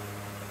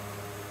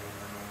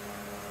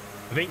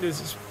 I think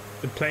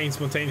the plane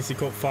spontaneously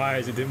caught fire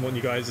as it didn't want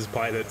you guys as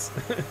pilots.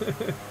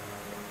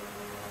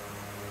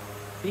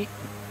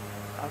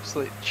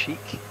 Absolute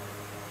cheek.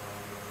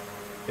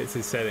 It's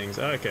his settings.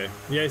 Oh, okay.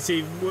 Yeah,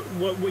 see,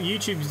 what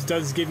YouTube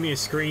does give me a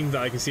screen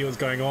that I can see what's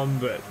going on,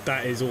 but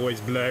that is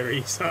always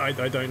blurry, so I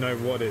don't know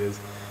what it is.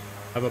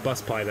 I'm a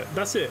bus pilot.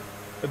 That's it.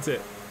 That's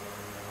it.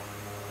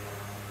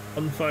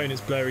 On the phone, it's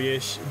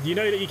blurry-ish. You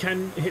know that you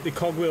can hit the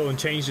cogwheel and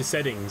change the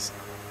settings?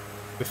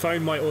 The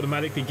phone might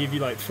automatically give you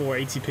like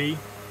 480p.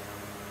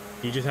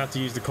 You just have to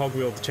use the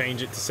cogwheel to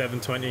change it to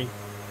 720.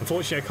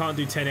 Unfortunately, I can't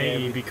do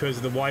 1080 because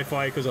of the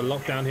Wi-Fi, because of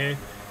lockdown here.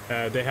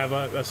 They have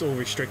that's all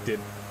restricted.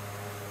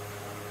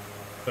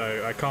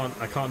 So I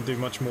can't do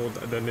much more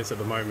than this at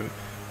the moment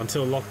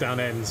until lockdown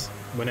ends,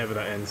 whenever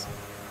that ends.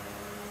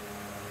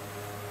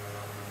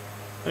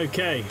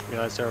 Okay.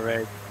 Realised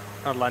our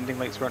landing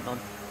lights weren't on.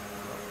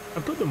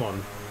 I put them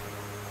on.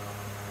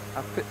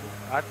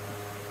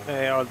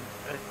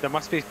 They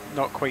must be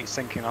not quite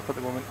syncing up at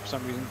the moment for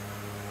some reason.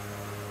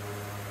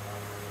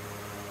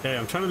 Yeah,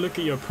 I'm trying to look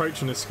at your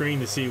approach on the screen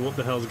to see what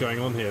the hell's going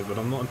on here, but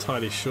I'm not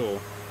entirely sure.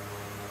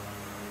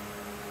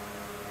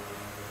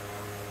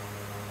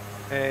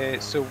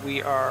 So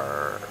we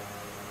are...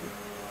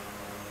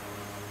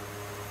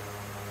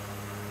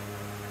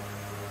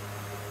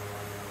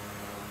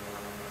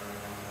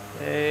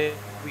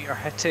 we are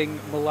hitting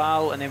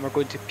Malal and then we're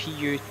going to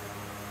PU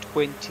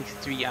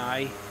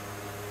 23I.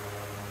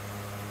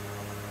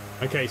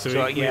 Okay, so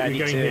yeah, we're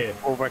going here.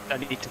 I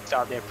need to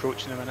start the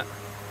approach in a minute.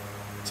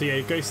 So yeah,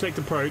 go select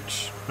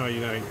approach. Oh, you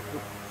know,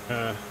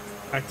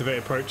 activate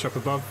approach up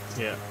above.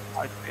 Yeah.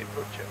 Activate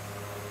approach it.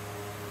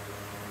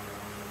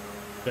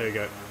 There we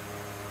go.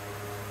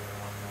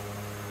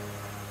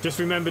 Just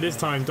remember this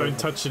time, don't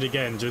touch it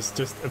again. Just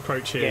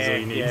approach here is all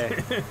you need.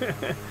 Yeah.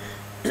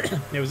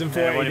 It was in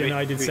 480 and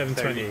I did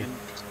 720.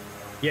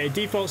 Yeah, it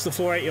defaults to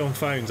 480 on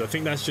phones. I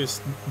think that's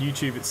just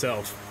YouTube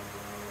itself.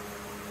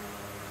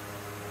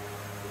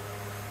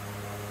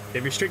 They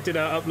restricted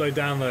our upload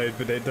download,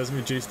 but it doesn't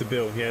reduce the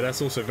bill. Yeah,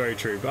 that's also very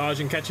true. But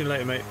Arjun, catch you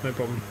later, mate. No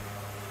problem.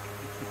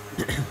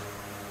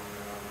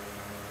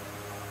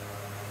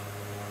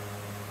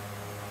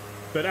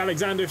 But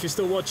Alexander, if you're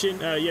still watching,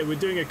 yeah, we're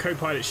doing a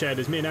co-pilot share.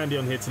 There's me and Andy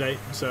on here today,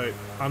 so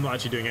I'm not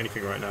actually doing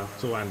anything right now.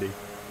 It's all Andy.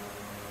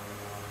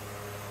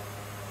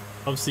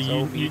 Obviously,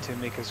 you to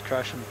make us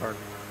crash and burn.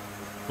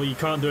 Well, you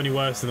can't do any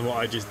worse than what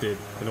I just did.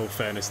 In all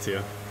fairness to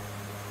you.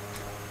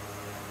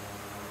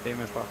 Same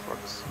with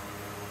backwards.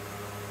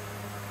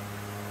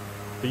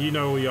 But you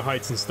know all your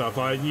heights and stuff.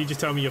 You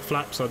just tell me your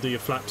flaps. I'll do your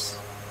flaps.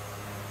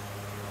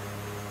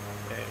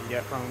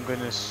 Yep, I'm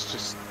gonna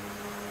just.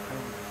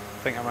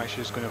 I think I'm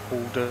actually just going to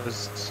hold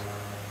us.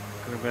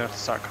 I'm going to have to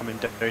start coming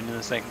down in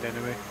a second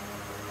anyway.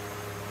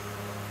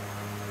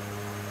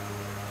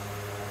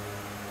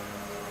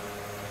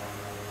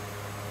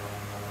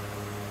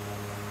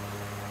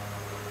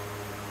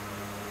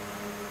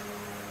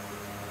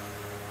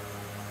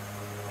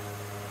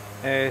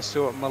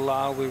 So at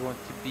Malal we want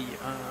to be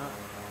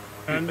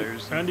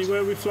at... Andy,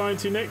 where are we flying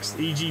to next?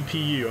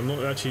 EGPU. I'm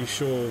not actually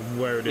sure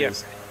where it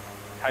is.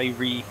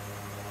 Kyrie.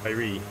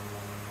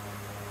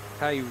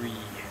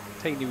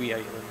 Tiny wee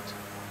island.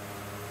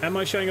 Am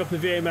I showing up in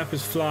the VA map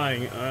as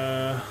flying?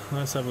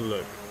 Let's have a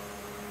look.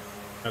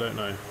 I don't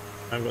know.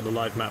 I haven't got the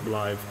live map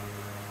live.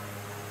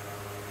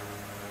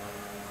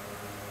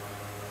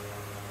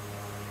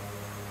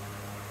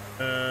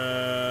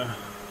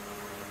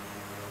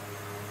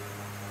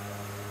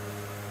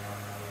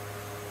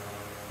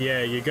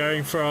 Yeah, you're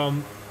going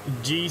from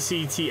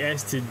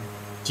GCTS to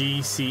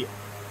GCFV.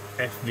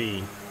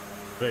 I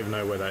don't even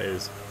know where that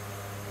is.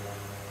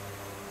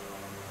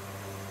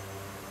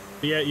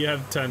 Yeah, you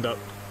have turned up.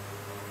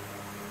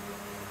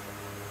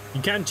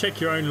 You can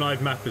check your own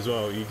live map as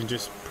well. You can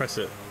just press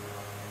it.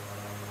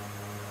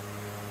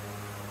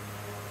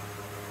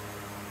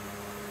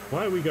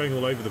 Why are we going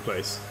all over the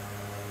place?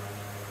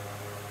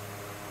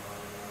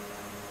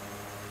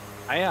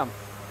 I am.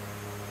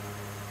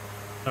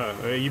 Oh,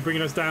 are you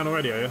bringing us down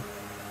already, are you?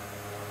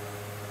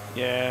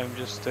 Yeah, I'm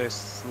just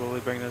slowly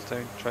bringing us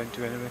down, trying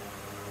to anyway.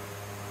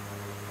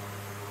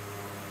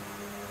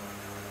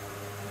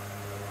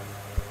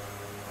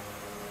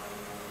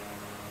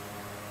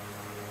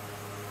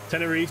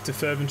 Tenerife to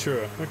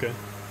Fuerteventura. Okay,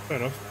 fair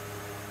enough.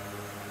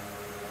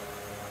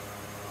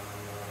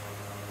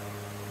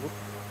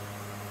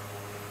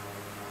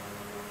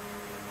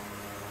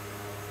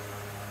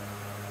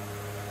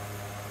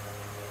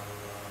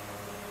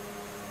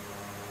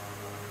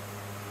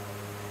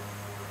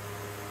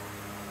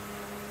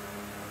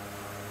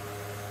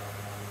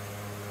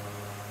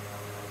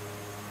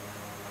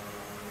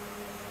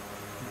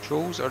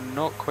 Controls are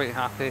not quite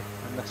happy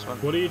in this one.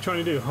 What are you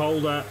trying to do?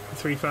 Hold at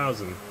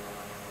 3,000?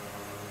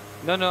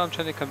 No, I'm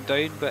trying to come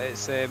down, but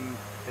it's a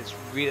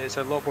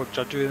lot more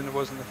judgy than it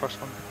was in the first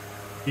one.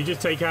 You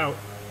just take out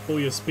all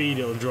your speed,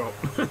 it'll drop.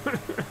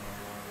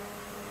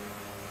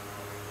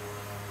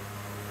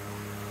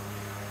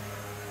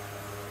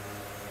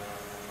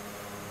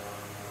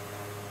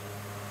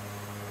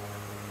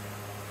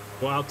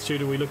 What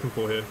altitude are we looking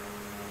for here?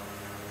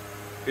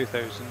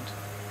 2,000.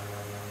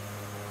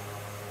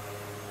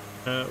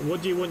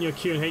 What do you want your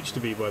Q and H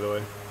to be, by the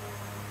way?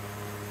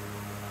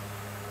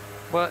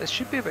 Well, it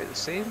should be about the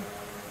same.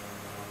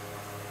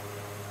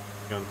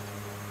 Hang on.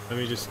 Let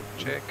me just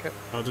check it.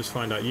 I'll just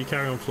find out. You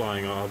carry on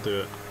flying, I'll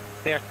do it.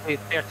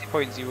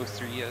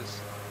 30.03 is.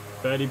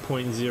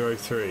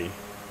 30.03.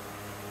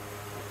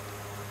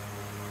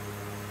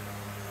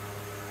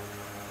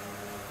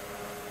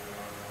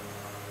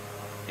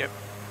 Yep.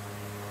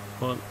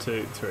 1,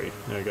 2, 3.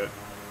 There we go.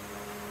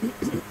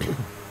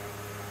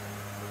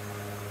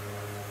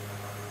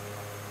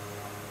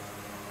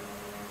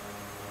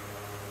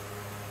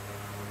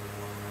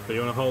 So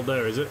you want to hold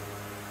there, is it?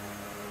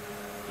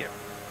 Yep.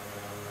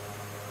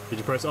 Did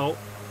you press Alt?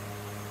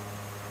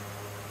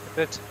 I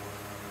did.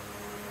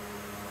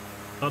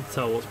 Hard to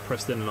tell what's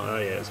pressed in and not. Oh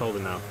yeah, it's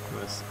holding now.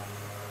 Nice.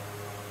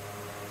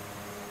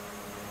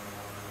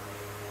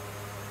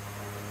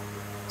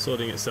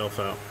 Sorting itself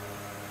out.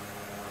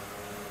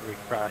 We're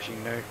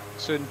crashing now.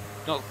 Soon.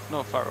 Not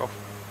far off.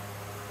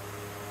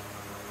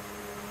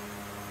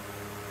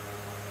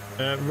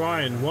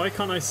 Ryan, why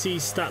can't I see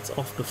stats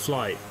off the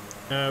flight?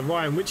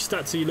 Ryan, which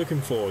stats are you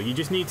looking for? You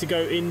just need to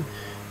go in.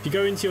 If you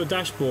go into your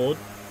dashboard,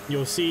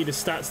 you'll see the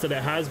stats that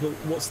it has, but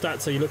what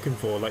stats are you looking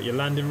for? Like your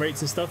landing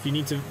rates and stuff? You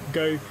need to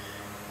go.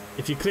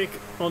 If you click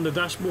on the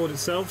dashboard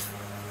itself,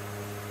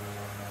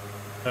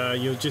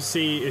 you'll just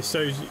see it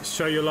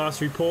show your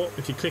last report.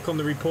 If you click on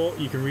the report,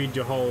 you can read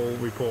your whole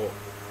report.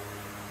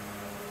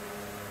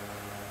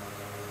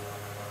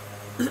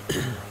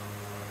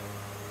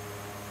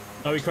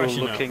 Are we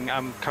crashing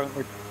now?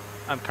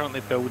 I'm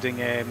currently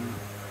building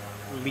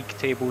league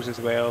tables as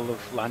well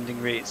of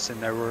landing rates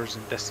and hours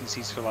and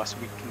distances for last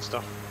week and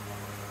stuff.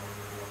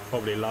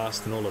 Probably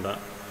last and all of that.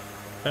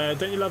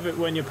 Don't you love it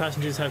when your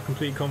passengers have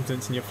complete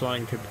confidence in your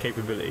flying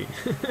capability?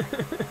 You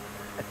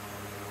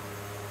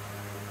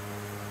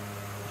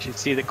should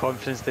see the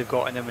confidence they've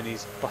got in him and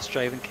his bus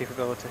driving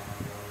capability.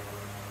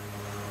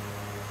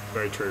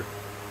 Very true.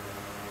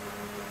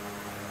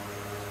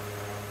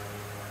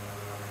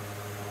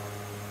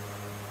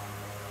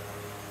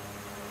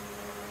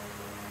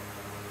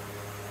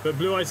 But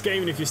Blue Ice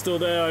Gaming, if you're still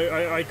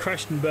there, I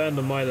crashed and burned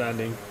on my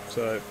landing,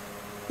 so...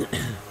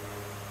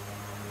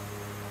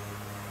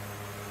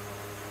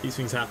 These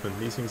things happen,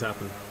 these things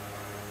happen.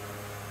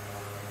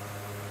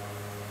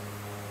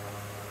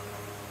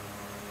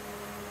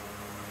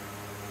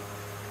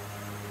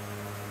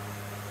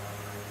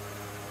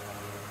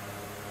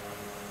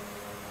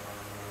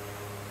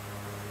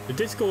 The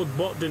Discord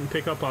bot didn't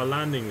pick up our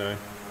landing though.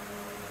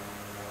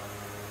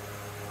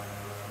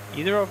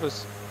 Either of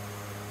us?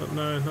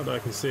 No, not that I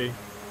can see.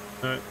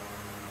 No.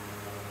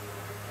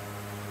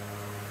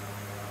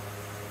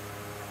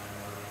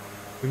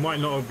 We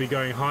might not be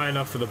going high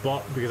enough for the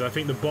bot because I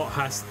think the bot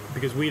has,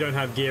 because we don't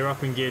have gear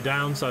up and gear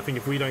down, so I think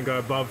if we don't go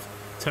above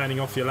turning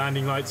off your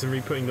landing lights and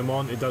re-putting them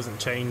on, it doesn't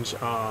change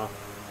our...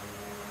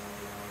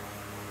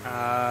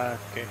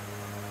 okay.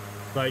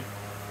 Like,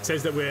 it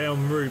says that we're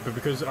en route, but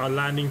because our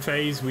landing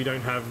phase, we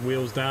don't have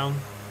wheels down.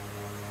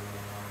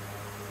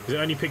 Because it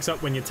only picks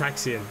up when you're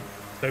taxiing.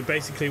 So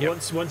basically,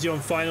 once you're on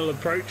final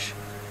approach,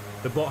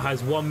 the bot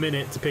has 1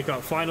 minute to pick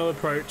up final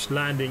approach,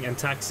 landing, and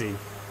taxi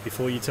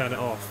before you turn it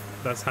off.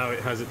 That's how it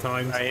has at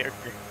times. Right,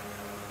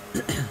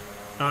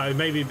 okay.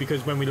 Maybe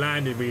because when we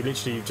landed, we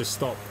literally just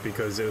stopped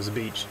because it was a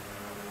beach.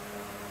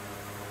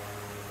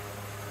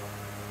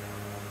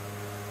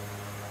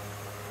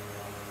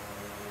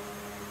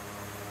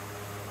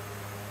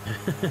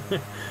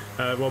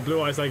 Well,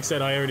 Blue Eyes, like I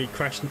said, I already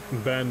crashed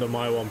and burned on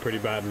my one pretty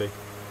badly.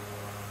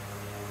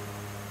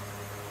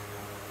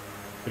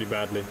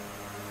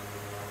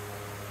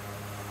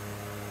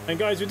 And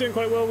guys, we're doing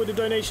quite well with the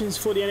donations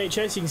for the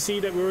NHS. You can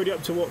see that we're already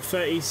up to what,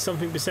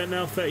 30-something%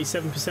 now,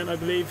 37% I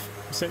believe.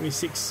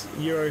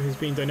 €76 has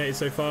been donated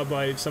so far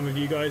by some of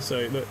you guys,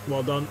 so look,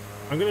 well done.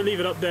 I'm going to leave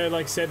it up there,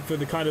 like I said, for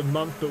the kind of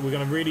month, but we're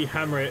going to really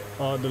hammer it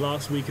the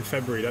last week of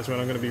February. That's when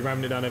I'm going to be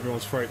ramming it down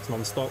everyone's throats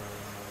non-stop.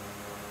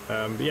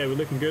 But yeah, we're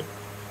looking good.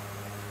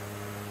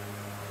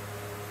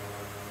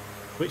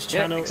 Which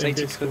channel in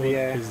Discord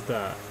is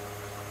that?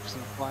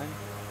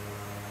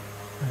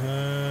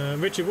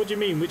 Richard, what do you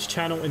mean? Which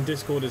channel in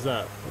Discord is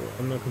that?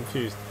 I'm not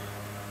confused.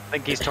 I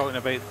think he's talking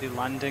about the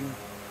landing.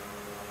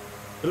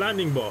 The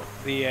landing bot?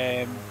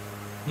 The,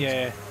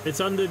 yeah.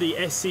 It's under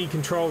the SC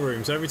control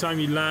room, so every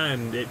time you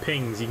land, it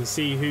pings. You can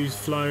see who's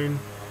flown,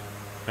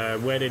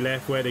 where they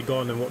left, where they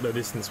gone, and what their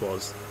distance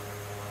was.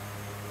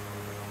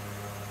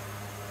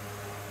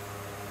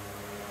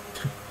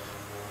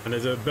 And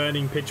there's a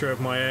burning picture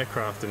of my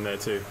aircraft in there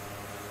too.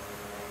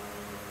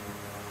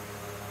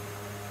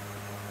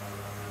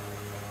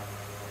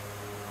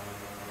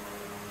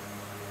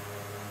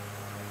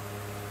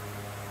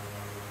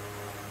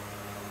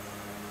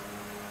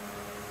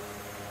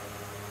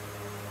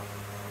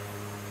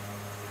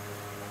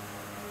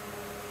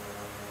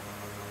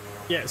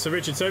 Yeah, so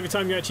Richard, so every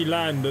time you actually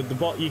land, the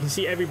bot, you can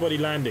see everybody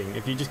landing.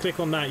 If you just click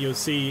on that, you'll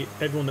see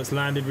everyone that's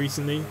landed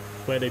recently,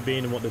 where they've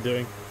been and what they're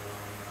doing.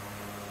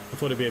 I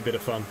thought it'd be a bit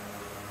of fun.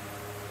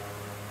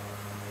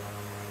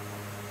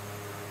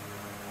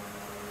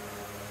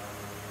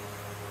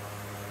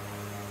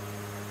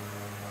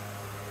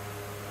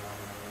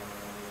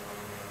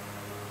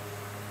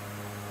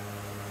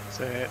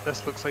 So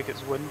this looks like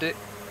it's windy.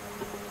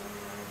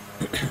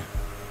 Yeah.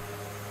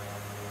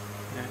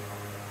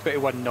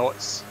 21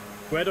 knots.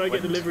 Where do I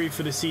get the livery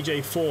for the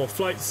CJ4?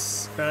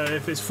 Flights,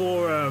 if it's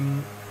for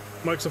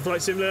Microsoft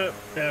Flight Simulator,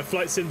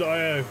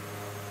 flightsim.io.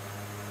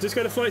 Just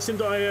go to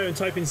flightsim.io and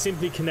type in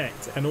Simply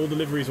Connect and all the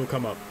liveries will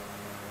come up.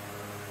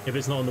 If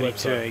it's not on the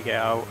website.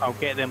 Yeah, I'll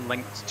get them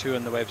linked to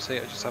on the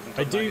website. I just haven't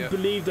done I do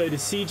believe though the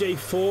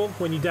CJ4,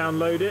 when you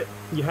download it,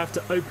 you have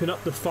to open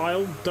up the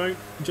file. Don't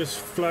just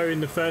flow in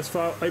the first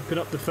file. Open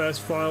up the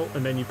first file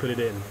and then you put it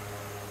in.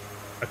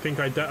 I think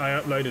I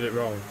uploaded it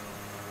wrong.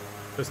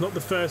 So it's not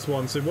the first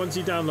one. So once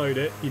you download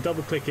it, you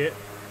double click it.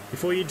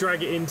 Before you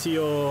drag it into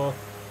your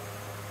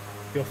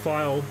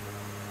file,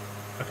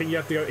 I think you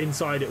have to go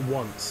inside it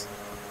once.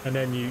 And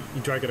then you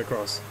drag it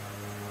across.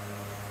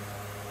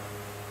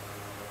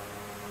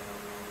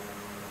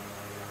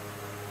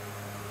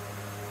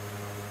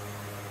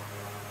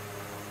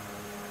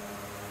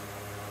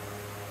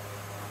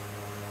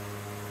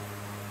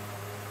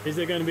 Is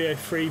there going to be a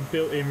free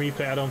built-in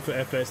replay add-on for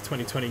FS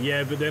 2020?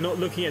 Yeah, but they're not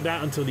looking at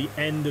that until the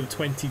end of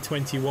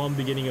 2021,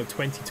 beginning of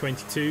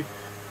 2022.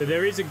 But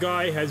there is a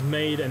guy who has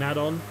made an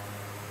add-on,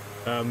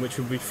 which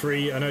will be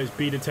free. I know it's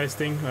beta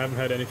testing. I haven't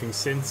heard anything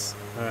since.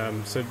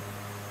 So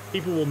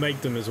people will make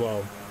them as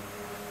well.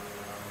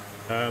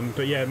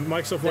 But yeah,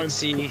 Microsoft won't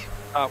see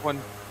that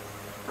one.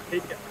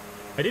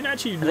 I didn't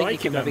actually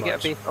like it that much. Get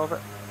a bit of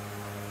it.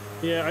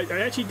 Yeah, I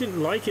actually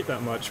didn't like it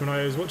that much when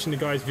I was watching the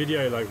guy's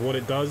video, like what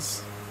it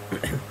does.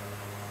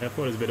 I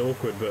thought it was a bit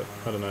awkward, but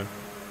I don't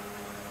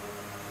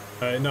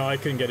know. No, I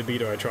couldn't get a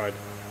beta. I tried.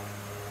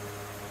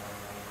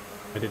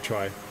 I did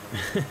try.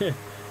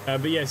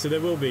 But yeah, so there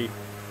will be.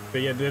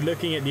 But yeah, they're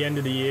looking at the end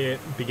of the year,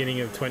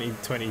 beginning of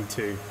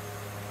 2022.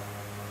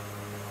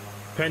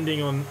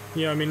 Depending on,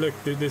 you know, I mean, look,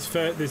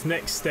 this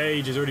next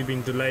stage has already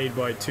been delayed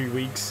by 2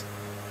 weeks.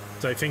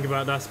 So think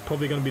about that's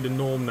probably going to be the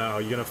norm now.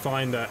 You're going to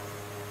find that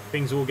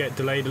things will get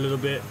delayed a little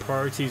bit.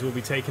 Priorities will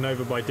be taken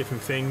over by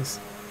different things.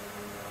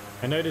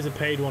 I know there's a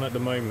paid one at the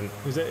moment.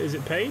 Is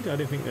it paid? I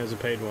didn't think there was a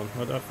paid one.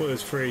 I thought it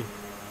was free.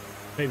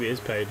 Maybe it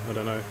is paid. I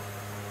don't know.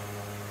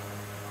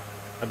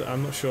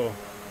 I'm not sure.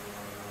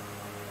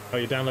 Oh,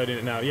 you're downloading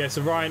it now. Yeah,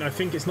 so Ryan, I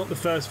think it's not the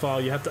first file.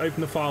 You have to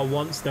open the file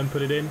once, then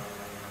put it in.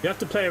 You have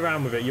to play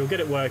around with it. You'll get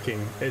it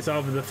working. It's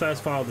either the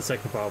first file or the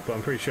second file, but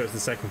I'm pretty sure it's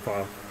the second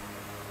file.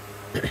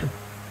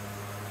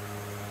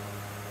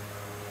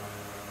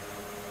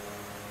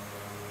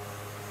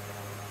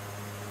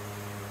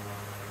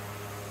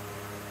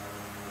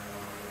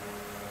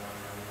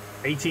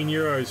 18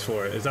 euros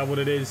for it. Is that what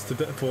it is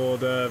for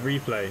the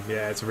replay?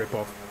 Yeah, it's a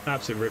rip-off.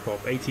 Absolute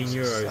rip-off. 18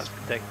 euros. That's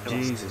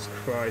ridiculous. Jesus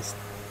Christ.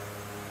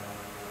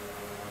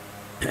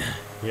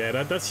 Yeah,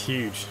 that's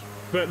huge.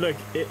 But look,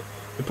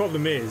 the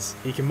problem is,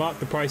 he can mark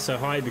the price so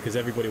high because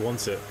everybody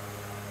wants it.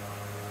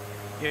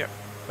 Yeah.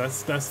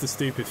 That's the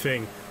stupid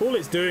thing. All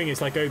it's doing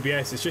is like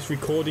OBS, it's just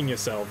recording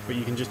yourself, but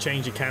you can just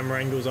change your camera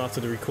angles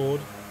after the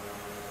record.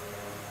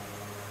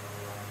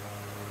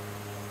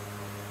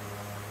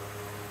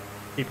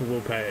 People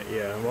will pay it,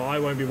 yeah. Well, I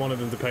won't be one of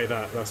them to pay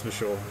that, that's for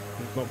sure.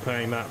 I'm not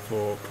paying that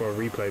for a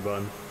replay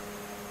button.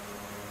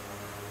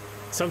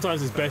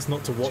 Sometimes it's best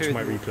not to watch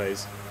my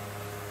replays.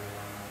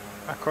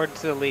 According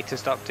to the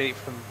latest update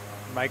from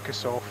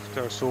Microsoft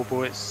or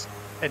Sobo, it's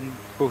in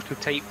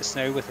prototype this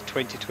now with a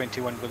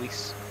 2021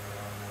 release.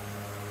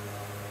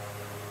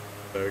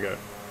 There we go.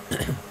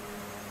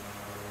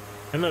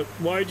 And look,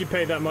 why would you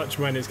pay that much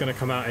when it's going to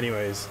come out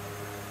anyways?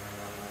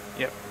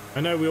 Yep. I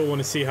know we all want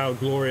to see how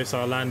glorious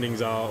our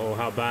landings are or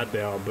how bad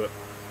they are, but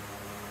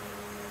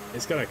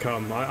it's going to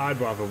come. I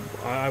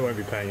won't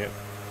be paying it.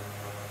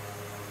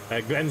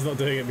 Glenn's not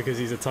doing it because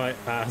he's a tight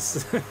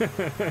ass.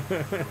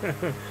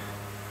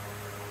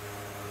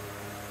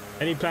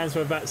 Any plans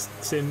for a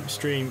VATSIM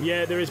stream?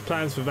 Yeah, there is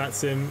plans for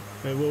VATSIM.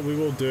 We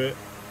will do it.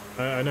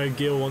 I know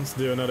Gil wants to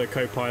do another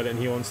co-pilot and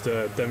he wants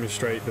to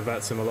demonstrate the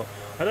VATSIM a lot.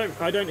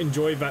 I don't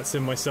enjoy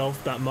VATSIM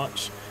myself that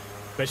much,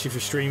 especially for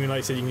streaming. Like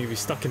I said, you can be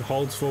stuck in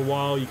holds for a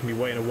while, you can be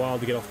waiting a while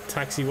to get off the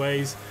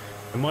taxiways,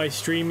 and my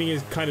streaming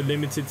is kind of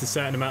limited to a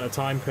certain amount of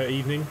time per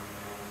evening,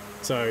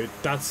 so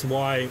that's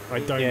why I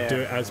don't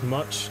do it as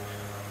much,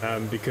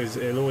 because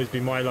it'll always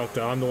be my luck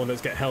that I'm the one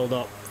that's get held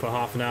up for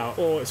half an hour,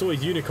 or it's always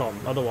Unicom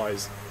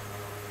otherwise.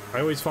 I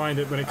always find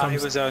it when it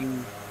comes... Go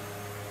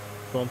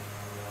on.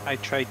 I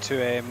tried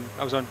to,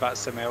 I was on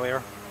VATSIM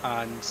earlier,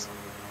 and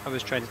I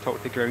was trying to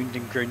talk to ground,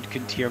 and ground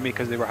couldn't hear me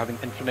because they were having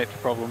internet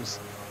problems.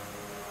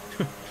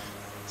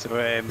 So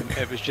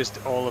it was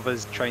just all of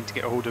us trying to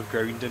get a hold of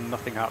ground and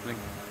nothing happening,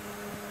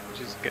 which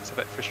just gets a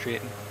bit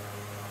frustrating.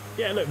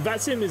 Yeah, look,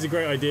 VATSIM is a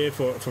great idea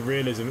for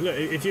realism. Look,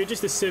 if you're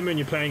just a simmer and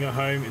you're playing at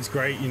home, it's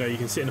great. You know, you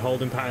can sit in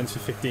holding patterns for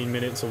 15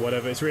 minutes or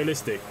whatever. It's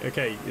realistic.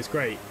 Okay, it's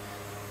great.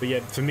 But yeah,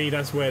 for me,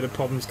 that's where the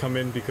problems come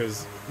in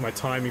because my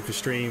timing for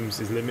streams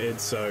is limited,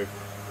 so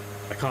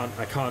I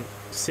can't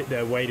sit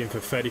there waiting for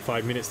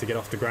 35 minutes to get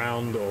off the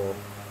ground, or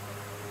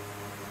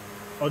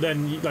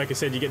then, like I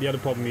said, you get the other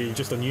problem, you're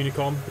just on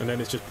Unicom, and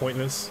then it's just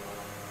pointless.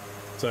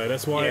 So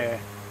that's why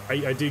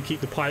I do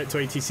keep the pilot to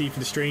ATC for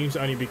the streams,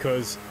 only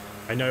because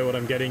I know what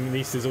I'm getting. At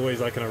least there's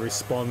always like a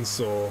response,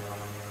 or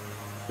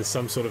there's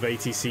some sort of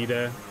ATC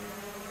there.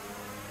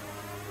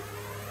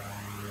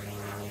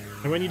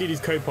 And when you do these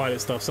co-pilot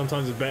stuff,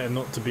 sometimes it's better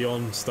not to be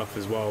on stuff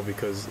as well,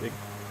 because it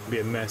can be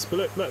a mess.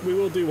 But look, we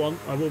will do one.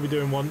 I will be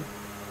doing one.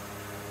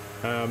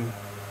 But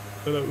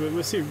look,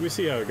 we'll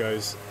see how it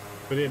goes.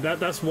 But yeah,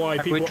 that's why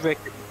people.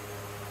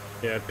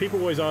 Yeah, people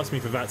always ask me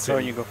for VATSIM.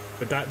 There you go.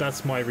 But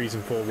that's my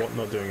reason for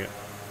not doing it.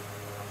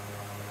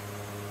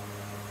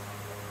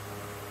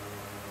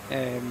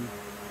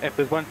 If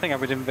there's one thing I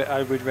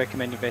would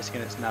recommend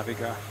investing in, it's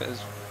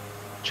Navigraph.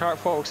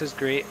 ChartFox is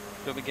great,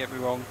 don't get me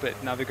wrong, but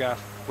Navigraph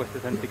with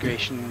the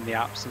integration in the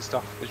apps and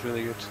stuff is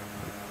really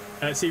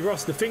good. See,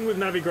 Ross, the thing with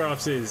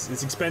Navigraphs is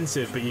it's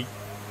expensive, but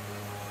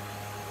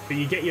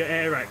you get your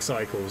air rack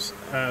cycles.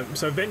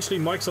 So eventually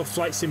Microsoft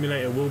Flight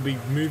Simulator will be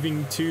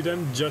moving to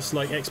them, just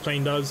like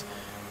X-Plane does.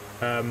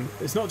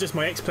 It's not just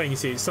my X-Plane, you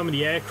see, some of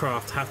the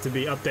aircraft have to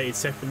be updated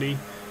separately.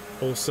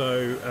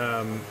 Also,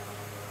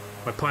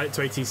 my Pilot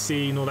to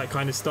ATC and all that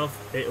kind of stuff,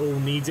 it all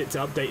needs it to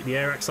update the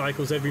air rack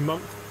cycles every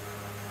month.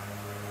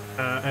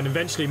 And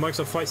eventually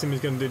Microsoft Flight Sim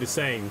is going to do the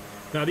same.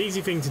 Now the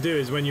easy thing to do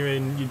is when you're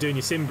doing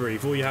your sim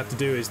brief, all you have to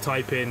do is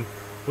type in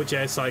which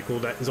air cycle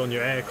that is on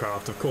your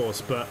aircraft, of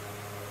course, but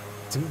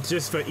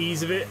just for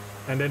ease of it,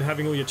 and then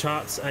having all your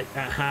charts at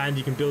hand,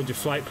 you can build your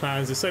flight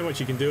plans. There's so much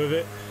you can do with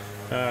it.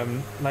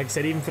 Like I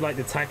said, even for like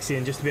the taxi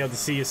and just to be able to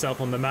see yourself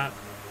on the map,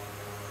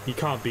 you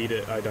can't beat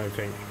it, I don't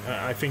think.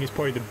 I think it's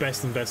probably the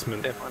best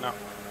investment. Definitely not.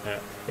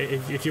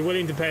 If you're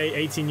willing to pay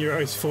 18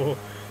 euros for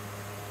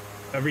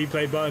a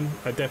replay button,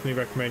 I definitely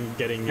recommend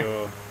getting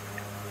your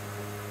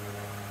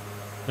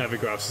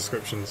Navigraph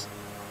subscriptions.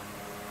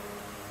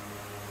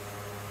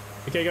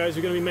 Okay guys,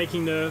 we're going to be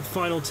making the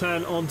final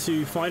turn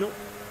onto final.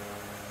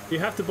 You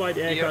have to buy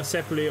the aircraft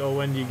separately, or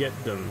when do you get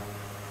them?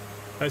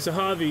 So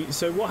Harvey,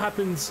 so what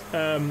happens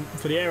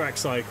for the air rack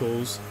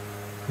cycles,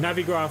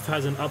 Navigraph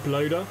has an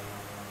uploader,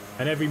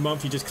 and every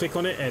month you just click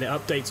on it and it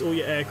updates all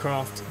your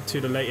aircraft to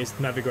the latest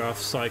Navigraph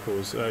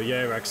cycles, your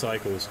air rack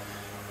cycles.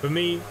 For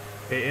me,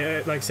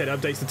 it, like I said,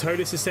 updates the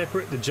TOTUS is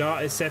separate, the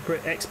JAR is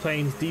separate,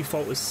 X-Plane's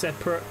default is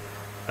separate,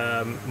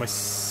 my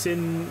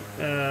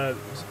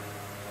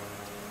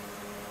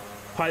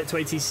Pilot to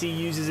ATC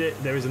uses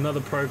it. There is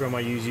another program I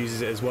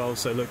uses it as well,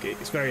 so look,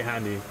 it's very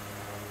handy.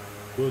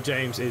 Will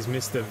James is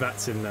Mr.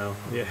 VATSIM now.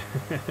 Yeah.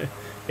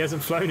 He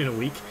hasn't flown in a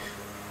week.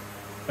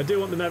 I do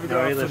want the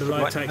Navigraph for the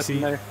light taxi,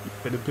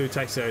 for the blue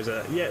taxi areas.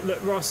 Yeah,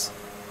 look, Ross,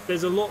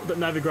 there's a lot that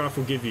Navigraph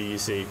will give you, you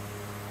see.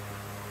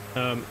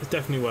 It's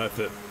definitely worth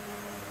it.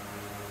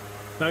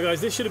 Now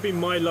guys, this should have been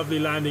my lovely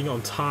landing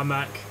on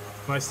tarmac.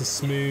 Nice and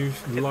smooth,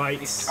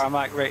 lights.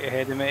 Tarmac right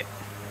ahead of me.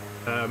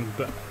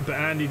 But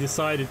Andy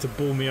decided to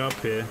ball me up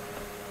here.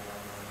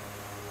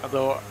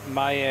 Although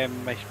my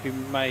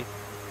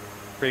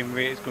frame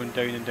rate is going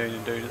down and down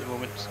and down at the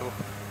moment, so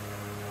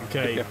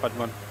okay. Could be a fun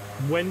one.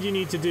 When do you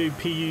need to do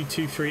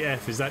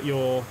PU23F? Is that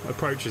your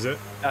approach? Is it?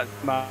 That's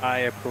my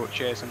approach.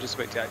 Yes, I'm just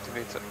about to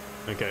activate it.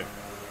 Okay.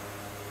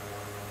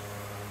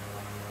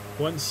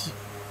 Once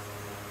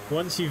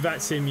you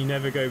VATSIM, you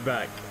never go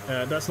back.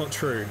 That's not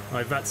true.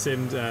 I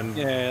VATSIM'd and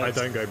I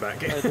don't go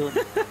back. I don't.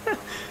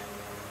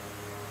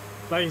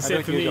 Like I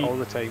said, for me, all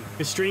the time.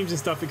 The streams and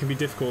stuff, it can be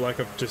difficult, like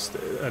I've just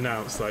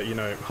announced, like, you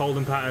know,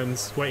 holding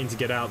patterns, waiting to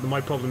get out.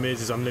 My problem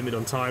is I'm limited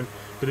on time.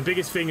 But the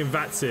biggest thing in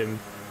VATSIM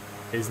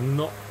is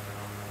not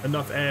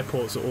enough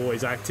airports are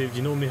always active.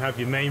 You normally have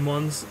your main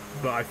ones,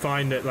 but I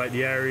find that like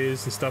the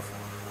areas and stuff,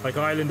 like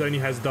Ireland only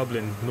has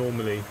Dublin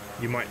normally.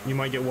 You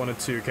might get one or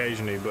two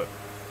occasionally, but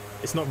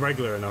it's not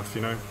regular enough,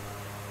 you know.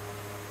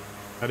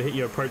 How to hit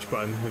your approach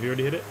button? Have you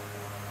already hit it?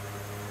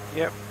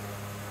 Yep.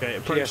 Okay,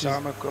 approach. GS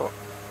arm I've got.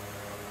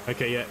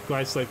 Okay, yeah,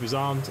 glide slope is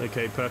armed.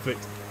 Okay,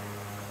 perfect.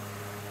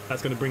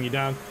 That's going to bring you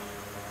down.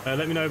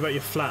 Let me know about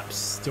your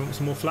flaps. Do you want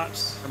some more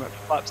flaps? I'm at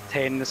flaps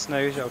 10 this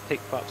now, so I'll take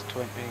flaps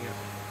 20 again.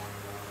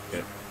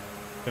 Yeah.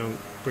 Don't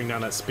bring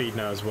down that speed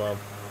now as well.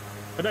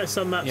 I know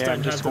some maps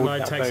don't have the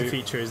live taxi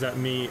feature. Is that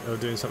me or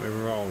doing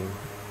something wrong?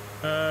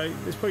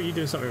 It's probably you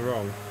doing something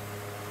wrong.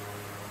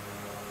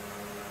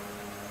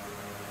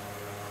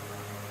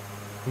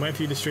 I'm waiting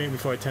for you to stream it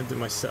before I attempt it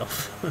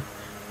myself.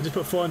 I just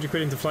put 400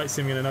 quid into flight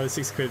sim and another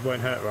 60 quid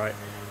won't hurt, right?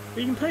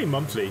 But you can pay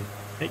monthly.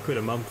 8 quid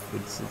a month,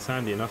 it's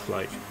handy enough,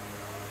 like.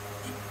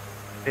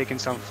 Taking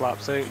some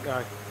flaps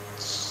out,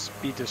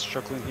 speed is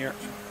struggling here.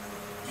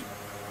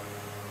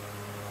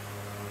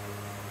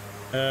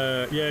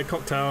 Yeah,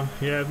 cocktail.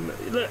 Yeah,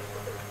 look,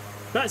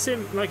 that's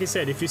him. Like I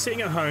said, if you're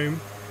sitting at home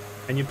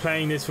and you're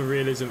playing this for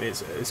realism,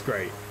 it's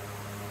great.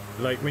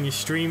 Like when you're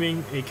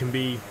streaming, it can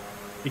be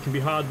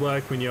hard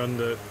work when you're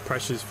under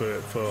pressures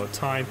for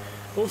time.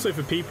 Also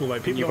for people,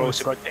 like people. You've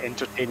also got to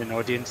entertain an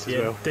audience as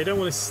well. They don't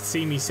want to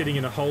see me sitting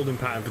in a holding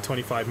pattern for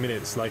 25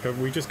 minutes. Like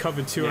we just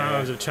covered 2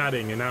 hours of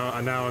chatting, and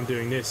now I'm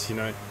doing this. You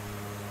know.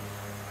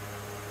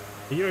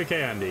 Are you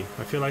okay, Andy?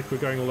 I feel like we're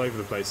going all over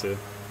the place here.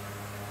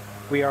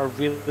 We are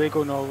really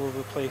going all over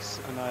the place,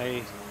 and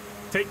I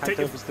can't tell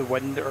if it's the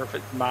wind or if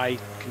it's my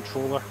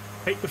controller.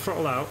 Take the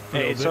throttle out.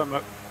 It's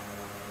a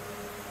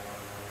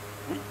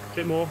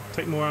bit more.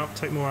 Take more out.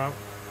 Take more out.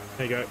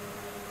 There you go.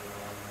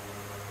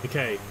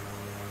 Okay.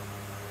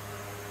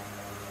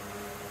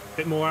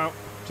 Bit more out.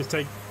 Just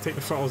take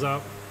the throttles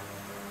out.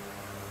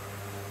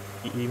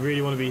 You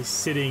really want to be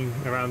sitting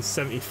around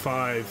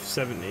 75,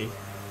 70.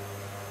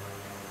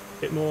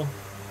 Bit more.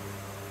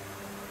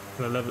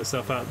 gonna level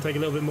itself out. Take a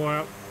little bit more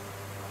out.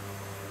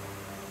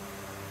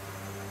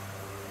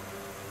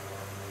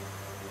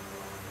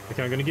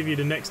 Okay, I'm gonna give you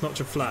the next notch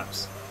of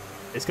flaps.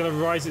 It's gonna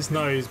rise its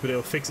nose, but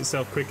it'll fix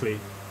itself quickly.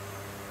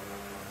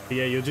 But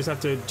yeah, you'll just have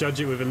to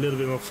judge it with a little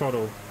bit more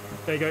throttle.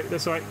 There you go.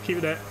 That's all right. Keep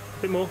it there.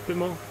 Bit more. Bit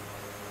more.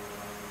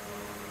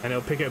 And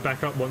it'll pick it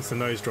back up once the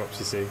nose drops.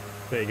 You see.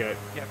 There you go.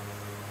 Yep.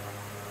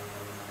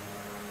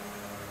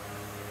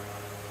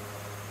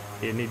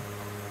 You need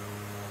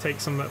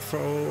take some of that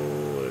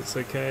throttle. It's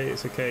okay.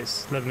 It's okay.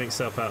 It's leveling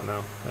itself out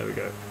now. There we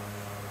go.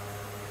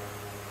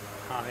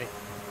 Hi.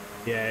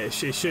 Yeah, it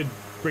should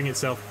bring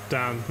itself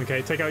down.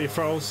 Okay, take out your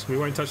throttles. We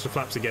won't touch the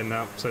flaps again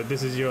now. So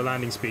this is your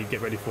landing speed.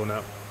 Get ready for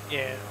now.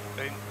 Yeah.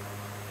 Fine.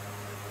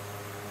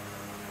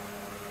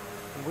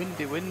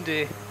 Windy,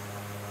 windy.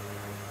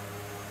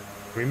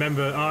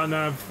 Remember,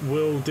 RNAV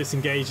will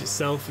disengage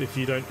itself if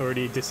you don't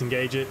already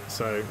disengage it.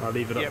 So I'll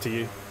leave it up to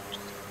you.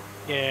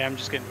 Yeah, I'm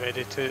just getting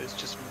ready to. It's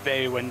just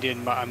very windy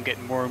and I'm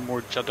getting more and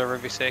more judder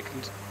every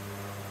second.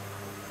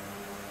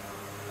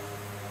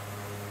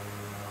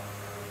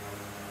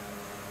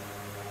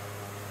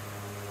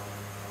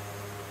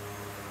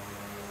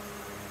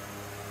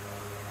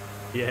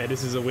 Yeah,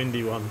 this is a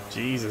windy one.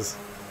 Jesus.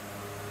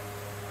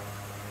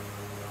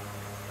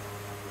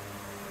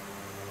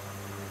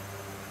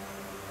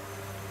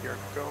 Dear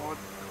God.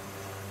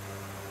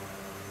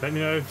 Let me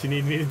know if you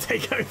need me to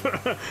take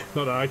over.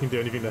 Not that I can do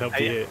anything to help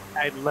you here.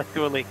 I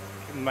literally,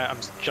 I'm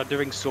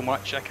juddering so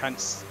much I can't.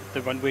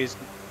 The runway's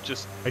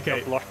just a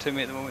blur to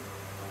me at the moment.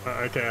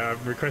 Okay,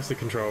 I've requested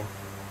control.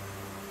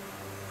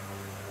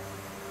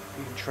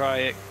 You can try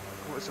it.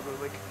 What's it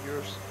look like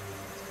yours?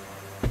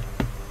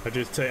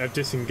 I've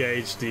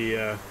disengaged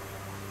the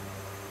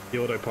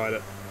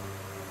autopilot.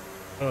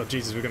 Oh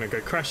Jesus, we're gonna go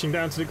crashing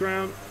down to the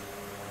ground.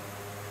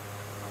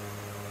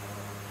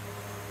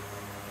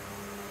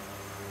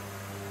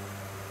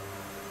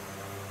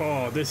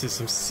 Oh, this is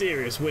some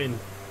serious wind.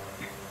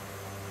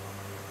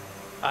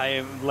 I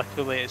am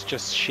literally, it's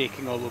just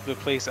shaking all over the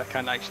place. I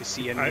can't actually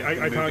see anything.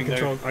 I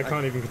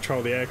can't even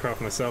control the aircraft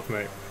myself,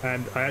 mate.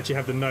 And I actually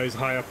have the nose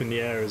high up in the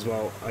air as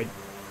well.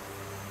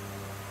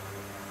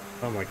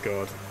 Oh my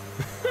god.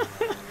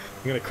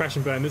 I'm gonna crash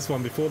and burn this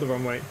one before the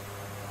runway. I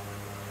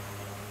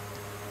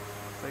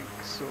think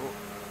so.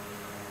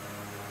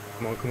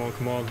 Come on, come on,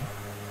 come on.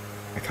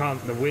 I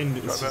can't, the wind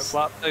is just...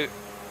 flapped out.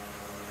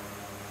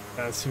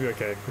 It should be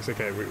okay. It's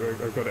okay.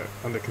 I've got it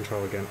under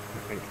control again, I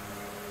think.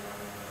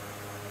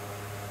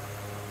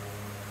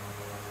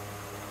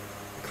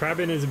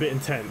 Crabbing is a bit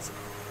intense.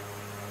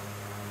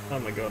 Oh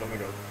my god, oh my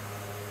god.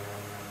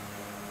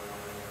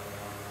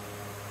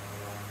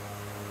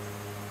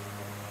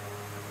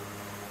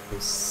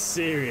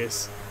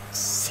 Serious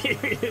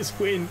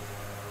wind.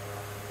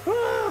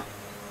 Ah!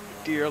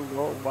 Dear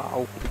Lord,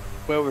 wow.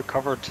 Well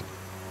recovered.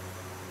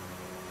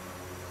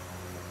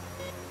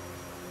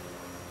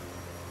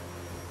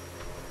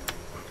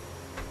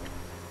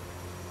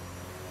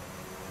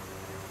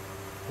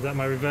 Is that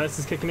my reverse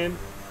is kicking in?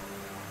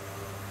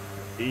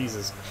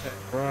 Jesus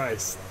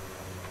Christ.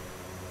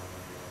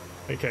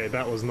 Okay,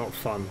 that was not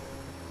fun.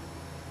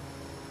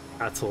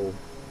 At all.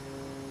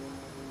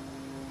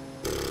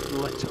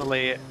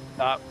 Literally,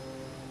 that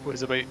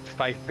was about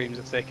 5 frames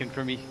a second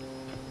for me.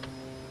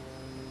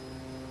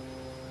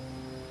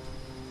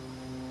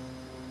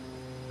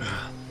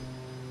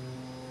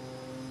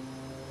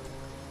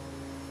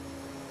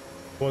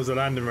 What was the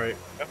landing rate?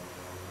 Yep.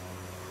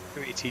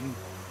 18.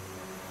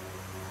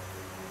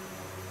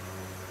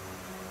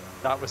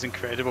 That was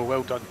incredible,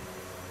 well done.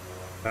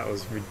 That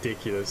was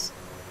ridiculous.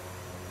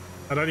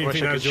 I don't even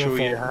think that was your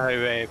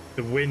fault.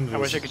 The wind was... I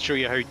wish I could show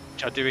you how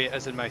juddery it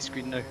is in my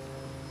screen now.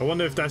 I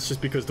wonder if that's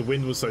just because the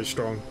wind was so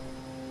strong.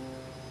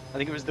 I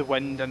think it was the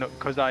wind and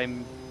because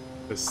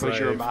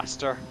you're a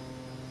master.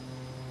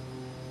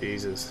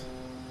 Jesus.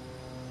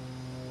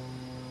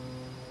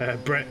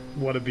 Brett,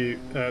 what a beaut.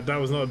 That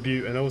was not a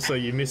beaut, and also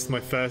you missed my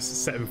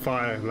first set and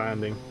fire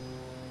landing.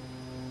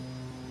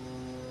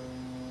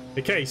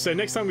 Okay, so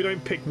next time we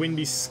don't pick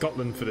windy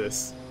Scotland for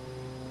this.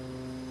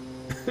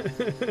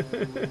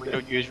 We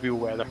don't use real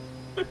weather.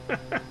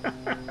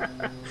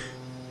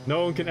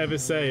 No one can ever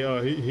say,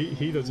 oh,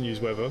 he doesn't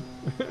use weather.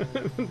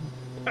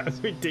 That's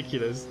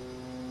ridiculous.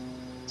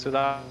 So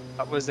that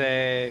was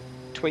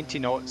 20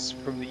 knots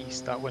from the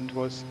east, that wind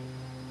was.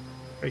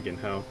 Friggin'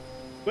 hell.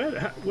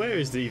 Where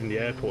is even the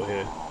airport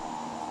here?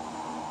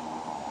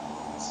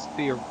 It's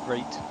to your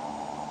right.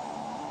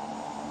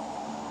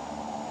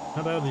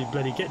 How the hell did you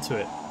bloody get to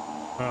it?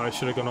 Oh, I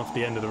should have gone off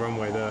the end of the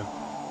runway there.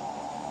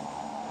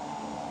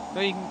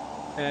 No, you can...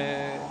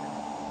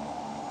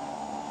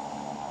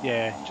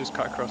 yeah, just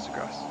cut across the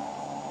grass.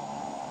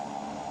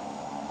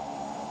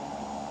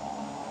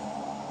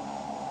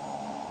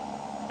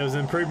 There was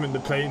an improvement. The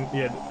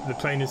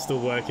plane is still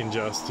working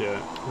just, yeah,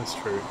 that's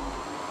true.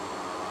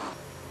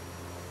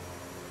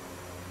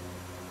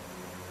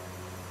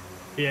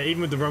 Yeah,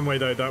 even with the runway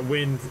though, that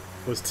wind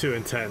was too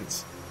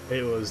intense.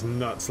 It was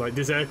nuts. Like,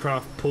 this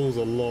aircraft pulls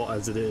a lot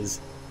as it is.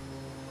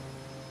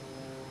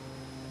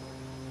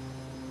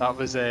 That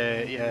was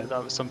yeah,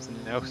 that was something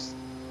else.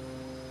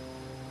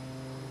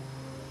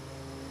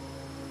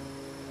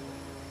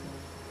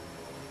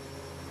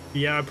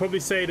 Yeah, I'd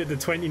probably say that the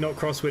 20 knot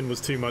crosswind was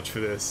too much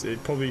for this.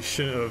 It probably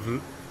shouldn't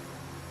have.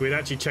 We'd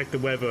actually checked the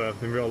weather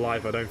in real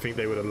life. I don't think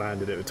they would have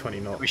landed it with 20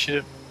 knots. We should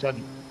have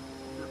done.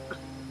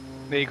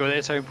 There you go.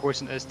 That's how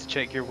important it is to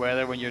check your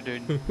weather when you're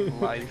doing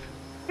live.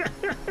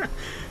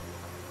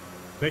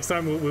 Next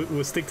time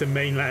we'll stick to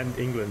mainland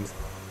England.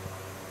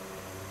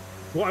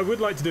 What I would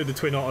like to do with the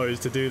Twin Otter is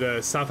to do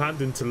the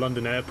Southampton to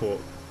London Airport.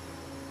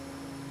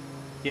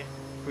 Yeah,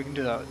 we can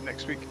do that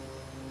next week.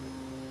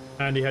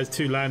 And he has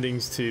 2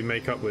 landings to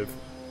make up with.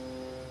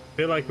 I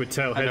feel like we're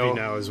tail heavy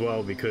now as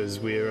well because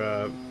we're.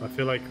 I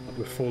feel like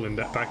we're falling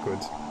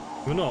backwards.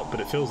 We're not, but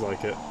it feels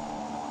like it.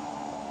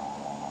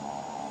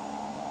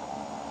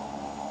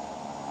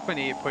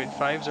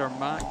 28.5's our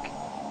Mac.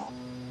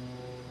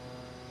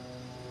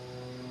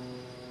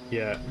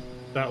 Yeah,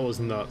 that was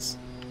nuts.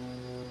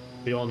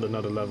 Beyond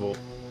another level.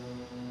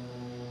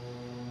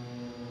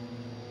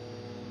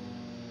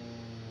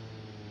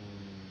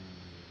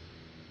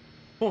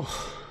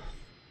 Oh.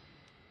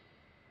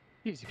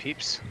 Easy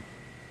peeps.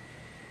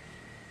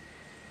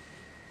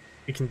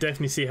 You can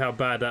definitely see how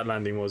bad that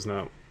landing was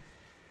now.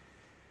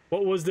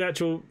 What was the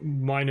actual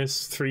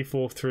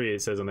 -343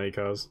 it says on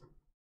ACARS?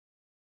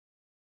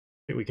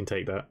 I think we can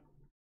take that.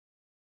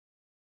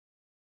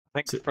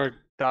 I think for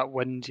that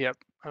wind, yep,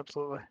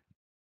 absolutely.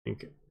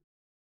 Okay.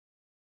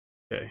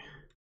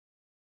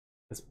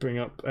 Let's bring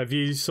up. Have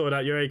you sorted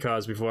out your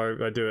ACARS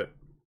before I do it?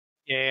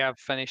 Yeah, I've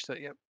finished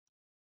it, yep.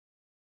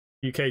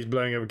 UK's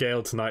blowing a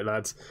gale tonight,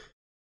 lads.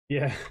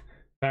 Yeah,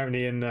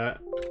 apparently in.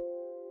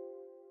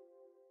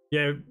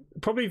 Yeah,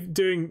 probably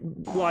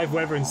doing live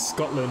weather in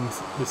Scotland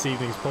this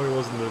evening probably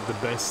wasn't the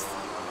best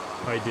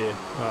idea.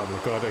 Oh my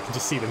god, I can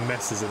just see the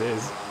mess as it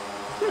is.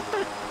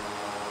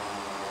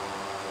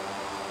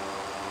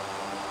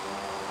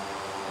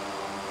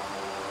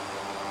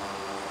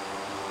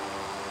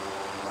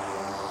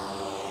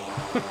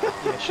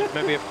 Yeah, should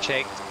maybe have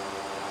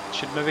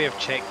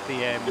checked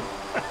the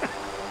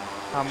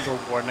amber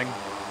warning.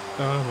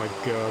 Oh my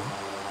god.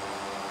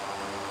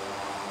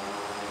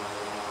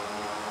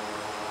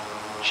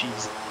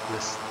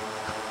 Jesus.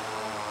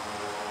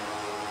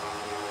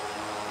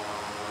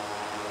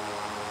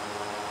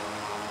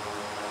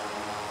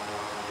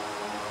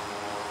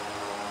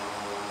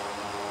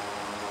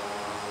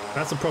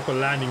 That's a proper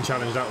landing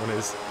challenge, that one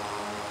is.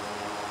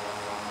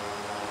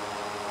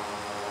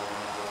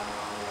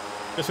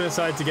 Just went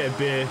inside to get a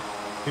beer.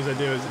 Because I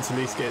do is it's at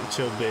least get a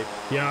chilled beer.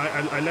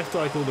 Yeah, I left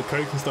like all the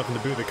coke and stuff in the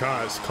boot of the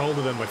car. It's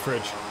colder than my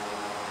fridge.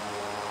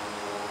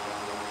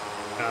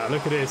 Ah,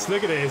 look at this,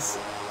 look at this.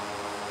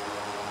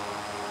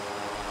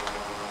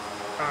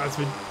 Ah, it's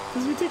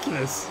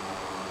ridiculous.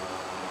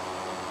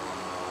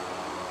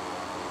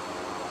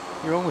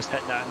 You're almost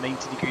hitting that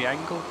 90-degree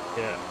angle.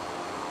 Yeah.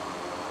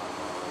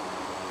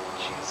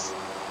 Jeez.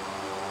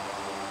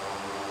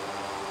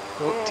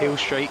 Oh, tail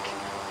strike.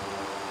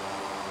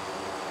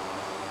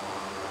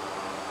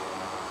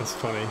 That's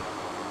funny.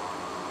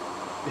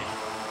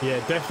 Yeah,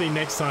 definitely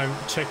next time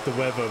check the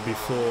weather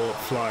before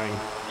flying.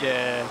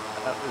 Yeah,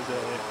 that was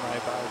my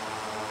bad.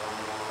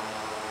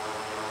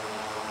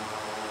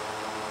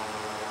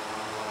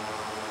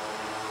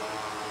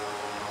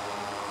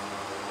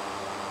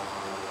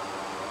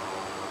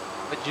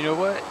 But you know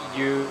what?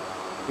 You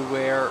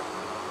were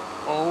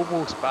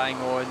almost bang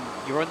on.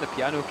 You were on the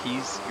piano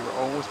keys. You were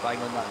almost bang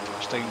on that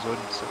touchdown zone.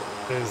 So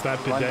there's that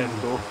bit then.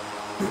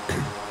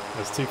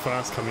 That's too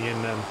fast coming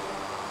in then.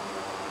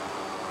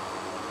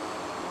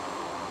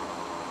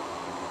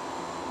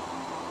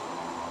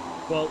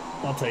 Well,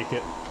 I'll take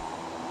it.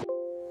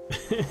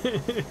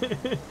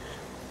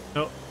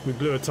 Oh, we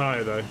blew a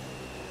tyre though.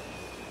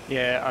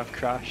 Yeah, I've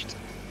crashed.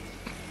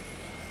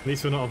 At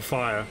least we're not on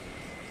fire.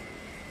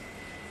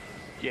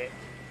 Yeah.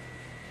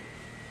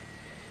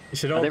 It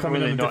should all come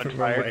in on a different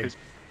runway.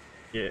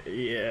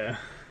 Yeah.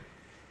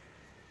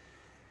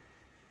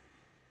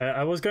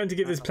 I was going to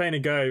give this plane a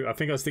go. I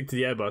think I'll stick to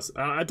the Airbus.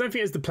 I don't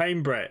think it's the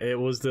plane, Brett. It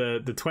was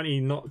the 20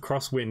 knot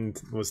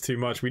crosswind was too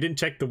much. We didn't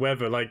check the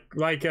weather. Like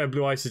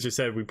Blue Ice has just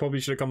said, we probably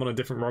should have come on a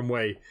different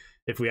runway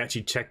if we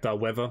actually checked our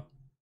weather.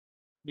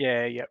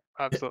 Yeah,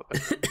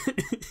 absolutely.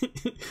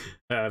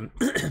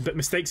 But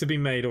mistakes have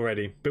been made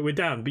already. But we're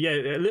down. But yeah,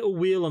 a little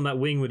wheel on that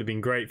wing would have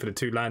been great for the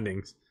 2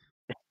 landings.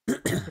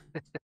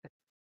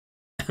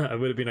 I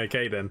would have been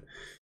okay then.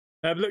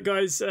 But look,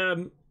 guys.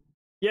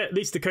 Yeah, at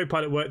least the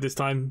co-pilot worked this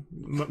time,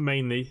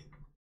 mainly,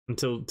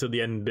 until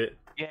the end bit.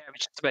 Yeah, it was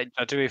just a bit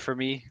judgy for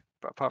me,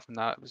 but apart from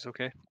that, it was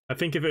okay. I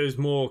think if it was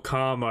more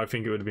calm, I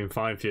think it would have been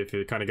fine for you if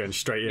you're kind of going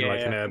straight in like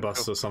an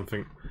Airbus or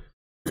something.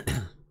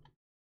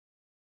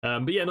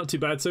 But yeah, not too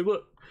bad. So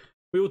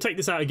we will take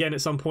this out again at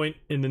some point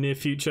in the near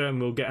future,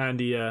 and we'll get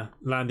Andy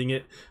landing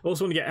it.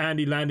 Also want to get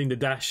Andy landing the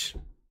dash.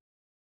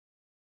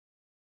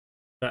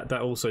 That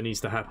also needs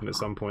to happen at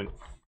some point.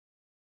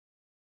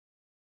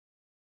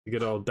 The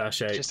good old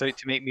Dash 8. Just out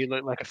to make me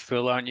look like a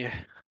fool, aren't you?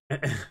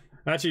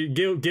 Actually,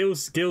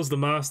 Gil's the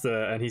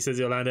master, and he says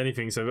he'll land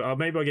anything. So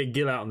maybe I'll get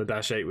Gil out on the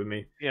Dash 8 with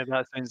me. Yeah,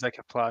 that sounds like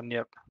a plan.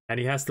 Yep. And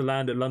he has to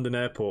land at London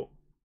Airport.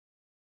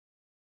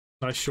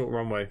 Nice short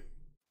runway.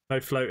 No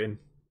floating.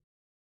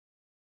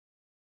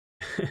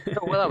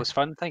 Oh, well, that was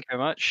fun. Thank you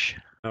very much.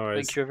 All right.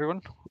 Thank you,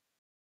 everyone.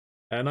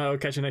 And I'll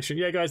catch you next week.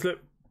 Yeah, guys, look.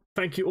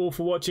 Thank you all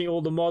for watching.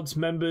 All the mods,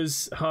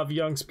 members, Harvey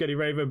Young, Spaghetti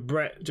Raver,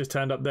 Brett just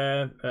turned up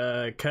there.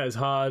 Curtis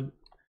Hard,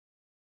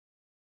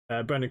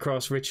 Brendan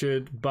Cross,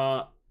 Richard,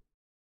 Bart,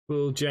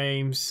 Will,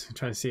 James. I'm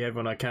trying to see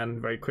everyone I can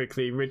very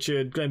quickly.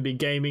 Richard, Glenn B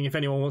Gaming. If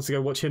anyone wants to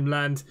go watch him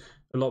land,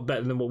 a lot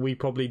better than what we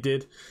probably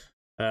did.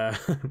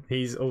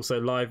 He's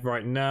also live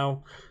right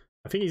now.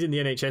 I think he's in the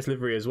NHS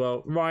livery as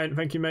well. Ryan,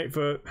 thank you, mate,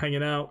 for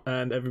hanging out,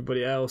 and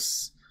everybody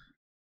else.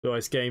 Blue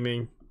Ice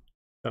Gaming.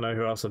 Don't know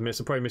who else I've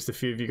missed. I probably missed a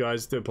few of you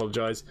guys. Do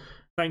apologise.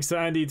 Thanks to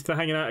Andy for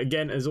hanging out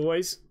again, as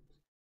always.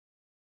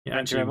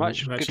 Thank you very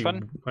much. Good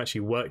fun.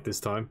 Actually worked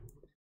this time.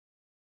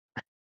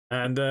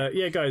 And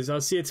yeah, guys, I'll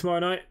see you tomorrow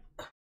night.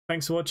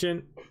 Thanks for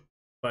watching.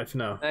 Bye for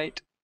now.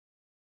 Night.